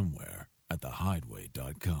start somewhere at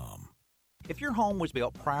thehideaway.com. If your home was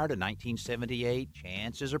built prior to 1978,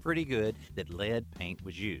 chances are pretty good that lead paint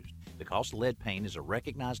was used. Because lead paint is a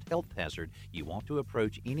recognized health hazard, you want to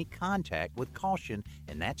approach any contact with caution,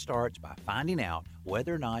 and that starts by finding out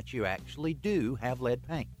whether or not you actually do have lead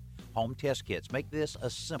paint. Home test kits make this a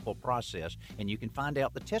simple process, and you can find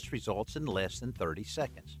out the test results in less than 30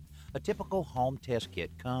 seconds. A typical home test kit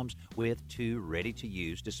comes with 2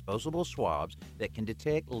 ready-to-use disposable swabs that can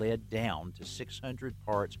detect lead down to 600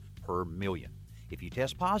 parts per million. If you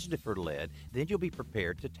test positive for lead, then you'll be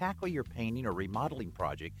prepared to tackle your painting or remodeling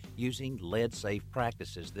project using lead-safe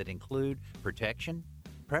practices that include protection,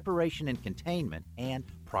 preparation and containment, and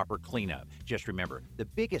proper cleanup. Just remember, the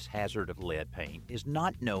biggest hazard of lead paint is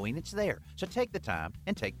not knowing it's there. So take the time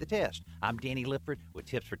and take the test. I'm Danny Liford with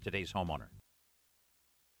tips for today's homeowner.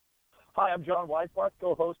 Hi, I'm John Weisbart,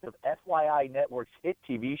 co-host of FYI Network's hit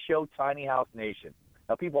TV show, Tiny House Nation.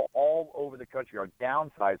 Now, people all over the country are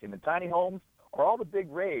downsizing, and tiny homes are all the big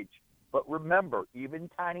rage. But remember, even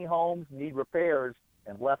tiny homes need repairs,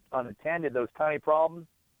 and left unattended, those tiny problems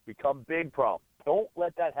become big problems. Don't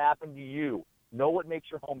let that happen to you. Know what makes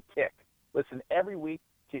your home tick. Listen every week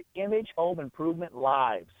to Image Home Improvement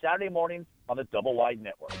Live, Saturday mornings on the Double Wide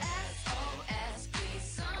Network.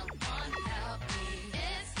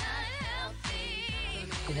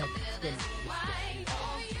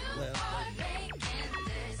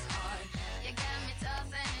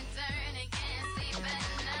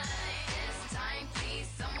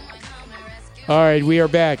 All right, we are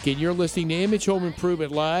back, and you're listening to Image Home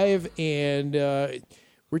Improvement Live, and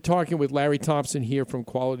we're talking with Larry Thompson here from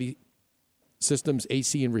Quality Systems,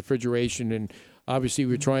 AC and Refrigeration, and obviously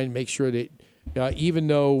we're trying to make sure that even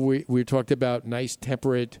though we talked about nice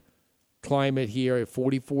temperate climate here at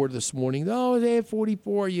 44 this morning, they had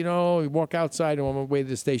 44, we walk outside on my way to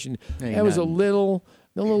the station, there was a little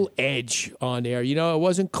edge on there. It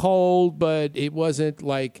wasn't cold, but it wasn't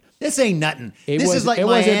like... This ain't nothing. This is like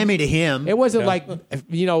Miami to him. It wasn't like,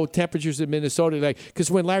 temperatures in Minnesota.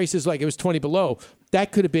 Because when Larry says it was 20 below,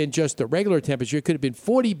 that could have been just the regular temperature. It could have been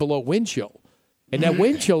 40 below wind chill. And that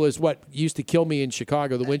wind chill is what used to kill me in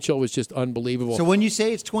Chicago. The wind chill was just unbelievable. So when you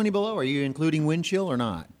say it's 20 below, are you including wind chill or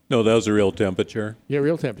not? No, that was the real temperature. Yeah,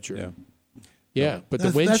 real temperature. Yeah. Yeah, but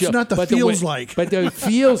that's, the wind that's chill. That's not the feels like. But it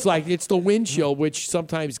feels like it's the wind chill, which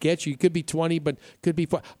sometimes gets you. It could be 20, but could be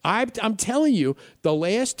 4. I'm telling you, the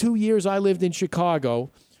last 2 years I lived in Chicago,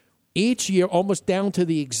 each year, almost down to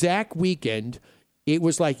the exact weekend, it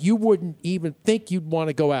was like you wouldn't even think you'd want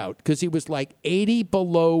to go out because it was like 80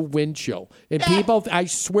 below wind chill. And people, I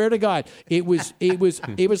swear to God, it was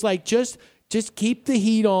like just keep the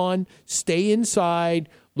heat on, stay inside.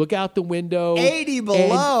 Look out the window. 80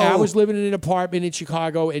 below. And I was living in an apartment in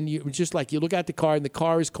Chicago, and you look out the car, and the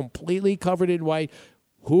car is completely covered in white.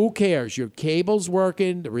 Who cares? Your cable's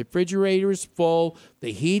working, the refrigerator's full,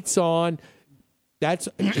 the heat's on. That's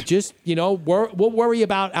just, we'll worry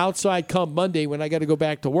about outside come Monday when I got to go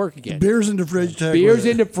back to work again. Beers in the fridge. Beers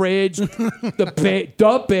in the fridge.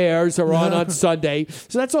 The Bears are on Sunday.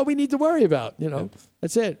 So that's all we need to worry about.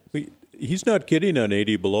 That's it. He's not kidding on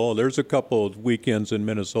 80 below. There's a couple of weekends in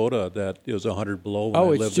Minnesota that is 100 below when I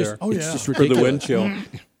lived there. It's just for ridiculous. the wind chill.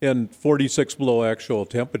 and 46 below actual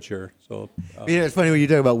temperature. So it's funny when you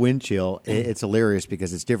talk about wind chill. It's hilarious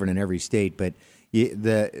because it's different in every state, but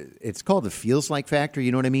it's called the feels like factor.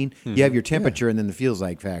 You know what I mean? You have your temperature and then the feels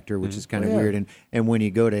like factor, which is kind of weird. And when you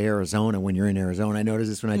go to Arizona, when you're in Arizona, I noticed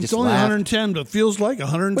this when I It's just only laughed. 110, but feels like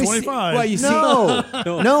 125. Well, you see-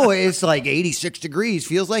 No, it's like 86 degrees.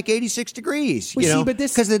 Feels like 86 degrees. Well, you see, know, but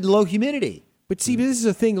this- because of the low humidity. But see, this is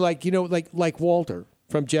a thing like Walter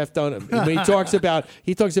from Jeff Dunham. When he talks about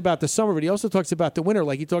the summer, but he also talks about the winter.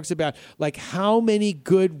 Like he talks about like how many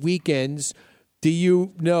good weekends do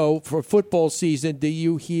you know for football season do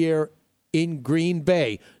you hear in Green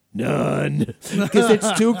Bay? None, because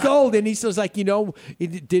it's too cold. And he says, like,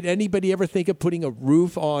 did anybody ever think of putting a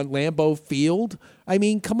roof on Lambeau Field? I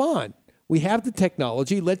mean, come on. We have the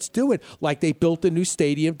technology. Let's do it. Like they built a new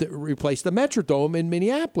stadium to replace the Metrodome in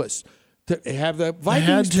Minneapolis to have the Vikings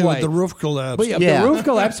They had to play. with the roof collapse. But the roof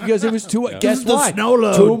collapsed because it was too. Guess The why? snow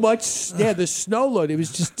load. Too much. Yeah, the snow load. It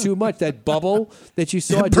was just too much. That bubble that you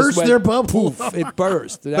saw It just burst went their bubble. Poof, it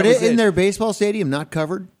burst. That But was in it. their baseball stadium, not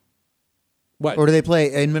covered? What? Or do they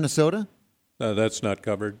play in Minnesota? that's not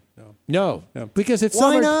covered. No. No, Yeah. because it's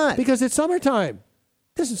Why summer. not? Because it's summertime.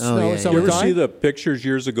 Doesn't snow in You ever summertime. see the pictures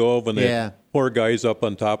years ago when the Yeah. poor guys up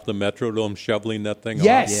on top of the Metrodome shoveling that thing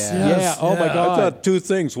Yes. off? Yeah. Oh my I God. thought two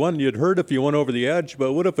things. One, you'd hurt if you went over the edge,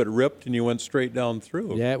 but what if it ripped and you went straight down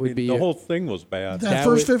through? Yeah, it would be the a- whole thing was bad. That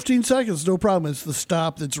first 15 seconds, no problem. It's the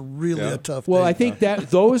stop that's really a tough Well, thing. I think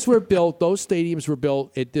that those stadiums were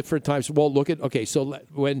built at different times. Well, so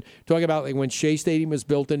when talking about like when Shea Stadium was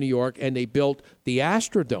built in New York and they built the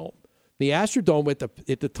Astrodome. The Astrodome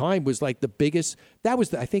at the time was like the biggest. That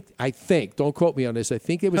was I think. Don't quote me on this. I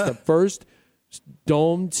think it was the first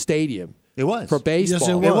domed stadium. It was for baseball. Yes,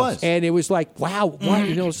 it was. And it was like, wow, what?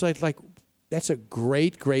 It's like that's a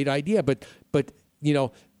great idea. But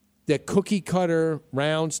the cookie cutter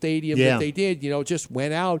round stadium that they did, just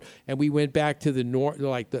went out, and we went back to the north,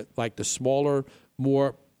 like the smaller,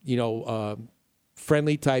 more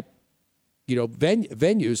friendly type,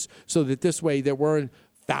 venues, so that this way there weren't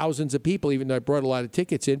thousands of people, even though I brought a lot of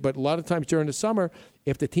tickets in. But a lot of times during the summer,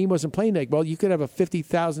 if the team wasn't playing that well, you could have a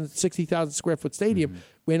 50,000, 60,000 square foot stadium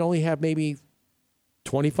and only have maybe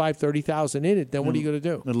 25, 30,000 in it. Then what are you going to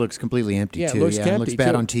do? It looks completely empty, Yeah, too. it looks It looks empty,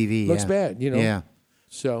 bad too. on TV. Looks yeah. bad, Yeah.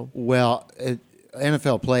 So Well,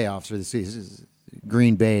 NFL playoffs for the season,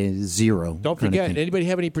 Green Bay is 0. don't kind of forget. thing. Anybody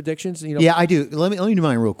have any predictions? Yeah, I do. Let me do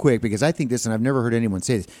mine real quick because I think this, and I've never heard anyone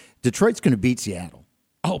say this. Detroit's going to beat Seattle.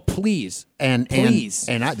 Oh, please. Please.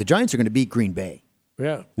 And the Giants are going to beat Green Bay.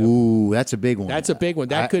 Yeah. Ooh, that's a big one. That's a big one.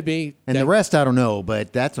 That could be. And the rest, I don't know,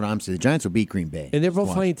 but that's what I'm saying. The Giants will beat Green Bay. And they're both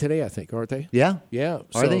Watch. playing today, I think, aren't they? Yeah? Yeah.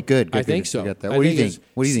 Are they? Good. I think good. so. We got that. I What do you think think?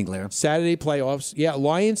 What do you think, Larry? Saturday playoffs. Yeah,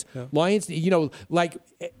 Lions. Lions, like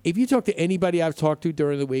if you talk to anybody I've talked to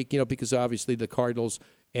during the week, because obviously the Cardinals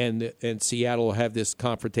and Seattle have this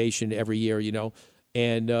confrontation every year,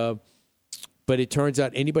 and but it turns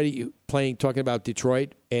out anybody talking about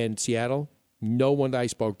Detroit and Seattle, no one that I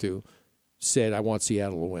spoke to said I want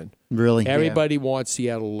Seattle to win. Really? Everybody wants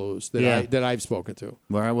Seattle to lose that I've spoken to.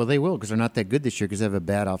 Well, they will because they're not that good this year because they have a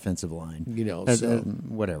bad offensive line.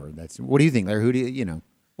 Whatever. What do you think, Larry? Who do you?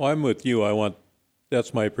 Well, I'm with you.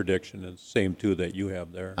 That's my prediction. It's the same two that you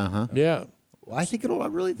have there. Yeah. Well, I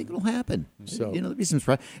really think it'll happen. So there'll be some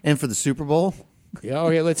surprise. And for the Super Bowl. Yeah,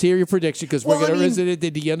 okay, let's hear your prediction because we're going to visit it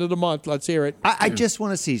at the end of the month. Let's hear it. I just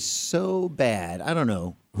want to see so bad. I don't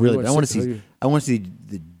know, really, but I want to see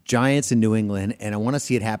the Giants in New England, and I want to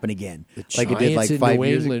see it happen again, like it did like 5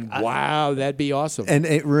 years ago. Wow, that'd be awesome. And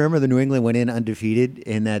remember, the New England went in undefeated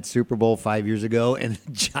in that Super Bowl 5 years ago, and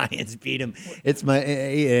the Giants beat them. It's my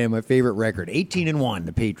favorite record, 18-1.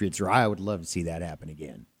 The Patriots are. I would love to see that happen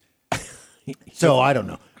again. So I don't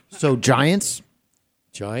know. So Giants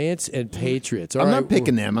and Patriots. I'm not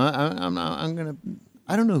picking them. I'm gonna.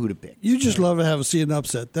 I don't know who to pick. You just love to see an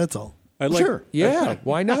upset. That's all. Sure. Yeah,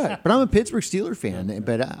 why not? But I'm a Pittsburgh Steelers fan,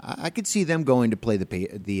 but I could see them going to play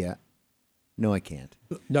the. No, I can't.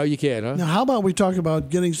 No, you can't, huh? Now, how about we talk about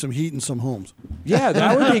getting some heat in some homes? Yeah,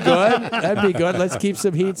 that would be good. That'd be good. Let's keep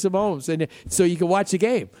some heat in some homes, and so you can watch the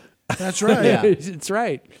game. That's right. That's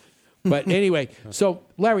right. But anyway, so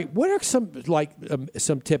Larry, what are some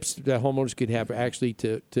tips that homeowners could have actually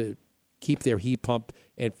to keep their heat pump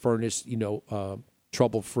and furnace,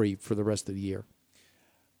 trouble free for the rest of the year?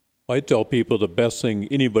 I tell people the best thing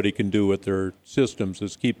anybody can do with their systems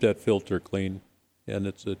is keep that filter clean, and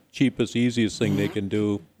it's the cheapest, easiest thing they can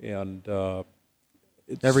do. And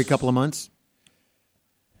every couple of months,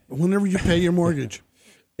 whenever you pay your mortgage.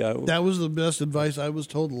 Yeah, that was the best advice I was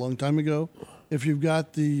told a long time ago. If you've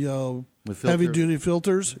got the filter. heavy duty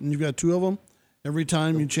filters and you've got two of them, Every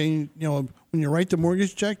time you change, when you write the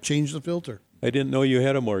mortgage check, change the filter. I didn't know you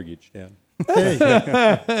had a mortgage, Dan.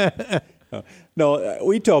 Hey. No,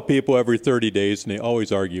 we tell people every 30 days, and they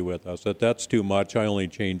always argue with us that that's too much. I only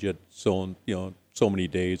change it so many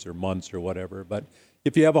days or months or whatever. But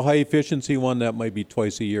if you have a high efficiency one, that might be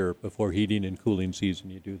twice a year before heating and cooling season.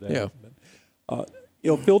 You do that. Yeah. But,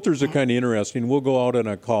 filters are kind of interesting. We'll go out on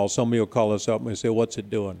a call. Somebody will call us up and say, "What's it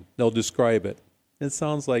doing?" They'll describe it. It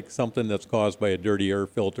sounds like something that's caused by a dirty air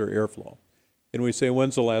filter airflow. And we say,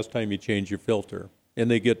 "When's the last time you changed your filter?" And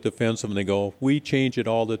they get defensive and they go, "We change it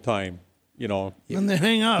all the time." And they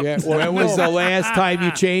hang up. Yeah. When was the last time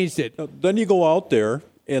you changed it? Then you go out there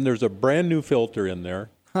and there's a brand new filter in there.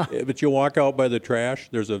 But you walk out by the trash,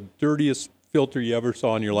 there's the dirtiest filter you ever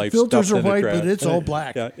saw in your life. Filters stuffed are in the white, trash. but it's all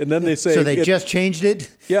black. Yeah. And then they say, So they just changed it?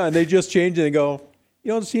 Yeah, and they just changed it and go,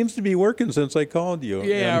 it seems to be working since I called you.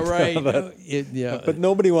 Yeah, And, right. But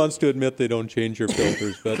nobody wants to admit they don't change your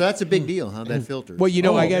filters. But So that's a big deal, huh? That filter. Well,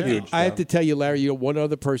 I have to tell you, Larry, one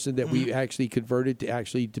other person that we actually converted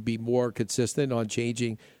to be more consistent on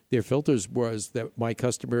changing their filters was that my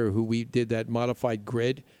customer who we did that modified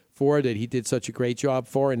grid for, that he did such a great job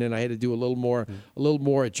for, and then I had to do a little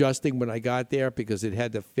more adjusting when I got there because it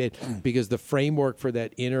had to fit, because the framework for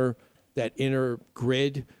that inner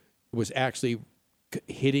grid was actually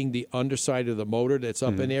hitting the underside of the motor that's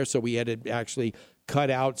up in there, so we had to actually cut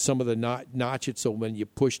out some of the notches, so when you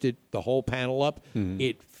pushed it, the whole panel up,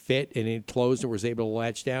 it fit and it closed and was able to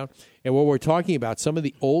latch down. And what we're talking about, some of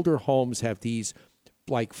the older homes have these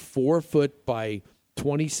like 4-foot by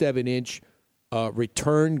 27-inch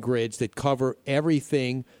return grids that cover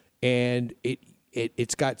everything, and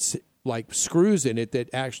it's got like screws in it that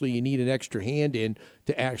actually you need an extra hand in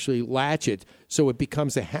to actually latch it, so it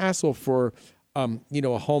becomes a hassle for a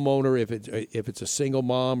homeowner if it's a single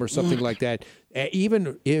mom or something like that.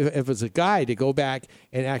 Even if it's a guy, to go back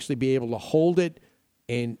and actually be able to hold it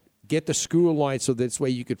and get the screw line, so this way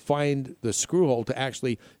you could find the screw hole to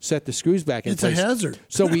actually set the screws back in place. It's a hazard.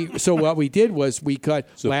 So what we did was we cut.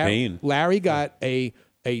 It's a pain. Larry got a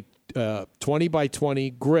 20 by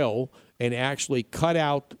 20 grill and actually cut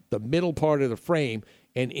out the middle part of the frame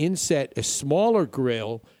and inset a smaller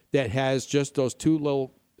grill that has just those two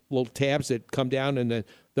little tabs that come down, and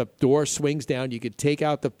the door swings down. You could take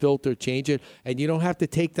out the filter, change it, and you don't have to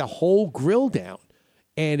take the whole grill down.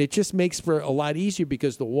 And it just makes for a lot easier,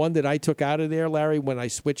 because the one that I took out of there, Larry, when I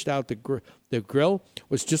switched out the grill,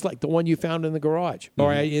 was just like the one you found in the garage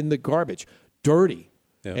or in the garbage, dirty.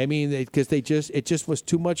 Yeah. I mean, because it just was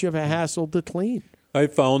too much of a hassle to clean. I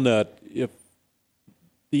found that if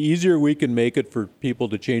the easier we can make it for people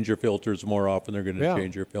to change their filters, more often they're going to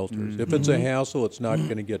change their filters. If it's a hassle, it's not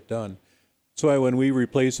going to get done. That's why when we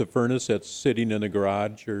replace a furnace that's sitting in the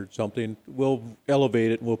garage or something, we'll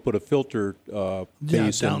elevate it and we'll put a filter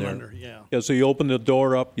base in there. Under, yeah. So you open the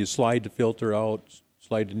door up, you slide the filter out,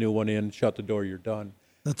 slide the new one in, shut the door, you're done.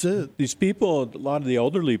 That's it. These people, a lot of the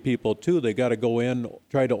elderly people too, they got to go in,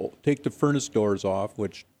 try to take the furnace doors off,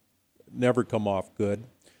 which never come off good.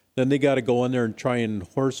 Then they got to go in there and try and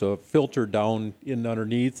horse a filter down in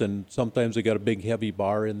underneath, and sometimes they got a big heavy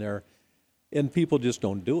bar in there, and people just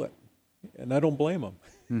don't do it, and I don't blame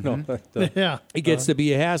them. It gets to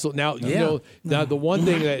be a hassle. Now, now the one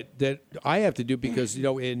thing that I have to do, because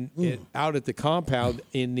in out at the compound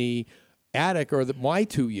in the attic are my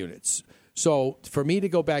 2 units. So for me to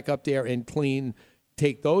go back up there and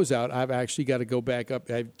take those out, I've actually got to go back up.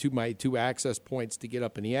 I have my 2 access points to get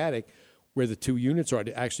up in the attic, where the 2 units are,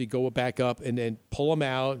 to actually go back up and then pull them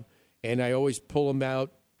out. And I always pull them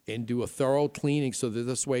out and do a thorough cleaning, so that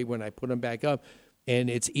this way when I put them back up, and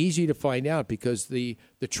it's easy to find out because the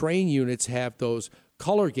train units have those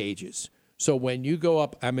color gauges. So when you go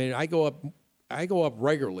up, I go up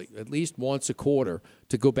regularly, at least once a quarter,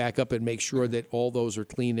 to go back up and make sure that all those are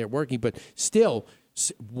clean, they're working. But still,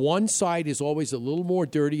 one side is always a little more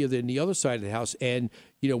dirtier than the other side of the house. And,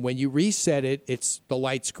 when you reset it, it's the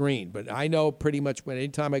light screen. But I know pretty much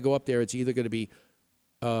anytime I go up there, it's either going to be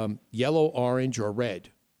yellow, orange, or red.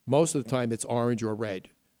 Most of the time it's orange or red,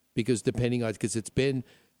 because it's been,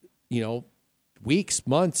 weeks,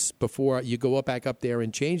 months before you go back up there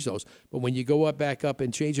and change those. But when you go back up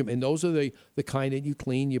and change them, and those are the kind that you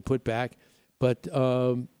clean, you put back. But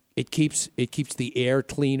it keeps the air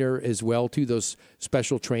cleaner as well too, those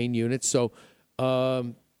special train units. So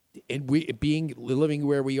and living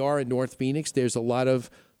where we are in North Phoenix, there's a lot of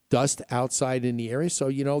dust outside in the area. So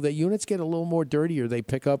the units get a little more dirtier. They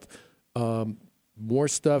pick up more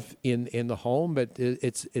stuff in the home, but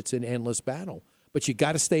it's an endless battle. But you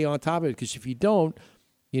got to stay on top of it, because if you don't,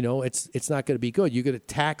 it's not going to be good. You're going to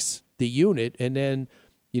tax the unit, and then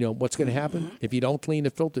what's going to happen? If you don't clean the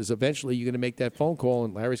filters, eventually you're going to make that phone call,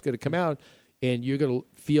 and Larry's going to come out, and you're going to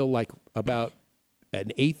feel like about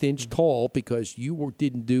an 1/8 inch tall because you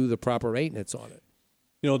didn't do the proper maintenance on it.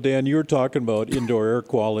 Dan, you were talking about indoor air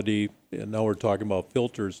quality, and now we're talking about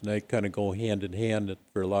filters, and they kind of go hand in hand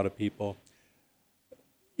for a lot of people.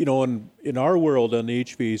 In our world on the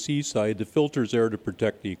HVAC side, the filter's there to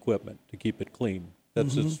protect the equipment, to keep it clean.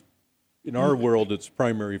 That's in our world, its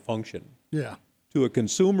primary function. Yeah. To a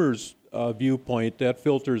consumer's viewpoint, that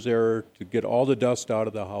filter's there to get all the dust out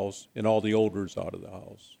of the house and all the odors out of the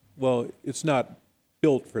house. Well, it's not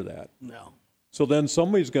built for that. No. So then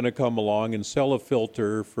somebody's going to come along and sell a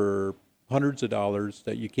filter for hundreds of dollars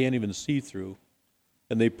that you can't even see through,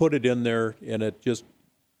 and they put it in there, and it just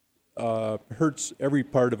hurts every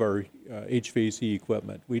part of our HVAC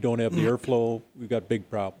equipment. We don't have the airflow. We've got big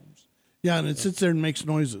problems. Yeah, and it sits there and makes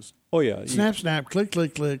noises. Oh, yeah. Snap, snap, click,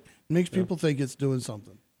 click, click. It makes people think it's doing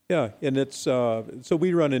something. Yeah, and it's so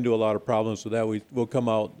we run into a lot of problems with that. We'll come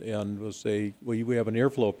out and we'll say, well, we have an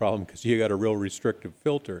airflow problem because you got a real restrictive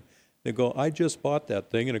filter. They go, I just bought that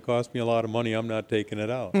thing, and it cost me a lot of money. I'm not taking it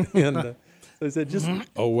out. And so I said, just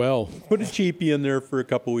put a cheapie in there for a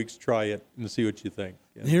couple weeks, try it, and see what you think.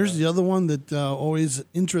 And here's the other one that always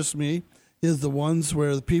interests me is the ones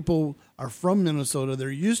where the people are from Minnesota. They're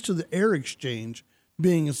used to the air exchange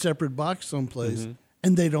being a separate box someplace,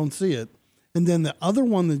 and they don't see it. And then the other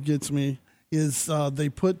one that gets me is they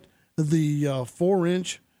put the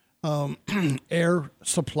 4-inch air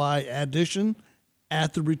supply addition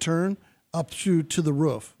at the return up to the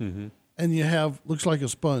roof. And you have, looks like a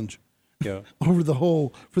sponge over the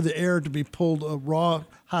hole for the air to be pulled, raw,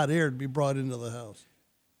 hot air to be brought into the house.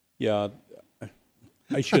 Yeah,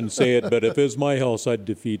 I shouldn't say it, but if it was my house, I'd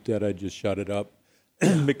defeat that. I'd just shut it up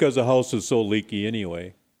because the house is so leaky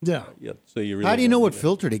anyway. Yeah. So you really How do you know what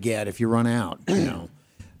filter to get if you run out?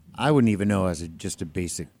 I wouldn't even know as just a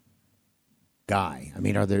basic guy. I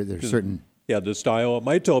mean, are there certain... Yeah, the style.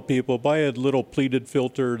 I tell people, buy a little pleated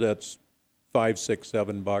filter that's $5,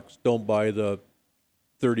 $6, $7. Don't buy the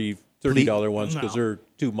 $30 ones because they're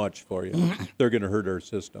too much for you. They're going to hurt our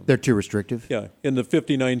system. They're too restrictive? Yeah, and the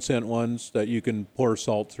 59-cent ones that you can pour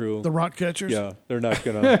salt through. The rock catchers? Yeah, they're not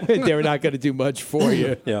going to... They're not going to do much for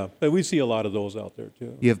you. Yeah, but we see a lot of those out there,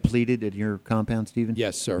 too. You have pleated at your compound, Stephen?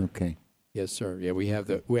 Yes, sir. Okay. Yes, sir. Yeah, we have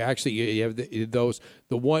you have those.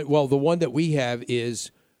 The one that we have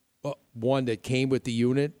is one that came with the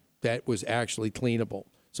unit that was actually cleanable.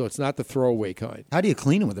 So it's not the throwaway kind. How do you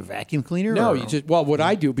clean them, with a vacuum cleaner? No, or? you just what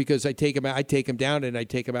I do, because I take them down and I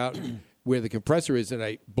take them out where the compressor is, and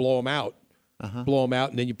I blow them out,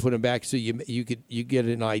 and then you put them back so you get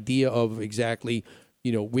an idea of exactly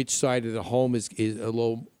which side of the home is a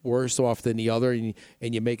little worse off than the other, and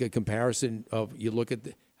you make a comparison of you look at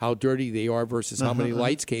how dirty they are versus how many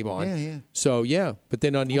lights came on. Yeah. So but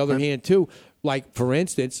then on the other hand too, like for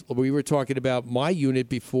instance, we were talking about my unit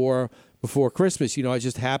before Christmas. I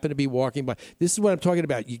just happened to be walking by. This is what I'm talking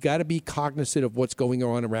about. You got to be cognizant of what's going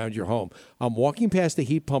on around your home. I'm walking past the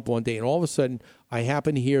heat pump one day, and all of a sudden, I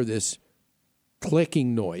happen to hear this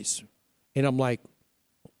clicking noise, and I'm like,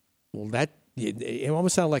 "Well, it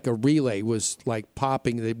almost sounded like a relay was like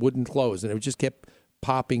popping. They wouldn't close, and it just kept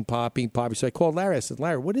popping. So I called Larry. I said,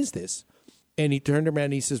 "Larry, what is this?" And he turned around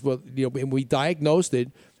and he says, "Well, and we diagnosed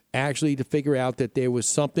it actually to figure out that there was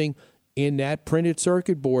something in that printed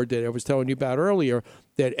circuit board that I was telling you about earlier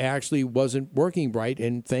that actually wasn't working right."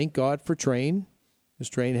 And thank God for Trane. This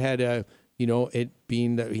Trane had it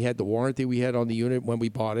being that we had the warranty we had on the unit when we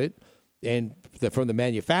bought it, and from the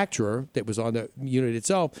manufacturer that was on the unit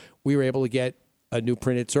itself, we were able to get a new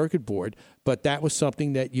printed circuit board. But that was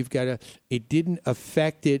something that you've got to. It didn't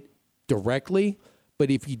affect it directly, but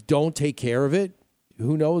if you don't take care of it,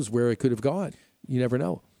 who knows where it could have gone? You never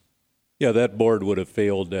know. Yeah, that board would have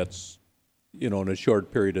failed. That's in a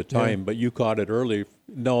short period of time, but you caught it early.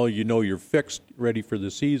 Now you're fixed, ready for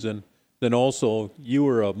the season. Then also, you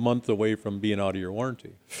were a month away from being out of your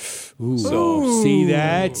warranty. Ooh. So see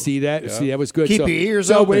that, that was good. Keep your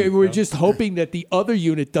ears open. We're just hoping that the other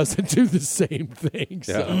unit doesn't do the same thing.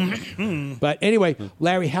 So. But anyway,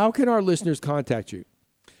 Larry, how can our listeners contact you?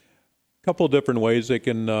 A couple of different ways. They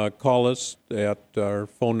can call us at our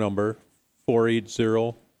phone number,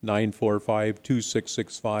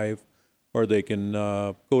 480-945-2665. Or they can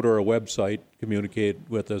go to our website, communicate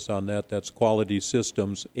with us on that. That's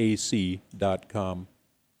QualitySystemsAC.com.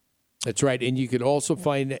 That's right. And you can also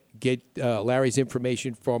get Larry's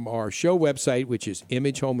information from our show website, which is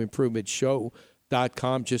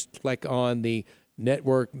ImageHomeImprovementShow.com. Just click on the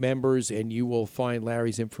network members, and you will find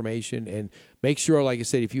Larry's information. And make sure, like I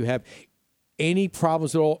said, if you have any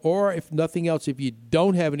problems at all, or if nothing else, if you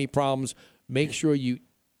don't have any problems, make sure you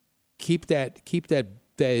keep that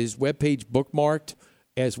his webpage bookmarked,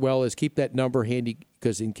 as well as keep that number handy,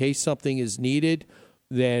 because in case something is needed,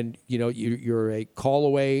 then you're a call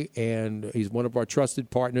away, and he's one of our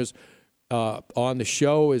trusted partners on the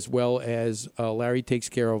show, as well as Larry takes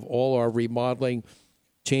care of all our remodeling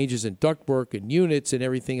changes in ductwork and units and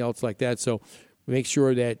everything else like that. So make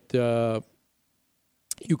sure that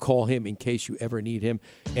you call him in case you ever need him.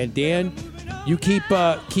 And Dan, you keep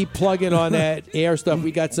plugging on that air stuff.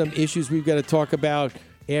 We got some issues we've got to talk about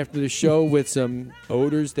after the show with some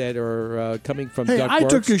odors that are coming from ductworks. I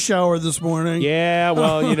took a shower this morning. Yeah,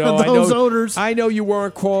 well, those odors. I know you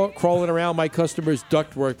weren't crawling around my customers'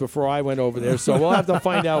 ductwork before I went over there, so we'll have to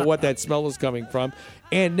find out what that smell is coming from.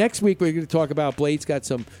 And next week we're going to talk about Blade's got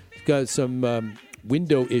some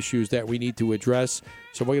window issues that we need to address.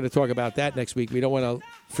 So we're going to talk about that next week. We don't want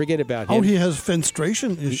to forget about him. Oh, he has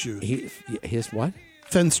fenstration issues. His what?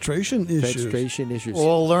 Fenstration issues. Fenstration issues.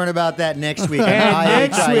 We'll learn about that next week.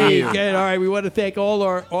 And next week. And all right, we want to thank all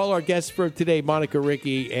our guests for today, Monica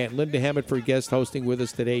Ricky and Linda Hammond for guest hosting with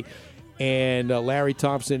us today, and Larry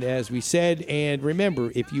Thompson, as we said. And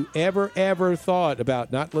remember, if you ever thought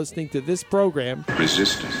about not listening to this program,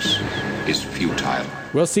 resistance is futile.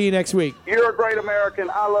 We'll see you next week. You're a great American.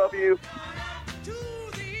 I love you.